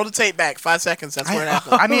it. Roll the tape back. 5 seconds. That's where it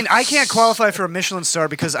happened. I mean, I can't qualify for a Michelin star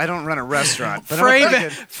because I don't run a restaurant. But I'm a pretty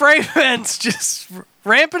good- Freyben's just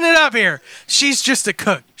ramping it up here. She's just a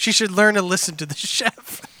cook. She should learn to listen to the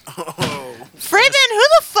chef. Freeman, who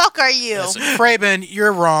the fuck are you? Listen, Fraben,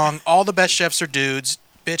 you're wrong. All the best chefs are dudes.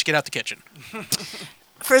 Bitch, get out the kitchen.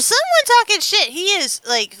 For someone talking shit, he is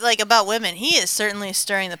like about women. He is certainly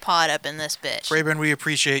stirring the pot up in this bitch. Fraben, we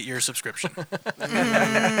appreciate your subscription.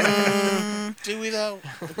 Do we though?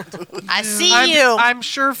 I see you. I'm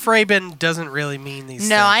sure Freyben doesn't really mean these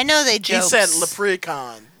No, things. I know they He jokes. said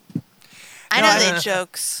leprechaun. I know they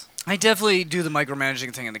jokes. I definitely do the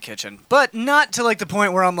micromanaging thing in the kitchen, but not to like the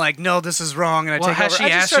point where I'm like, no, this is wrong, and I Well, take has over. she I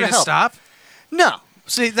just asked try you to help. stop? No.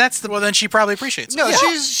 See, that's the Well, then she probably appreciates it. No,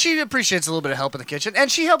 she appreciates a little bit of help in the kitchen,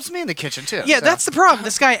 and she helps me in the kitchen too. yeah. so. That's the problem.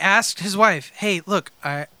 This guy asked his wife, "Hey, look,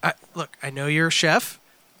 I know you're a chef,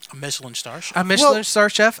 A Michelin star chef. a Michelin star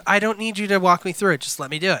chef. I don't need you to walk me through it. Just let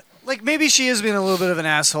me do it." Like maybe she is being a little bit of an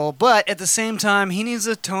asshole, but at the same time, he needs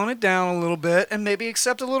to tone it down a little bit and maybe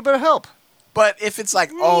accept a little bit of help. But if it's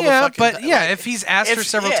like all yeah, the fucking but yeah, like, if he's asked her if-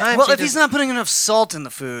 several yeah. times, Well, she if he's doesn't- not putting enough salt in the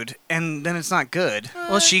food, and then it's not good.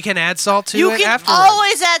 well, she can add salt to You it can afterwards.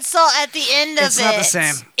 always add salt at the end of it. It's not the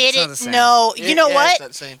same. It It's not is the same. no. You know yeah, what? it's not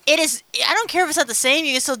the same. It is. I don't care if it's not the same.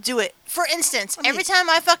 You can still do it. For instance, every time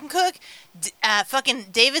I fucking cook, fucking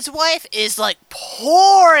David's wife is like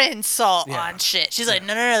pouring salt on shit. She's like,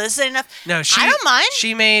 no, this ain't enough. No, I don't mind.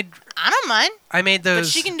 She made. I don't mind. I made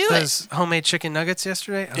those. she can do those homemade chicken nuggets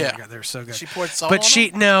yesterday. Oh Yeah. my god, they were so good. She poured salt But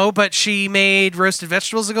on she made roasted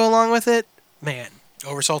vegetables to go along with it. Man,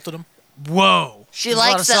 Oversalted them. whoa. She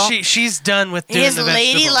likes that. She's done with doing His the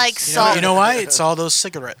lady vegetables. likes You know, salt. you know why? It's all those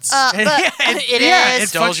cigarettes. But it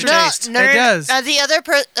is. it fucks your taste. No, It does. The other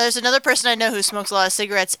there's another person I know who smokes a lot of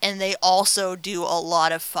cigarettes, and they also do a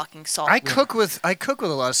lot of fucking salt. I cook with a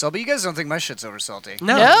lot of salt, but you guys don't think my shit's over salty.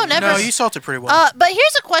 No, never. No, you salted pretty well. But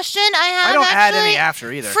here's a question I have. I don't add actually. any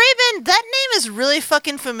after either. Freeman, that name is really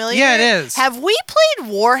fucking familiar. Yeah, it is. Have we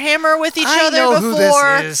played Warhammer with each I other know before?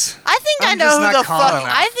 who this is. I think I I'm know just who not the calm fuck.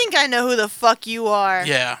 enough. I think I know who the fuck you are.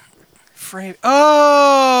 Yeah.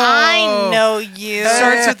 Oh, I know you. It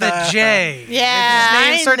starts with a J. Yeah, His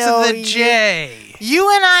name I starts know with a you. J.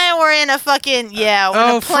 You and I were in a fucking in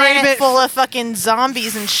a planet Fraben- full of fucking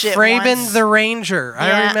zombies and shit. Fraben once. the Ranger. I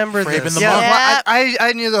Yeah. remember Fraben this. the Yeah, monk. well,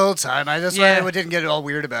 I knew the whole time. That's why Yeah. I didn't get all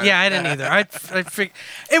weird about it. Yeah, I didn't either.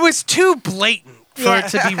 It was too blatant for it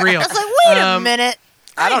to be real. I was like, wait a minute.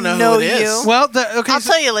 I don't know know who it is. you. Well, I'll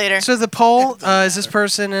tell you later. So the poll is this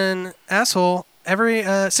person an asshole? Every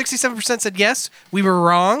 67% said yes. We were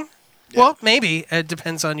wrong. Well, maybe it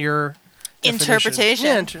depends on your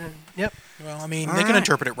Interpretation. Yep. Well, I mean, All they can right.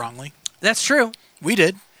 interpret it wrongly. That's true. We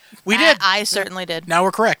did. We did. I certainly did. Now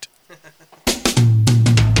we're correct.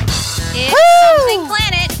 It's Something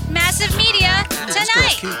Planet Massive Media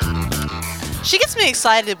tonight. She gets me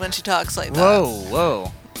excited when she talks like that.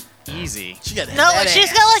 Whoa. Easy. She got No,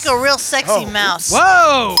 she's got like a real sexy mouth.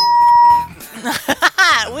 Whoa!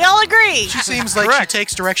 We all agree. She seems like she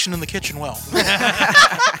takes direction in the kitchen well.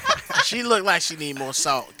 She looked like she need more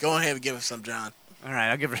salt. Go ahead and give her some, John. All right,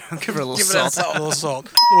 I'll give her a little Give her that salt. salt. A little salt.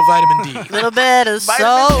 A little vitamin D. A little bit of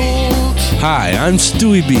Vitamin salt. Hi, I'm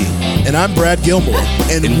Stewie B. And I'm Brad Gilmore.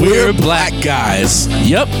 And we're black guys.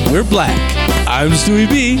 Yep, we're black. I'm Stewie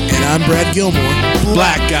B. And I'm Brad Gilmore.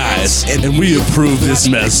 Black guys. And we approve this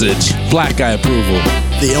message. Black guy approval.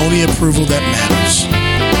 The only approval that matters.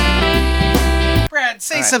 Brad,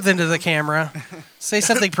 say something to the camera. Say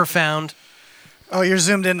something profound. Oh, you're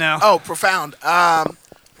zoomed in now. Oh, profound.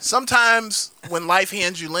 Sometimes when life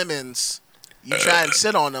hands you lemons, you try and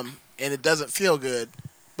sit on them, and it doesn't feel good.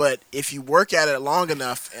 But if you work at it long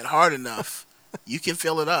enough and hard enough, you can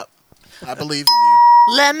fill it up. I believe in you.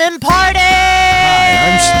 Lemon party. Hi,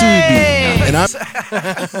 I'm Stewie B. And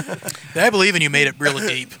I'm I believe in you made it really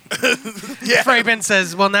deep. Yeah. Fraben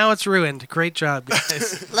says, well, now it's ruined. Great job,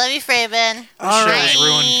 guys. Love you, Fraben. All right. Was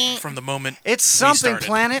ruined from the moment It's we Something started.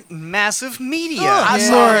 Planet Massive Media.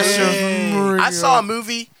 I saw a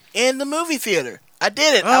movie in the movie theater. I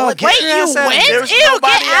did it. I Oh, went get Wait, your you ass out of went? here. There was Ew,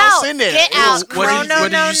 nobody get else out. in there. Get It out. was What did you- no, what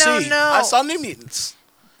did no, you no, see? no. I saw New Mutants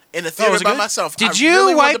in the theater was it by good? myself. Did I you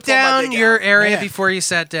really wanted wipe to pull my down dick your out. area Man. before you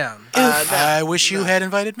sat down? I wish you had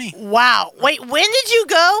invited me. Wow. Wait, when did you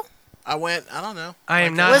go? I went. I don't know. I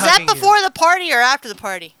am not Was that hugging you. before the party or after the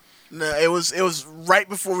party? No, it was right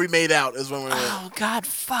before we made out. Is when we went. Oh, God,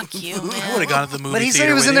 fuck you, I would man. have gone to the movie But he theater said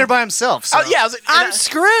he was with in there you. by himself. So. Oh yeah, I was, I'm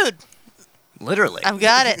screwed. Literally. I've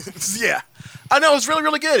got it. yeah. I know it was really,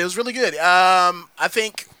 really good. It was really good. I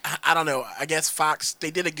think I don't know. I guess Fox they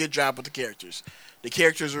did a good job with the characters. The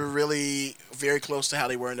characters were really very close to how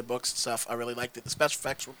they were in the books and stuff. I really liked it. The special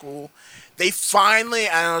effects were cool. They finally,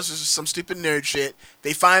 I know this is some stupid nerd shit.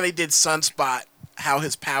 They finally did Sunspot, how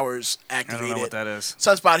his powers I activated. don't know what that is.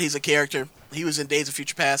 Sunspot, he's a character. He was in Days of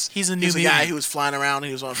Future Past. He's a new He's a guy mutant. who was flying around and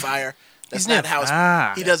he was on fire. That's He's not new. how his,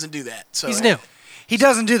 Ah. he doesn't do that. So He's new. He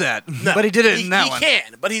doesn't do that, No, but he did it in that he one.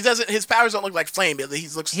 can, but he doesn't. His powers don't look like flame.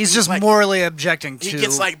 He's just like, morally objecting to He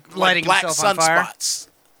gets like lighting black himself on fire. sunspots.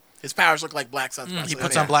 His powers look like black sunspots. He So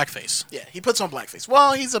puts yeah. on blackface. Yeah, he puts on blackface.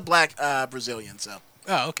 Well, he's a black Brazilian, so.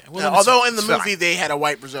 Oh, okay. Well, then it's although in the fine. movie they had a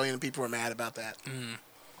white Brazilian and people were mad about that.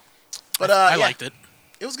 But I yeah, liked it.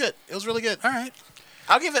 It was good. It was really good. All right.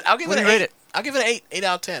 I'll give it What an do you 8. rate it? I'll give it an 8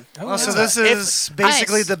 out of 10. Oh, so this is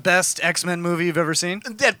basically the best X-Men movie you've ever seen?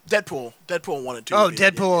 Deadpool 1 and 2. Oh, would be-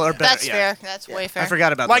 Deadpool are better. That's yeah. fair. That's way fair. I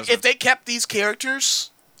forgot about like those if they kept these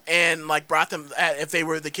characters and like brought them if they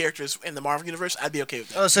were the characters in the Marvel universe, I'd be okay with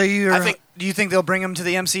that. Oh, so do you think they'll bring them to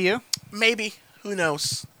the MCU? Maybe. Who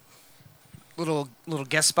knows? Little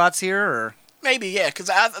guest spots here, or Maybe, yeah,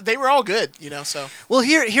 because they were all good, you know. So well,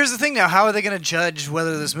 here's the thing now. How are they going to judge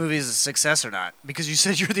whether this movie is a success or not? Because you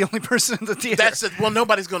said you're the only person in the theater. that's it. Well,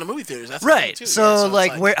 nobody's going to movie theaters. That's the right. thing, too. So, Yeah,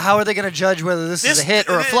 it's like, how are they going to judge whether this is a hit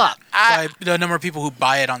or a flop? By the number of people who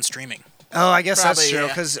buy it on streaming. Oh, I guess that's Probably, true. yeah.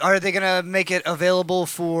 Because are they going to make it available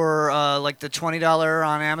for like the $20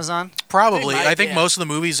 on Amazon? Probably. They might, I think yeah. most of the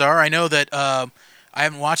movies are. I know that I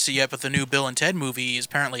haven't watched it yet, but the new Bill and Ted movie is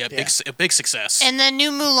apparently a big success. And then new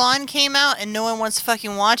Mulan came out, and no one wants to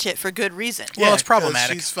fucking watch it for good reason. Well, it's 'cause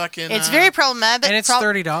problematic. She's fucking. It's very problematic. And it's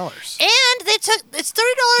 $30. And they took it's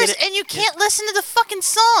 $30, and you can't listen to the fucking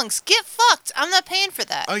songs. Get fucked. I'm not paying for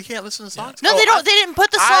that. Oh, you can't listen to songs. No, Oh, they don't. They didn't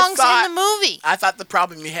put the I songs thought- in the movie. I thought the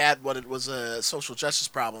problem you had was a social justice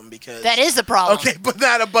problem because That is the problem. Okay, but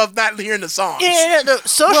not above not hearing the songs. Yeah, the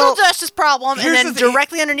social Well, justice problem, and here's then the thing-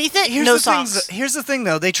 directly underneath it, Here's no the songs. things. Here's the thing,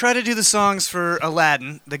 though. They try to do the songs for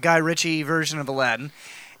Aladdin, the Guy Ritchie version of Aladdin.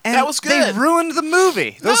 And That was They good. ruined the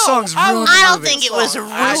movie. Those No, songs I ruined the I don't movie. think it was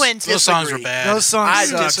ruined. Those songs were bad. Those songs I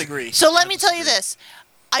sucked. disagree. So let me tell you this.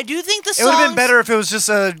 I do think the It songs... would have been better if it was just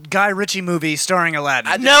a Guy Ritchie movie starring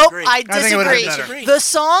Aladdin. Nope, disagree. I I think it would've been disagree. better. The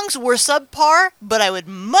songs were subpar, but I would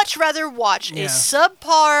much rather watch Yeah. a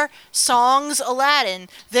subpar songs Aladdin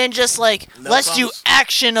than just like let's do songs?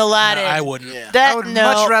 action Aladdin. No, I wouldn't. Yeah. That I would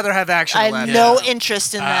no, much rather have action I have Aladdin. no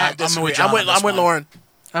interest in I that. I'm Disagree. with John I'm on this with one. Lauren.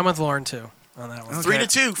 I'm with Lauren, too, on that one.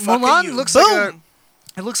 3-2. Fucking Mulan you. looks Boom. like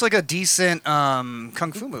it looks like a decent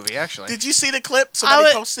kung fu movie, actually. Did you see the clip? Somebody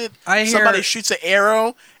would- posted. I hear- Somebody shoots an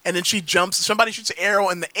arrow and then she jumps. Somebody shoots an arrow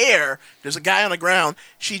in the air. There's a guy on the ground.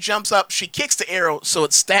 She jumps up. She kicks the arrow so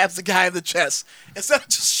it stabs the guy in the chest instead of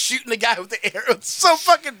just shooting the guy with the arrow. It's so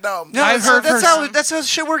fucking dumb. No, that's how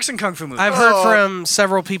shit works in kung fu movies. I've heard from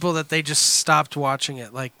several people that they just stopped watching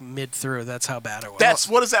it like mid through. That's how bad it was.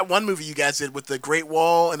 What is that one movie you guys did with the Great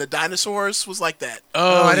Wall and the dinosaurs? Was like that.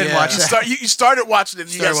 Oh, I didn't watch that. You started watching it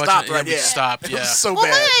and you guys stopped, right? Yeah, we stopped. It Yeah. was so Well,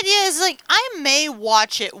 bad. my idea is like I may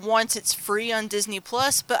watch it once it's free on Disney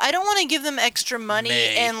Plus, but I don't want to give them extra money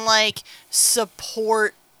and like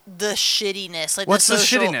support the shittiness. Like What's the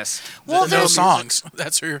social- shittiness? Well, no there's songs.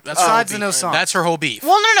 That's her. That's Besides her the whole no beef. songs. That's her whole beef.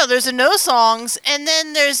 Well, no. There's a no songs, and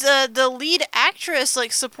then there's the lead actress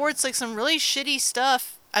like supports like some really shitty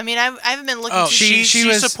stuff. I mean, I haven't been looking. Oh, too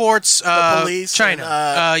she supports the police. China.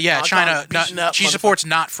 And, yeah, Hong China. Kong beating up She supports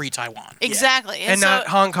not free Taiwan. Exactly, and so, not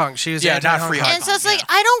Hong Kong. She was not free Hong And so it's like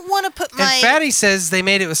I don't want to put my. And Fatty says they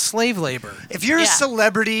made it with slave labor. If you're a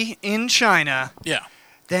celebrity in China,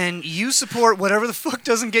 then you support whatever the fuck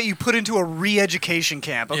doesn't get you put into a re-education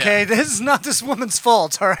camp. Okay, Yeah. this is not this woman's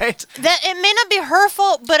fault. All right. That it may not be her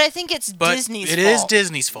fault, but I think it's But Disney's fault. it is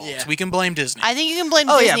Disney's fault. We can blame Disney. I think you can blame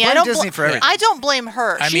Oh, yeah, Disney. blame I don't Disney for everything. I don't blame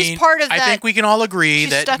her. I She's mean, part of that. I think we can all agree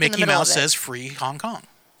she's that stuck in the Mickey middle Mouse of it. says free Hong Kong.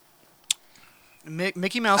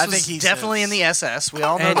 Mickey Mouse I was think he definitely in the SS. We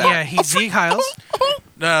all know And that. yeah, he's Zeke Hiles.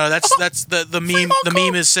 No, that's the meme. The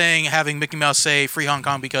meme is saying having Mickey Mouse say free Hong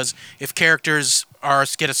Kong because if characters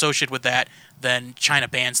get associated with that, then China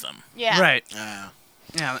bans them. Yeah. Right.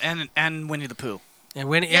 Yeah, and Winnie the Pooh. And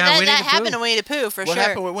Winnie, that Winnie the happened Pooh. to Winnie the Pooh for What sure.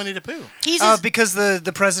 happened with Winnie the Pooh? He's Because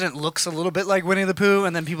the president looks a little bit like Winnie the Pooh,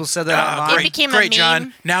 and then people said that online. It became a Great, meme.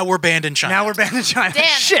 John. Now we're banned in China. Now we're banned in China.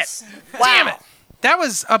 Damn Shit. Wow. Damn it. That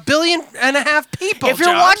was 1.5 billion people. If you're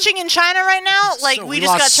John. watching in China right now, like So we we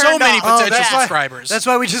just got lost so turned many off. potential that's why- subscribers. That's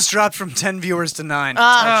why we just dropped from 10 viewers to 9.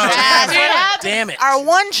 That's what happened. Damn it. Our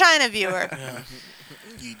one China viewer.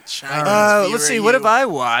 You Chinese Let's see. viewer, What you. have I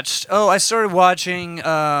watched? Oh, I started watching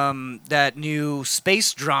that new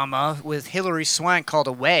space drama with Hilary Swank called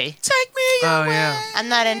Away. Take me Oh away. yeah. I'm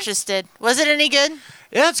not interested. Was it any good?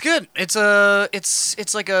 Yeah, it's good. It's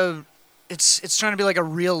like a it's trying to be like a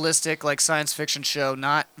realistic like science fiction show,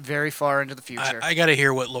 not very far into the future. I got to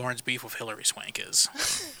hear what Lauren's beef with Hillary Swank is.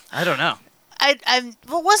 I don't know.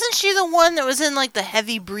 Well, wasn't she the one that was in like the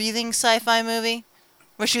heavy breathing sci-fi movie,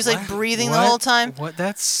 where she was like breathing the What? whole time? What?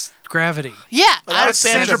 That's Gravity. Yeah, That was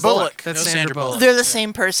Sandra Bullock. That's No Sandra Sandra Bullock. Bullock. they're the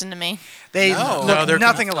same person to me. They No. look No, they're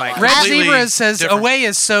nothing alike. Red Completely Zebra says different. Away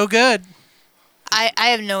is so good. I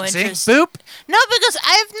have no See? interest. Boop. No, because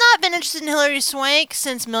I've not been interested in Hilary Swank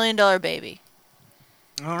since $1 Million Baby.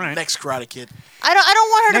 All right. Next Karate Kid. I don't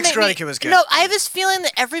want her Next to make Karate me. Kid was good. No, I have this feeling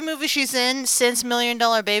that every movie she's in since $1 Million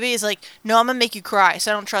Baby is like, no, I'm gonna make you cry,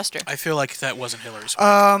 so I don't trust her. I feel like that wasn't Hillary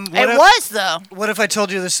Swank. What It if, was though. What if I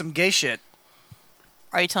told you there's some gay shit?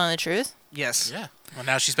 Are you telling the truth? Yes. yeah. Well,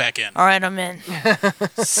 now she's back in. All right, I'm in.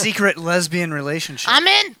 Secret lesbian relationship. I'm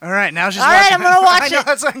in. All right, now she's All right, watching. I'm gonna watch I know, it.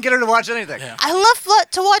 that's why I can get her to watch anything. Yeah. I love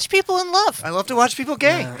to watch people in love. I love to watch people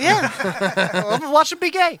gay. Yeah, I love to watch them be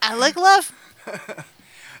gay. I like love.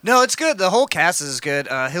 No, it's good. The whole cast is good.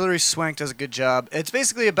 Hilary Swank does a good job. It's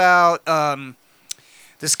basically about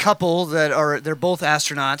this couple they're both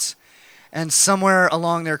astronauts, and somewhere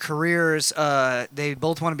along their careers, they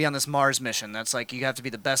both want to be on this Mars mission. That's like you have to be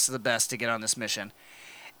the best of the best to get on this mission.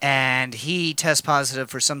 And he tests positive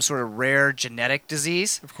for some sort of rare genetic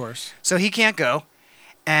disease, Of course. so he can't go.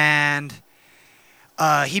 And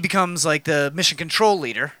he becomes like the mission control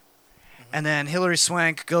leader. And then Hilary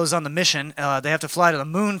Swank goes on the mission. They have to fly to the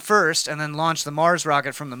moon first and then launch the Mars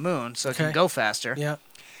rocket from the moon so it can Okay. go faster. Yeah.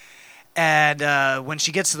 And when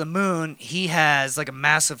she gets to the moon, he has like a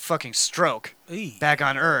massive fucking stroke back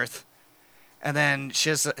on Earth. And then she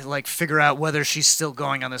has to like figure out whether she's still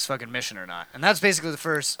going on this fucking mission or not. And that's basically the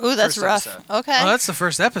first. Ooh, that's first rough. episode. Okay. Oh, that's the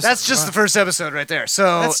first episode. That's just Wow. the first episode right there.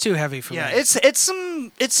 So That's too heavy for yeah, me. it's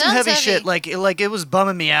some Sounds heavy heavy. shit. Like it was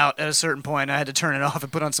bumming me out at a certain point. I had to turn it off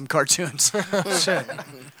and put on some cartoons. Shit. What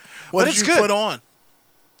But did it's you good. put on?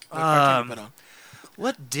 What cartoon you put on?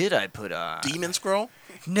 What did I put on? Demon Scroll?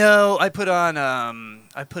 No, I put on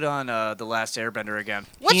The Last Airbender again.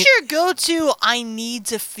 What's your go-to I need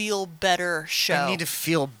to feel better show? I need to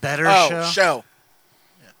feel better Oh, show. show.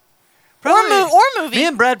 or movie. Me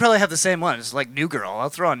and Brad probably have the same one. It's like New Girl. I'll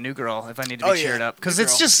throw on New Girl if I need to be Oh, yeah. cheered up because New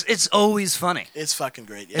it's Girl. it's always funny. It's fucking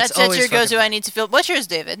great. Yeah. That's always your fucking go-to I need to feel. What's yours,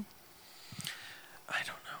 David? I don't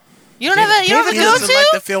know. You don't have a David doesn't go-to? like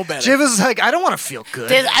to feel better. Jim was like, I don't want to feel good.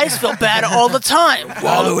 David, I just feel bad all the time.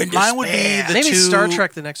 Wallow in Mine would be the Maybe two. Star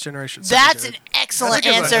Trek: The Next Generation. That's an excellent That's a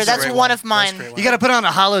good one. answer. That's a That's great one one. of mine. That's a great You got to put on a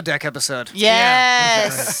holodeck episode.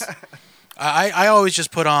 Yes. I always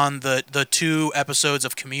just put on the 2 episodes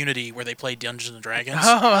of Community where they play Dungeons and Dragons.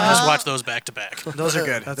 Oh. I just watch those back to back. Those are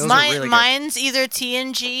good. Those are Mine, really good. mine's either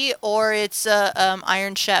TNG or it's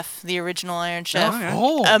Iron Chef, the original Iron Chef.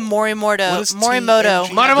 Oh, yeah. Morimoto. What is Morimoto.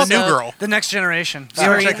 TNG? The New Girl. The Next Generation. You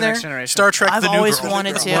already Star Trek in The Next there? Generation. Star Trek I've The New always Girl.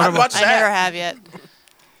 wanted to. What about I that? never have yet.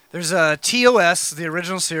 There's TOS, the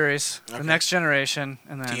original series, The Next Generation,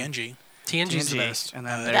 and then TNG. TNG's the best. And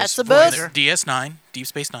then That's there's the best. Voyager, DS9, Deep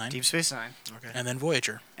Space Nine, Deep Space Nine, and then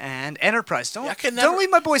Voyager. and Enterprise. Don't Yeah, I could never- don't leave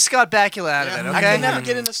my boy Scott Bakula out of it, I okay? could never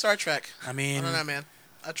get into Star Trek. I mean, I don't know, man.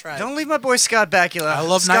 I tried. Don't leave my boy Scott Bakula. I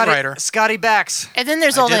love Knight Scotty, Rider. Scotty Bax. And then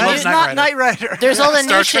there's all did the love new, Knight Not Rider. Knight Rider. there's all the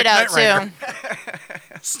Star new Trek shit out Knight Rider.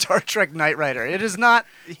 too. Star Trek Knight Rider. It is not.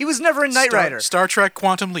 He was never in Knight Rider. Star Trek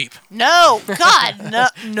Quantum Leap. No, God, no.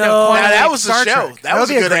 Now, that was a Star show. Trek. That was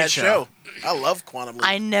would a be a good great ass show. show. I love Quantum Leap.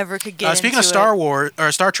 I never could get Speaking into of Star it. Wars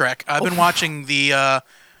or Star Trek, I've been watching the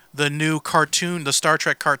new cartoon, the Star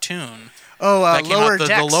Trek cartoon. Oh, that came Lower out, the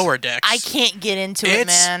Decks. Lower Decks. I can't get into it,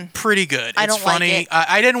 It's man. pretty good. I It's don't like funny. it.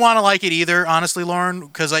 I didn't want to like it either, honestly, Lauren,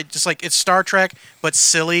 because I just like it's Star Trek but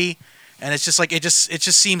silly, and it's just like it just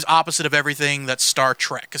seems opposite of everything that's Star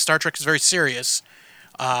Trek. Because Star Trek is very serious.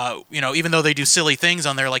 Even though they do silly things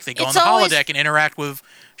on there, like they go It's on the always- holodeck and interact with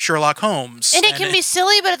Sherlock Holmes. And it can be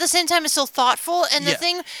silly, but at the same time, it's so thoughtful. And the Yeah.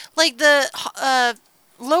 thing, like the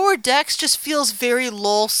Lower Decks, just feels very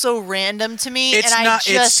lol, so random to me. It's and not.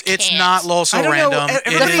 I just It's can't. not lol so I don't know, random.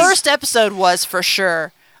 It The is- first episode was for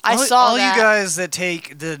sure. I all, saw all that. you guys that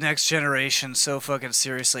take the Next Generation so fucking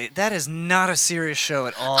seriously. That is not a serious show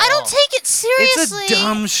at all. I don't take it seriously. It's a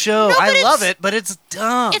dumb show. No, but I love it's- it, but it's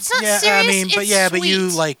dumb. It's not yeah, serious. I mean, but it's yeah, but you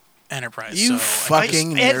sweet. like Enterprise. You so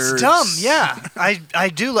fucking nerds. It's dumb. Yeah, I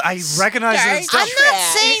do. I recognize that it's dumb. I'm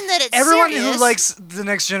not saying that it's Everyone serious. who likes the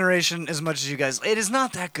Next Generation as much as you guys, it is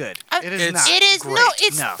not that good. It is not. It is great. no.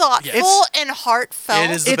 It's No. thoughtful and heartfelt.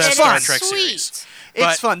 It is the It's best fun. Star Trek sweet. series. It's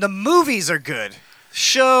But- fun. The movies are good.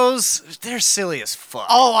 Shows, they're silly as fuck.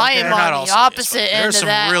 Oh, I okay? am They're not on all the serious, opposite but end there's of some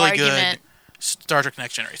that really argument. good Star Trek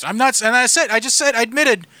Next Generation. I'm not, and I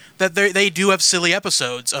admitted that they do have silly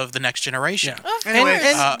episodes of the Next Generation. Anyway,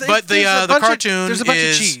 But the cartoon there's a bunch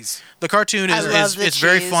is of cheese. the cartoon I is love the it's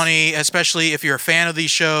very cheese. funny, especially if you're a fan of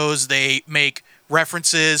these shows. They make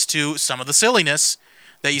references to some of the silliness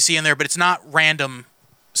that you see in there, but it's not random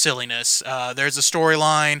silliness. There's a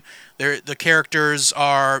storyline. The characters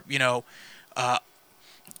are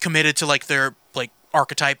committed to like their like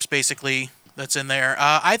archetypes basically that's in there.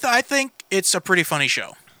 I think it's a pretty funny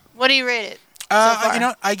show. What do you rate it? so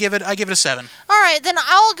far? I give it a 7. All right, then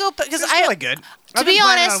I'll go because it's I really good. To I've be been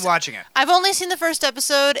planning honest, on watching it. I've only seen the first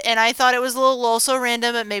episode, and I thought it was a little low, so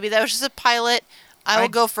random. But maybe that was just a pilot. I will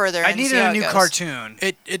go further. I and see needed how a it new goes. cartoon.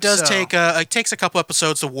 It does So- take it takes a couple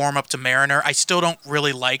episodes to warm up to Mariner. I still don't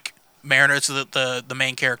really like Mariner. It's the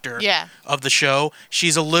main character Yeah. of the show.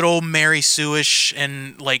 She's a little Mary Sue-ish,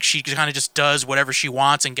 and like she kind of just does whatever she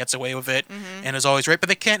wants and gets away with it, and is always right. But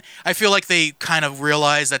they can't. I feel like they kind of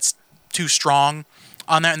realize that's too strong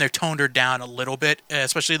on that, and they're toned her down a little bit,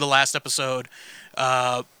 especially the last episode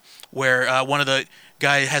where one of the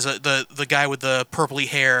guy has the guy with the purpley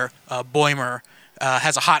hair, Boimer.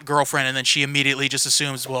 Has a hot girlfriend, and then she immediately just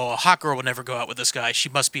assumes, well, a hot girl would never go out with this guy. She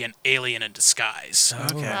must be an alien in disguise.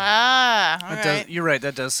 Okay. Ah, all That right. you're right.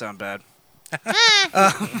 That does sound bad.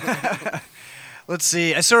 Let's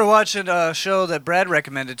see. I started watching a show that Brad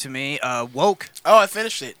recommended to me, Woke. Oh, I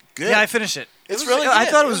finished it. Good. Yeah, I finished it. It's It was- really I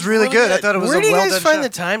good. thought it was really good. I thought it was Where a do you well guys done find show. the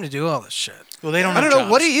time to do all this shit? Well, they don't. I don't know.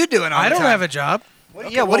 What are you doing? I don't have a job.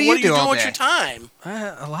 Yeah, what do you do all with day? your time?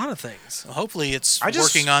 A lot of things. Well, hopefully, it's I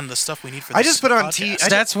just- working on the stuff we need for. I this just put on podcast. TV.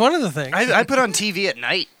 That's one of the things. I put on TV at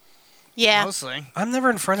night Yeah. mostly. I'm never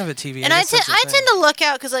in front of a TV. And I guess that's the I thing. tend to look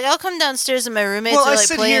out because like I'll come downstairs and my roommates Well, are I like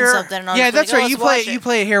sit playing here- something. And I'll Yeah, just be that's like, right. "Oh, You let's play watch it." you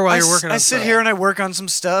play here while I you're s- working on I sit stuff. here and I work on some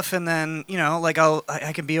stuff, and then like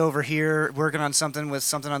I can be over here working on something with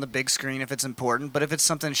something on the big screen if it's important. But if it's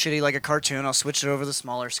something shitty like a cartoon, I'll switch it over to the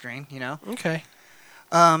smaller screen. Okay.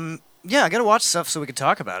 Yeah, I gotta watch stuff so we can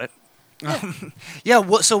talk about it.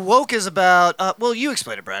 So Woke is about. Well, you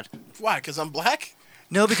explain it, Brad. Why? Because I'm black?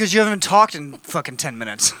 No, because you haven't talked in fucking 10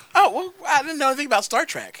 minutes. Oh, well, I didn't know anything about Star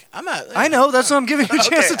Trek. I'm not. I know. That's why I'm giving you a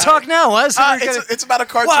chance Okay, to talk now. Why is everybody it's, gotta- it's about a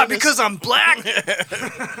cartoon. Why? Because I'm black.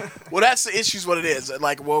 Well, that's the issue's what it is.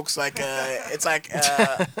 Like Woke's like it's like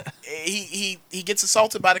he gets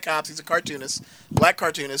assaulted by the cops. He's a cartoonist, black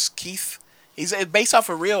cartoonist. Keith. He's based off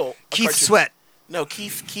a real Keith cartoonist. Sweat. No,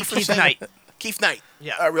 Keith Keith Knight. Keith Knight.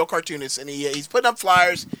 Yeah. A real cartoonist, and he's putting up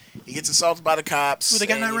flyers. He gets assaulted by the cops. Ooh, they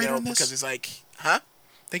got and, Knight Rider in this? because he's like, huh?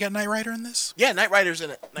 They got Knight Rider in this. Yeah, Knight Rider's in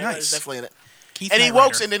it. Knight Nice. Rider's definitely in it. Keith and he Knight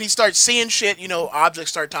wakes, Rider. and then he starts seeing shit.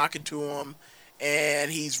 Objects start talking to him,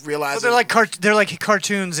 and he's realizing So they're like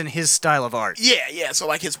cartoons in his style of art. Yeah. So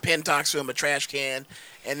like his pen talks to him, a trash can,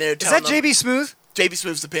 and they're Is telling that him, JB Smooth? JB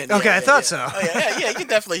Smooth's the pen. Okay, yeah, I thought yeah. so. Oh, yeah, you can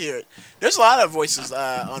definitely hear it. There's a lot of voices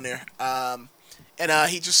on there. And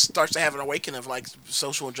he just starts to have an awakening of like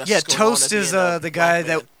social injustice. Yeah, going Toast on at is the end the of guy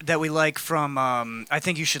Black Man. that we like from I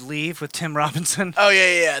Think You Should Leave with Tim Robinson. Oh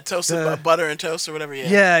yeah. Toast and butter and toast or whatever.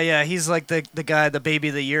 Yeah. He's like the guy, the Baby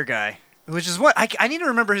of the Year guy. Which is what I need to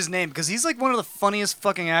remember his name because he's like one of the funniest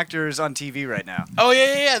fucking actors on TV right now. Oh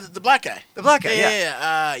yeah. The black guy. The black guy.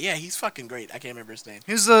 Yeah. He's fucking great. I can't remember his name.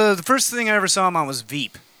 He was the first thing I ever saw him on was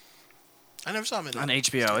Veep I never saw him in that. on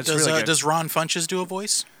HBO. It's Does, really good. does Ron Funches do a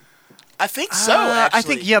voice? I think so. Actually. I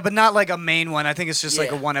think but not like a main one. I think it's just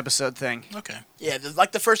like a Yeah. one episode thing. Okay. Yeah,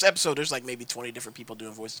 like the first episode, there's like maybe 20 different people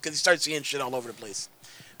doing voices because he starts seeing shit all over the place.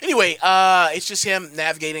 Anyway, it's just him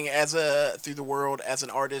navigating through the world as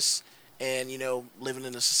an artist, and living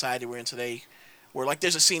in the society we're in today, where like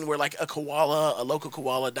there's a scene where like a local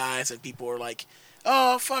koala dies, and people are like,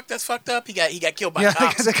 "Oh fuck, that's fucked up." He got killed by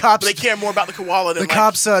cops. the cops. But they care more about the koala than The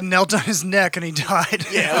cops knelt on his neck and he died.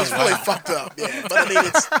 Yeah, it was really fucked up. Yeah, but I mean,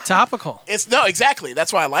 it's topical. No, exactly.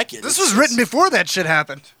 That's why I like it. This was written before that shit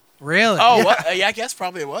happened. Really? Oh, Yeah. well, yeah, I guess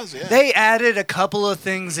probably it was. Yeah. They added a couple of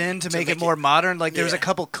things in to make it more modern. Like there was a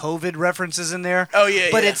couple COVID references in there. Oh, yeah,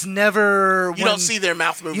 But yeah. it's never. You don't see their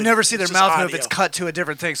mouth moving. You never see their It's just mouth move. audio. It's cut to a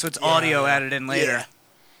different thing, so it's audio added in later. Yeah.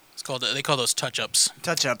 It's called. They call those touch-ups.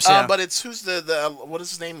 Touch-ups. Yeah. But it's who's the what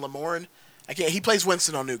is his name? Lamorne. I can't. He plays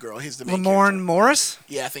Winston on New Girl. He's the main Lamorne Morris.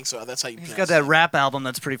 Yeah, I think so. That's how you. He's got that rap album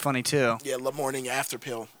that's pretty funny too. Yeah, La Morning After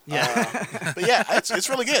Pill. Yeah. But yeah, it's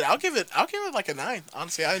really good. I'll give it like a 9.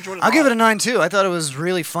 Honestly, I enjoyed it. I'll give it a 9 too. I thought it was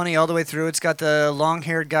really funny all the way through. It's got the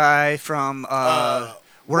long-haired guy from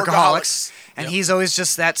Workaholics, and he's always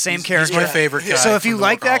just that same character. my favorite guy So if you from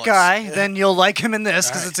like that Workaholics. guy, then you'll like him in this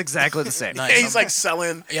because All right. it's exactly the same. Nice. Yeah, he's like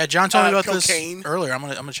selling. Yeah, John told me about cocaine. this earlier. I'm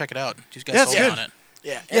gonna check it out. You guys Yeah, sold it's me good. on it.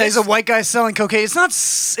 Yeah. Yeah, he's a white guy selling cocaine. It's not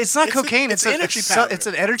cocaine. It's It's energy powder. It's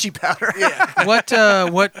an energy powder. Yeah.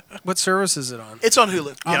 What service is it on? It's on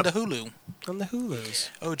Hulu. On the Hulu. On the Hulus.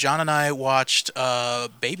 Oh, John and I watched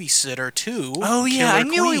Babysitter 2. Oh yeah, I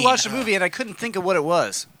Killer knew we Queen. watched a movie and I couldn't think of what it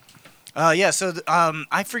was. Yeah, so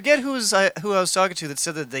I forget who I was talking to that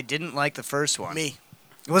said that they didn't like the first one. Me.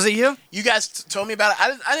 Was it you? You guys told me about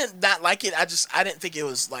it. I didn't not like it. I didn't think it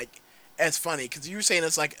was like as funny because you were saying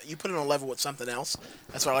it's like you put it on a level with something else.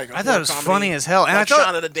 That's what I like. I thought it was funny as hell, and like I thought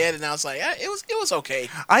Shaun of the Dead, and I was like, it was okay.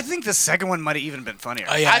 I think the second one might have even been funnier.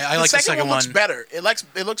 Oh, yeah, I like the second one. Looks one. better. It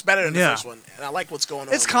looks better than the Yeah. first one, and I like what's going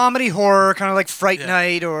on. It's comedy horror, kind of like Fright Yeah.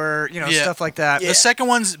 Night or Yeah. stuff like that. The second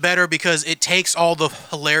one's better because it takes all the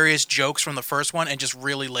hilarious jokes from the first one and just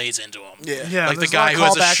really lays into them. Yeah. Yeah, like the there's a lot guy of who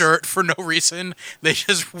has a callbacks. shirt for no reason. They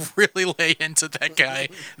just really lay into that guy.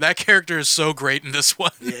 That character is so great in this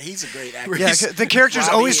one. Yeah, he's a great actor. Yeah, the character's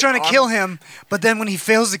Robbie always trying to kill Arnold. him, but then when he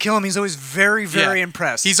fails to kill him, he's always very, very Yeah.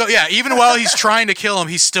 impressed. He's even while he's trying to kill him,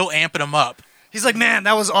 he's still amping him up. He's like, man,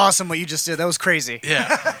 that was awesome what you just did. That was crazy.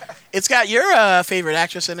 Yeah. It's got your favorite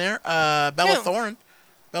actress in there, Bella Who? Thorne.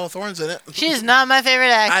 Bella Thorne's in it. She is not my favorite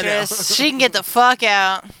I know. actress. She can get the fuck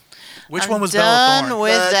out. Which I'm one was done Bella Thorne?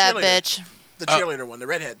 with The that cheerleader. bitch. The cheerleader one, the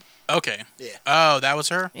redhead. Okay. Yeah. Oh, that was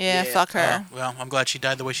her? Yeah, fuck her. Oh, well, I'm glad she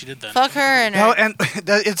died the way she did then. Fuck her and her. No, and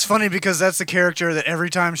it's funny because that's the character that every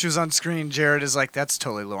time she was on screen, Jared is like, that's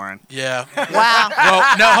totally Lauren. Yeah. Wow.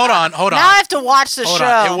 Well, no, hold on. Now I have to watch the Hold show.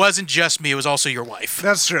 on. It wasn't just me. It was also your wife.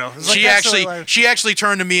 That's true. It's like, She that's actually, totally Lauren. she actually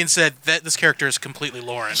turned to me and said that this character is completely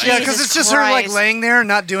Lauren. Yeah, because it's just her like Christ. laying there,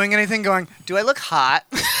 not doing anything, going, "Do I look hot?"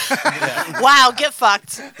 Wow, get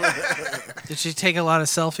fucked. Did she take a lot of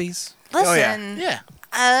selfies? Listen. Yeah.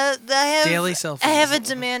 I have Daily selfies. I have a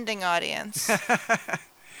demanding audience.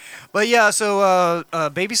 But yeah, so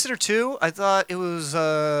Babysitter 2, I thought it was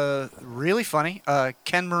really funny.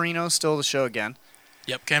 Ken Marino stole the show again.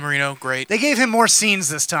 Yep. Ken Marino, great. They gave him more scenes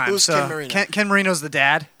this time. Who's so Ken Marino? Ken Marino's the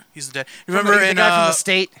dad. He's the dad. Remember the in guy from the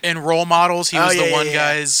state? in Role Models, he Oh, was the yeah, one yeah.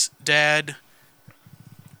 guy's dad.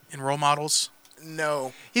 In Role Models.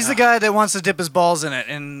 No. He's the guy that wants to dip his balls in it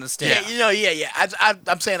in the state. Yeah.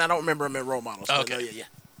 I'm saying I don't remember him in Role Models. But Okay. no, yeah.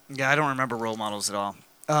 Yeah, I don't remember Role Models at all.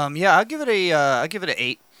 Yeah, I'll give it an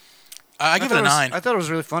 8. I give it a 9. I thought it was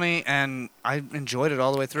really funny, and I enjoyed it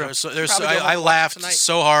all the way through. There's Probably go I watch laughed tonight.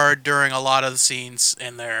 so hard during a lot of the scenes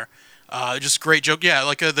in there. Just great joke. Yeah,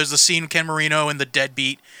 like there's a scene Ken Marino and the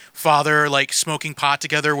deadbeat father like smoking pot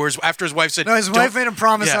together. Whereas after his wife said, No, his wife made him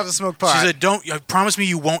promise Yeah. not to smoke pot. She said, "Don't promise me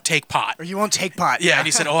you won't take pot." Or you won't take pot. Yeah, and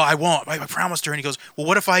he said, "Oh, I won't. I promised her." And he goes, "Well,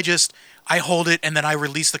 what if I hold it and then I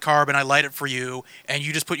release the carb and I light it for you and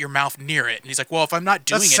you just put your mouth near it?" And he's like, "Well, if I'm not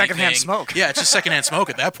doing That's anything, secondhand smoke. Yeah, it's just secondhand smoke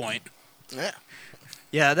at that point." Yeah.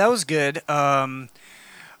 Yeah, that was good.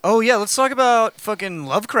 Oh yeah, let's talk about fucking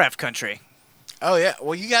Lovecraft Country. Oh yeah.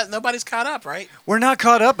 Well, nobody's caught up, right? We're not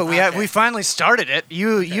caught up, but we finally started it.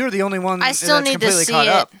 You're the only one I still that's need to completely see caught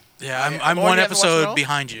it. up. Yeah, I'm Lauren, one you haven't watched it episode all?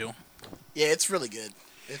 behind you. Yeah, it's really good.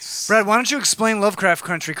 It's Brad, why don't you explain Lovecraft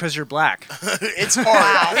Country because you're black? it's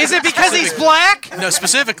hard. Is it because he's black? No,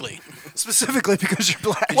 specifically. Specifically because you're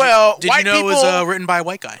black. Well, Did white you know it people, was written by a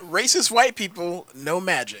white guy? racist white people know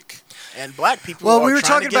magic, and black people Well, are we were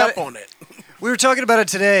trying talking to get about up on it. We were talking about it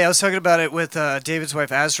today. I was talking about it with David's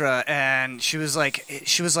wife Azra, and she was like,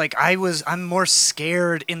 I'm more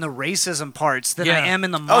scared in the racism parts than I am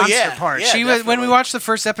in the monster parts. She was when we watched the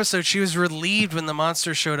first episode. She was relieved when the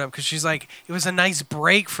monster showed up because she's like, it was a nice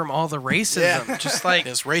break from all the racism. Just like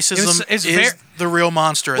Yes, racism it's is the real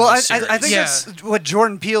monster in Well, this series. I think that's what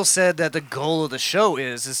Jordan Peele said that the goal of the show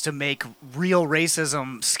is to make real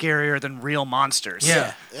racism scarier than real monsters.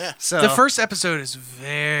 Yeah. Yeah. So the first episode is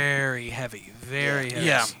very heavy. Very heavy.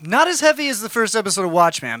 Yeah, not as heavy as the first episode of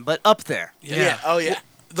Watchmen, but up there. Yeah. Oh yeah.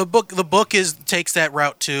 The book takes that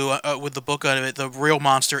route too. With the book out of it, the real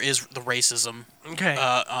monster is the racism. Okay.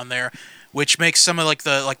 On there, which makes some of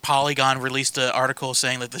the Polygon released an article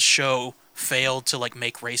saying that the show failed to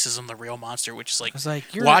make racism the real monster, which is like, It's like,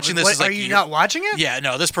 watching this What, is like are you not watching it? Yeah,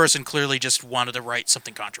 no, this person clearly just wanted to write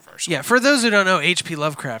something controversial. Yeah, for those who don't know, H.P.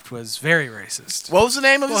 Lovecraft was very racist. What was the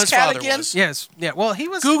name of Well, his his cat father again? was. Yes. Yeah. Well, he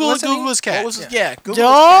was. Google wasn't he? his cat. What was his, yeah. Google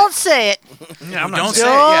Don't say it. Yeah, I'm not Don't saying say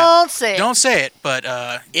it. Yeah. Don't say it. Don't say it. But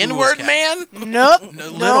N-word Google's cat. man. Nope.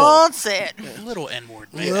 Little. Don't say it. Little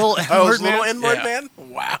N-word man. Little Oh, it was N-word man? little N-word Yeah. man.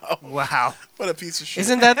 Wow. Wow. What a piece of shit.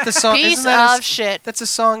 Isn't that the song? Piece isn't that of shit. That's a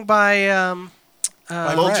song by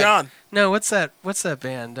Lil Jon? No, what's that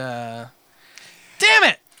band? Damn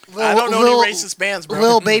it! I don't know any racist bands, bro.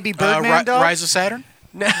 Lil Baby Birdman dog? Rise of Saturn.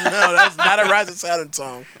 No, that's not a Rise of Saturn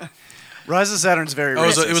song. Rise of Saturn's very Oh,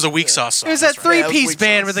 racist. it was a Weak Sauce song. It was that that's right. Yeah, it was three-piece Weak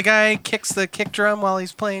band Sauce. where the guy kicks the kick drum while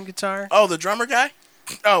he's playing guitar. Oh, the drummer guy?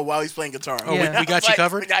 Oh, while he's playing guitar. Oh, Yeah. We got you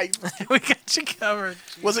covered? the guy- We got you covered.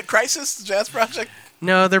 was it Crisis, the jazz project?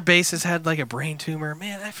 No, their bassist had like a brain tumor.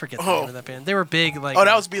 Man, I forget the name of that band. They were big. Like Oh,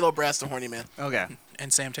 that was Below Brass, the horny man. Okay.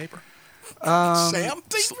 And Sam Taper. Sam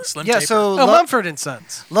Taper? Slim Yeah, Taper. so Oh, Mumford and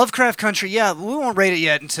Sons. Lovecraft Country, yeah, we won't rate it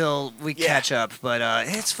yet until we catch up, but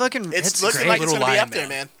it's fucking It's it's looking great. like it's Little gonna be Lion up there,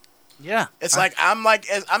 Man. man. Yeah. It's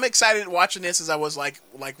I'm excited watching this as I was like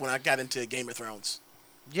when I got into Game of Thrones.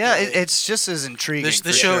 Yeah, it's just as intriguing. This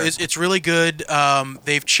for show sure. it's really good.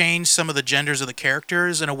 They've changed some of the genders of the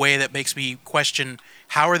characters in a way that makes me question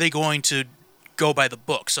how are they going to go by the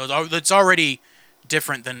book. So it's already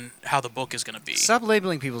different than how the book is going to be. Stop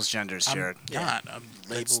labeling people's genders, I'm Jared. not.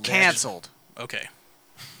 It's canceled. Okay.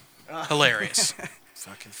 Hilarious.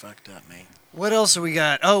 Fucking fucked up, man. What else do we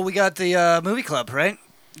got? Oh, we got the movie club, right?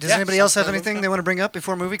 Does Yeah, anybody else have Movie anything Club. they want to bring up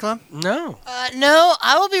before movie club? No. No,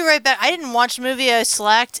 I will be right back. I didn't watch the movie. I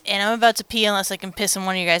slacked, and I'm about to pee unless I can piss in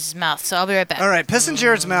one of you guys' mouth. So I'll be right back. All right, piss in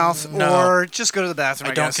Jared's mouth, No. or just go to the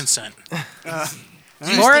bathroom. I don't guess. consent.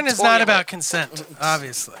 Lauren is not about consent,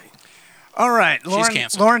 obviously. All right, Lauren.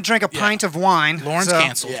 canceled. Lauren drank a Yeah. pint of wine. Lauren's so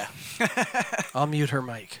canceled. Yeah. I'll mute her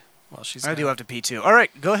mic while she's. I do have to pee too. All right,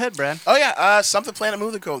 go ahead, Brad. Oh yeah, Something Planet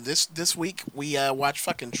Musical. This week we watched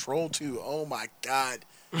fucking Troll 2. Oh my god,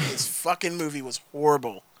 this fucking movie was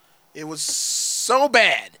horrible. It was so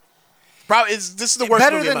bad. Probably this is the worst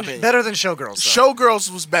movie in my opinion. Better than Showgirls. Though.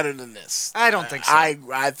 Showgirls was better than this. I don't think so.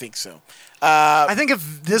 I think so. I think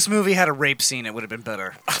if this movie had a rape scene, it would have been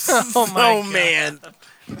better. Oh man.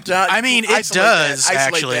 I mean, it Isolate does that.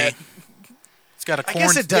 Isolate actually. that. It's got a I corn.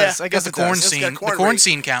 guess it does. Yeah, I guess the it corn does. It's got scene. corn The corn rape.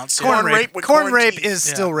 scene counts. yeah. Corn rape. with Corn corn rape cheese. is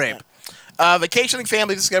still rape. Vacationing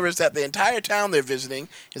family discovers that the entire town they're visiting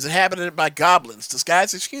is inhabited by goblins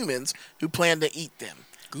disguised as humans who plan to eat them.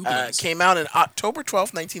 Came out in October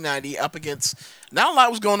 12th, 1990, up against... Not a lot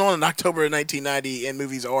was going on in October of 1990 in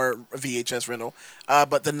movies or VHS rental,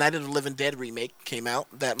 but the Night of the Living Dead remake came out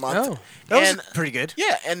that month. Oh. That was And- pretty good.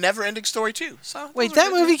 Yeah, and Never Ending Story 2. So Wait, those are that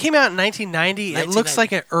good. movie came out in 1990. It looks 1990.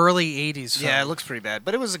 like an early 80s film. Yeah, it looks pretty bad,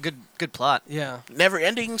 but it was a good plot. Yeah. Never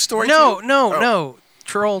Ending Story No, 2? no, Oh. no.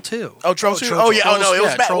 Troll 2. Oh, Troll 2? Troll- Oh, yeah. Oh, no. It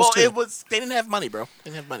was yeah, bad. Trolls Well, 2. it was. They didn't have money, bro.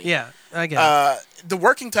 They didn't have money. Yeah, I get it. The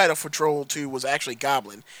working title for Troll 2 was actually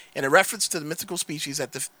Goblin, and a reference to the mythical species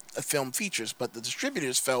that the film features, but the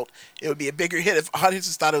distributors felt it would be a bigger hit if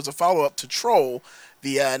audiences thought it was a follow-up to Troll,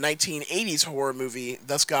 the 1980s horror movie.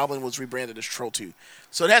 Thus, Goblin was rebranded as Troll 2.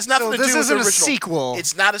 So it has nothing So to this do with the isn't a original. sequel.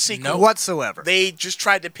 It's not a sequel whatsoever. They just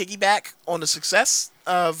tried to piggyback on the success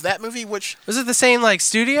of that movie, which... Was it the same like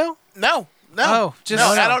studio? No. Oh, just no,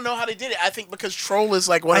 I don't know how they did it. I think because troll is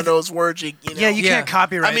like one of those words you know. Yeah, you can't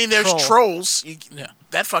copyright I mean, there's troll. trolls.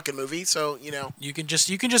 That fucking movie. So you know. You can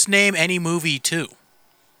just name any movie too.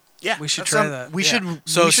 Yeah, we should That's try some- that. we Yeah. should.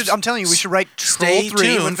 So we should. I'm telling you, we should write Troll stay 3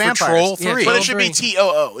 tuned with for vampires. Troll 3. But it should be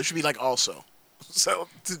TOO. It should be like also. So,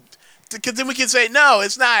 because then we can say no,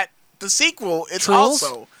 it's not the sequel. It's Trolls?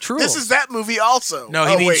 also. Trolls. This is that movie also. No,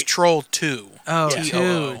 he oh, means wait. Troll 2. Oh,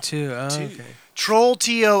 T-O-O. two. Oh, okay. Troll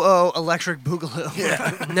TOO Electric Boogaloo.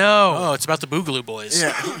 Yeah. No. Oh, it's about the Boogaloo Boys.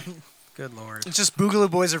 Yeah. Good lord. It's just Boogaloo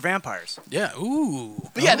Boys are vampires. Yeah. Ooh.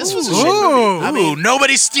 But yeah, this was a shit Ooh. movie. I mean, Ooh,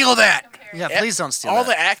 nobody steal that. Yeah, please don't steal all that.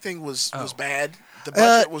 the acting was bad. The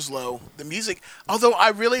budget was low. The music, although I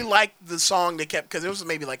really liked the song they kept, because it was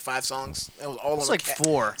maybe like 5 songs. It was all It's on like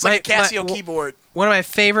 4. It's like a My- Casio keyboard. One of my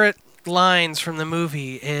favorite lines from the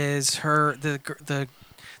movie is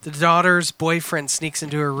the daughter's boyfriend sneaks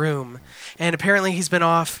into her room, and apparently he's been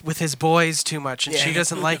off with his boys too much, and Yeah. she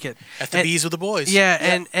doesn't like it. At the And- bees with the boys.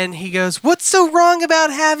 Yeah, and he goes, "What's so wrong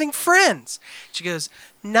about having friends?" She goes,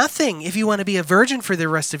 "Nothing if you want to be a virgin for the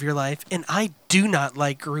rest of your life, and I do not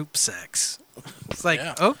like group sex." It's like,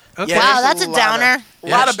 oh, okay. Wow, that's a downer. A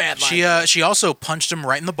lot of bad lines. She also punched him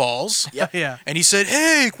right in the balls. Yep. Yeah. And he said,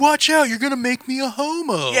 "Hey, watch out! You're gonna make me a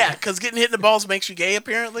homo." Yeah, because getting hit in the balls makes you gay,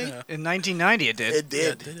 apparently. In 1990, it did. It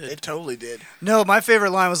did. It totally did. No, my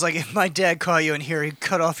favorite line was like, "If my dad caught you in here, he'd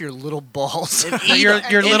cut off your little balls." And eat Your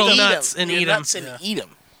 'em. little eat 'em. nuts and Your eat 'em. nuts and eat 'em.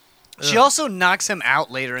 She also knocks him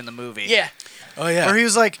out later in the movie. Yeah. Oh yeah. Where he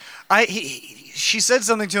was like, she said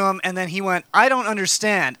something to him, and then he went, "I don't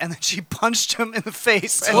understand," and then she punched him in the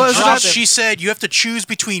face. And Well, it's dropped him. she said, "You have to choose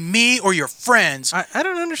between me or your friends." I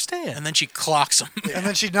don't understand. And then she clocks him. And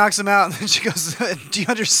then she knocks him out, and then she goes, "Do you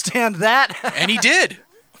understand that?" And he did.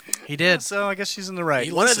 He did. So I guess she's in the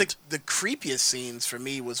right. One of the creepiest scenes for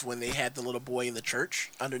me was when they had the little boy in the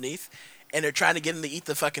church underneath, and they're trying to get him to eat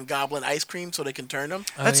the fucking goblin ice cream so they can turn him.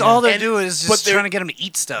 That's all they're And- doing is but just they're- trying to get him to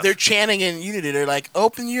eat stuff. They're chanting in unity. They're like,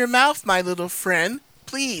 "Open your mouth, my little friend.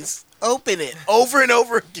 Please open it." Over and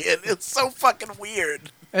over again. It's so fucking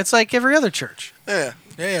weird. It's like every other church. Yeah.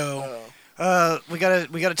 We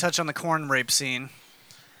gotta touch on the corn rape scene.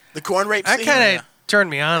 The corn rape That scene. kind of turned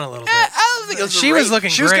me on a little bit. I don't think it was a She was rape. looking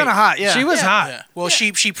She was great. kinda hot, yeah. She was Yeah. hot. Yeah. Well,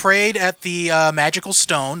 she prayed at the magical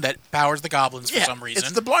stone that powers the goblins for Yeah, some reason.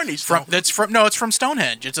 it's the Blarney stone. It's from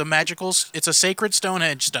Stonehenge. It's a sacred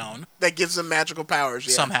Stonehenge stone. That gives them magical powers.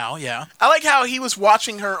 Yeah. Somehow, yeah. I like how he was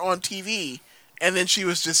watching her on TV, and then she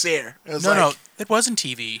was just there. It was No, like, it wasn't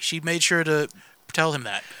TV. She made sure to tell him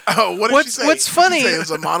that. Oh, what did she say? What's Did she funny? say it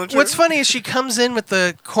was a monitor? What's funny is she comes in with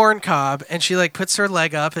the corn cob and she like puts her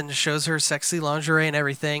leg up and shows her sexy lingerie and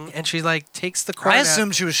everything, and she like takes the corn. I out.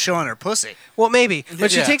 assumed she was showing her pussy. Well, maybe,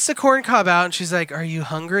 but she Yeah. takes the corn cob out and she's like, "Are you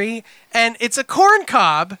hungry?" And it's a corn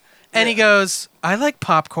cob, and he goes, "I like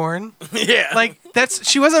popcorn." Yeah. Like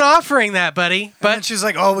she wasn't offering that, buddy. But But she's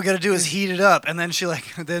like, "All we gotta do is heat it up," and then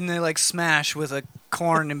then they like smash with a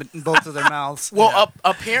corn in both of their mouths. Well,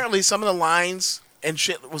 apparently some of the lines and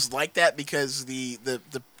shit was like that because the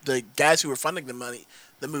guys who were funding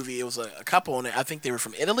the movie, it was a couple, and I think they were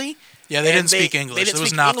from Italy. Yeah, they And didn't speak English. It was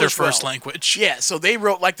speak not their English first well. language. Yeah, so they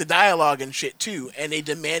wrote like the dialogue and shit too, and they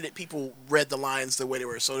demanded people read the lines the way they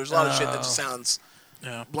were. So there's a lot of shit that just sounds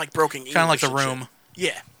like broken English. Kind of like The and shit. Room.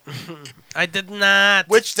 Yeah. I did not.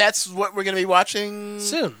 Which that's what we're gonna be watching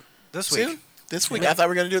Soon. This week. Soon? This week. I thought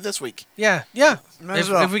we were gonna do it this week. Yeah. Might If, as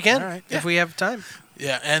well. if we can, All right. if we have time.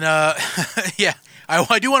 Yeah, and yeah,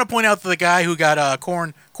 I do want to point out that the guy who got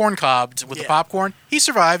corn cobbed with the popcorn, he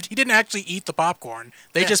survived. He didn't actually eat the popcorn.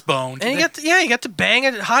 They just boned. And he got to bang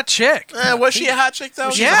a hot chick. Was she a hot chick though?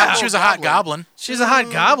 She was a hot goblin. She's a hot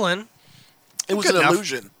goblin. It was Good an enough.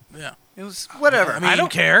 illusion. Yeah. It was whatever. I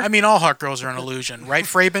don't care. I mean, all hot girls are an illusion, right,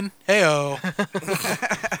 Fraben? Heyo.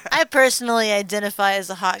 I personally identify as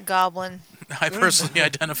a hot goblin. I personally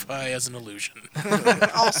identify as an illusion.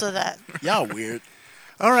 Also that. Y'all weird.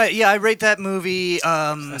 All right, yeah, I rate that movie.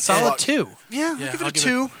 A solid 2. Yeah, Yeah, I'll give I'll it a give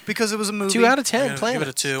 2 because it was a movie. 2 out of I'm 10. gonna Plan give it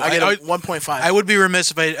a 2. I get a 1.5. I would be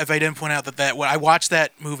remiss if I didn't point out that when I watched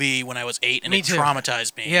that movie when I was 8, and Me it too.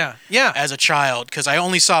 traumatized me. Yeah. As a child, because I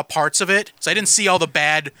only saw parts of it, so I didn't see all the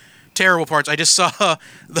bad terrible parts. I just saw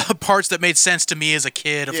the parts that made sense to me as a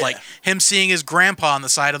kid of like him seeing his grandpa on the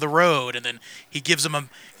side of the road, and then he gives them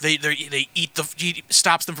he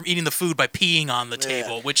stops them from eating the food by peeing on the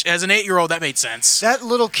table. Which, as an 8-year-old, that made sense. That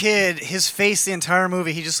little kid, his face the entire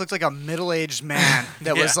movie, he just looked like a middle-aged man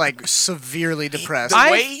that was like severely depressed.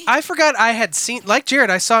 I forgot I had seen, like Jared,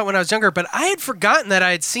 I saw it when I was younger, but I had forgotten that I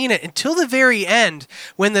had seen it until the very end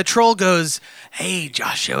when the troll goes, "Hey,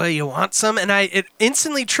 Joshua, you want some?" And it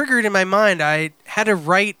instantly triggered in my mind. I had to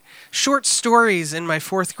write short stories in my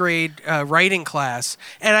 4th grade writing class,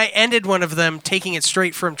 and I ended one of them taking it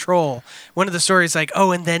straight from Troll. One of the stories like,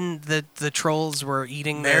 oh, and then the trolls were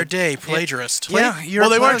eating Mayor Day, plagiarist. Well,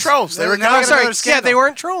 they weren't trolls. They were goblins. Yeah, they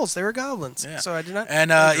weren't trolls. They were goblins. Yeah. So I did not.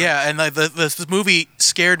 And the movie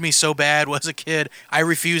scared me so bad as a kid. I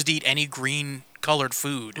refused to eat any green-colored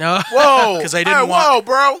food. No. Whoa! Because I didn't want. Whoa,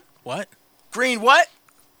 bro! What? Green what?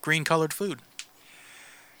 Green-colored food.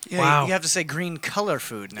 Yeah, Wow. you have to say green color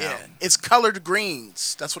food now. Yeah, it's colored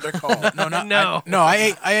greens. That's what they're called.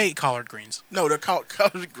 I ate collard greens. No, they're called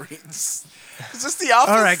colored greens. Is this the office?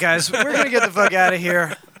 All right, guys, we're going to get the fuck out of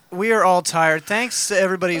here. We are all tired. Thanks to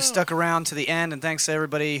everybody who stuck around to the end, and thanks to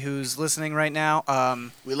everybody who's listening right now.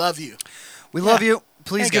 We love you. We love you.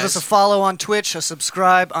 Please Hey, give guys. us a follow on Twitch, a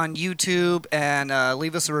subscribe on YouTube, and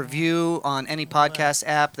leave us a review on any podcast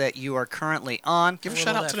app that you are currently on. Give a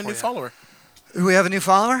shout out to the new follower. We have a new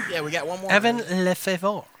follower? Yeah, we got one more. Evan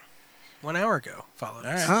Lefevre, 1 hour ago, followed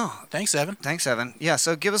us. Oh, thanks, Evan. Thanks, Evan. Yeah,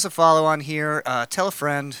 so give us a follow on here. Tell a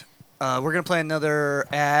friend. We're gonna play another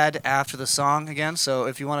ad after the song again. So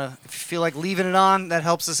if you feel like leaving it on, that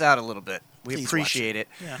helps us out a little bit. We Please appreciate it.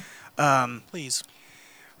 Yeah. Please.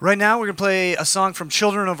 Right now, we're gonna play a song from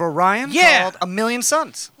Children of Orion called "A Million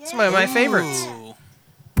Suns." It's one of my favorites.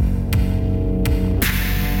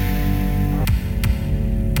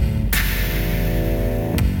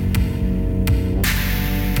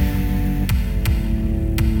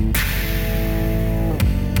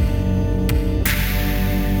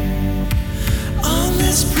 On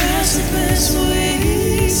this precipice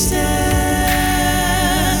we stand.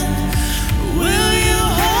 Will you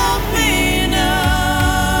hold me now?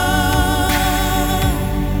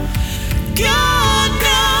 God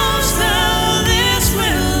knows how this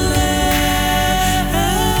will end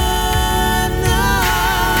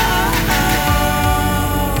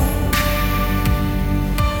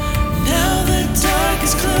now the dark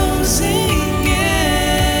is closing in.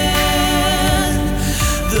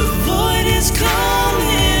 The void is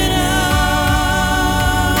calling out.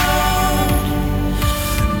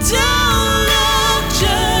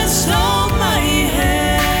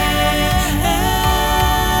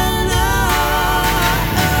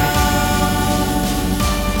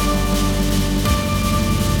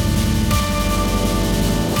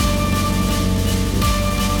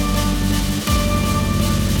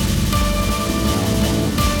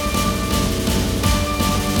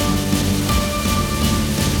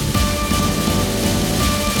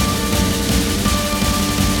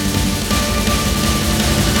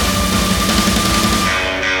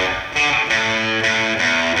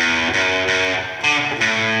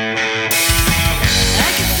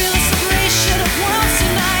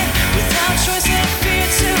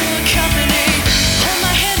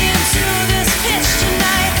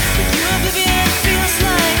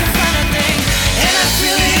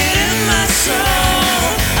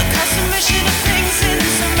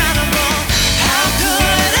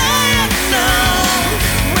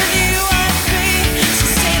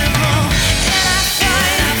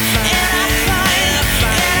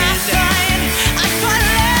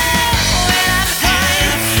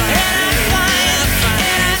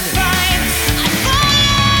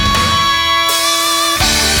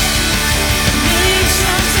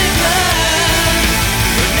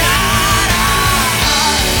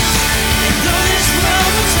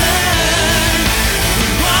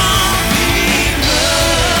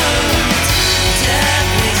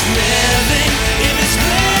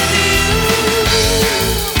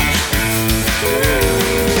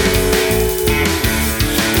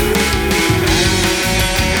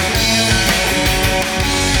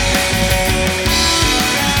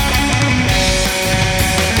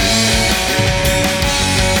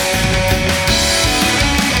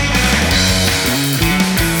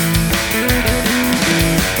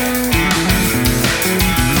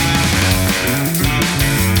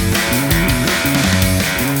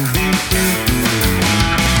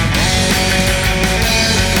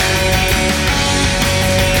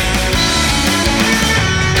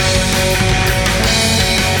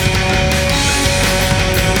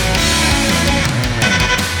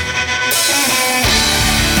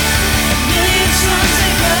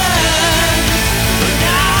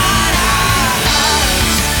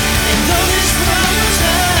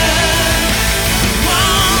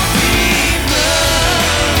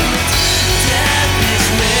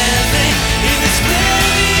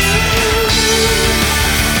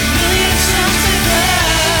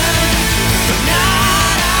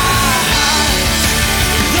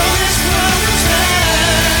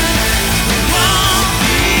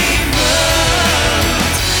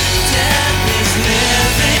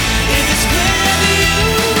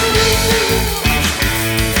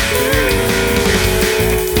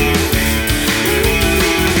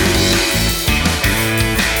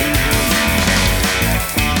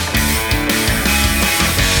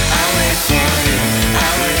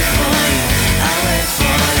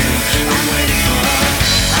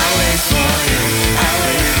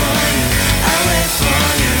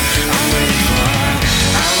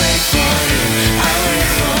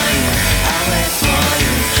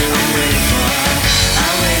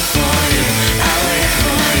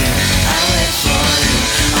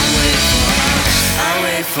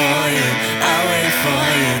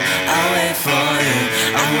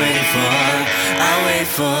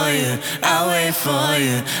 for you. I'll wait for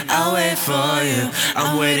you. I'll wait for you.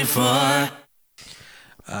 I'm waiting for.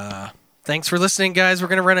 Thanks for listening, guys. We're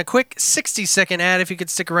going to run a quick 60-second ad. If you could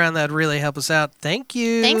stick around, that would really help us out. Thank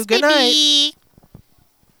you. Thanks, Good baby. night.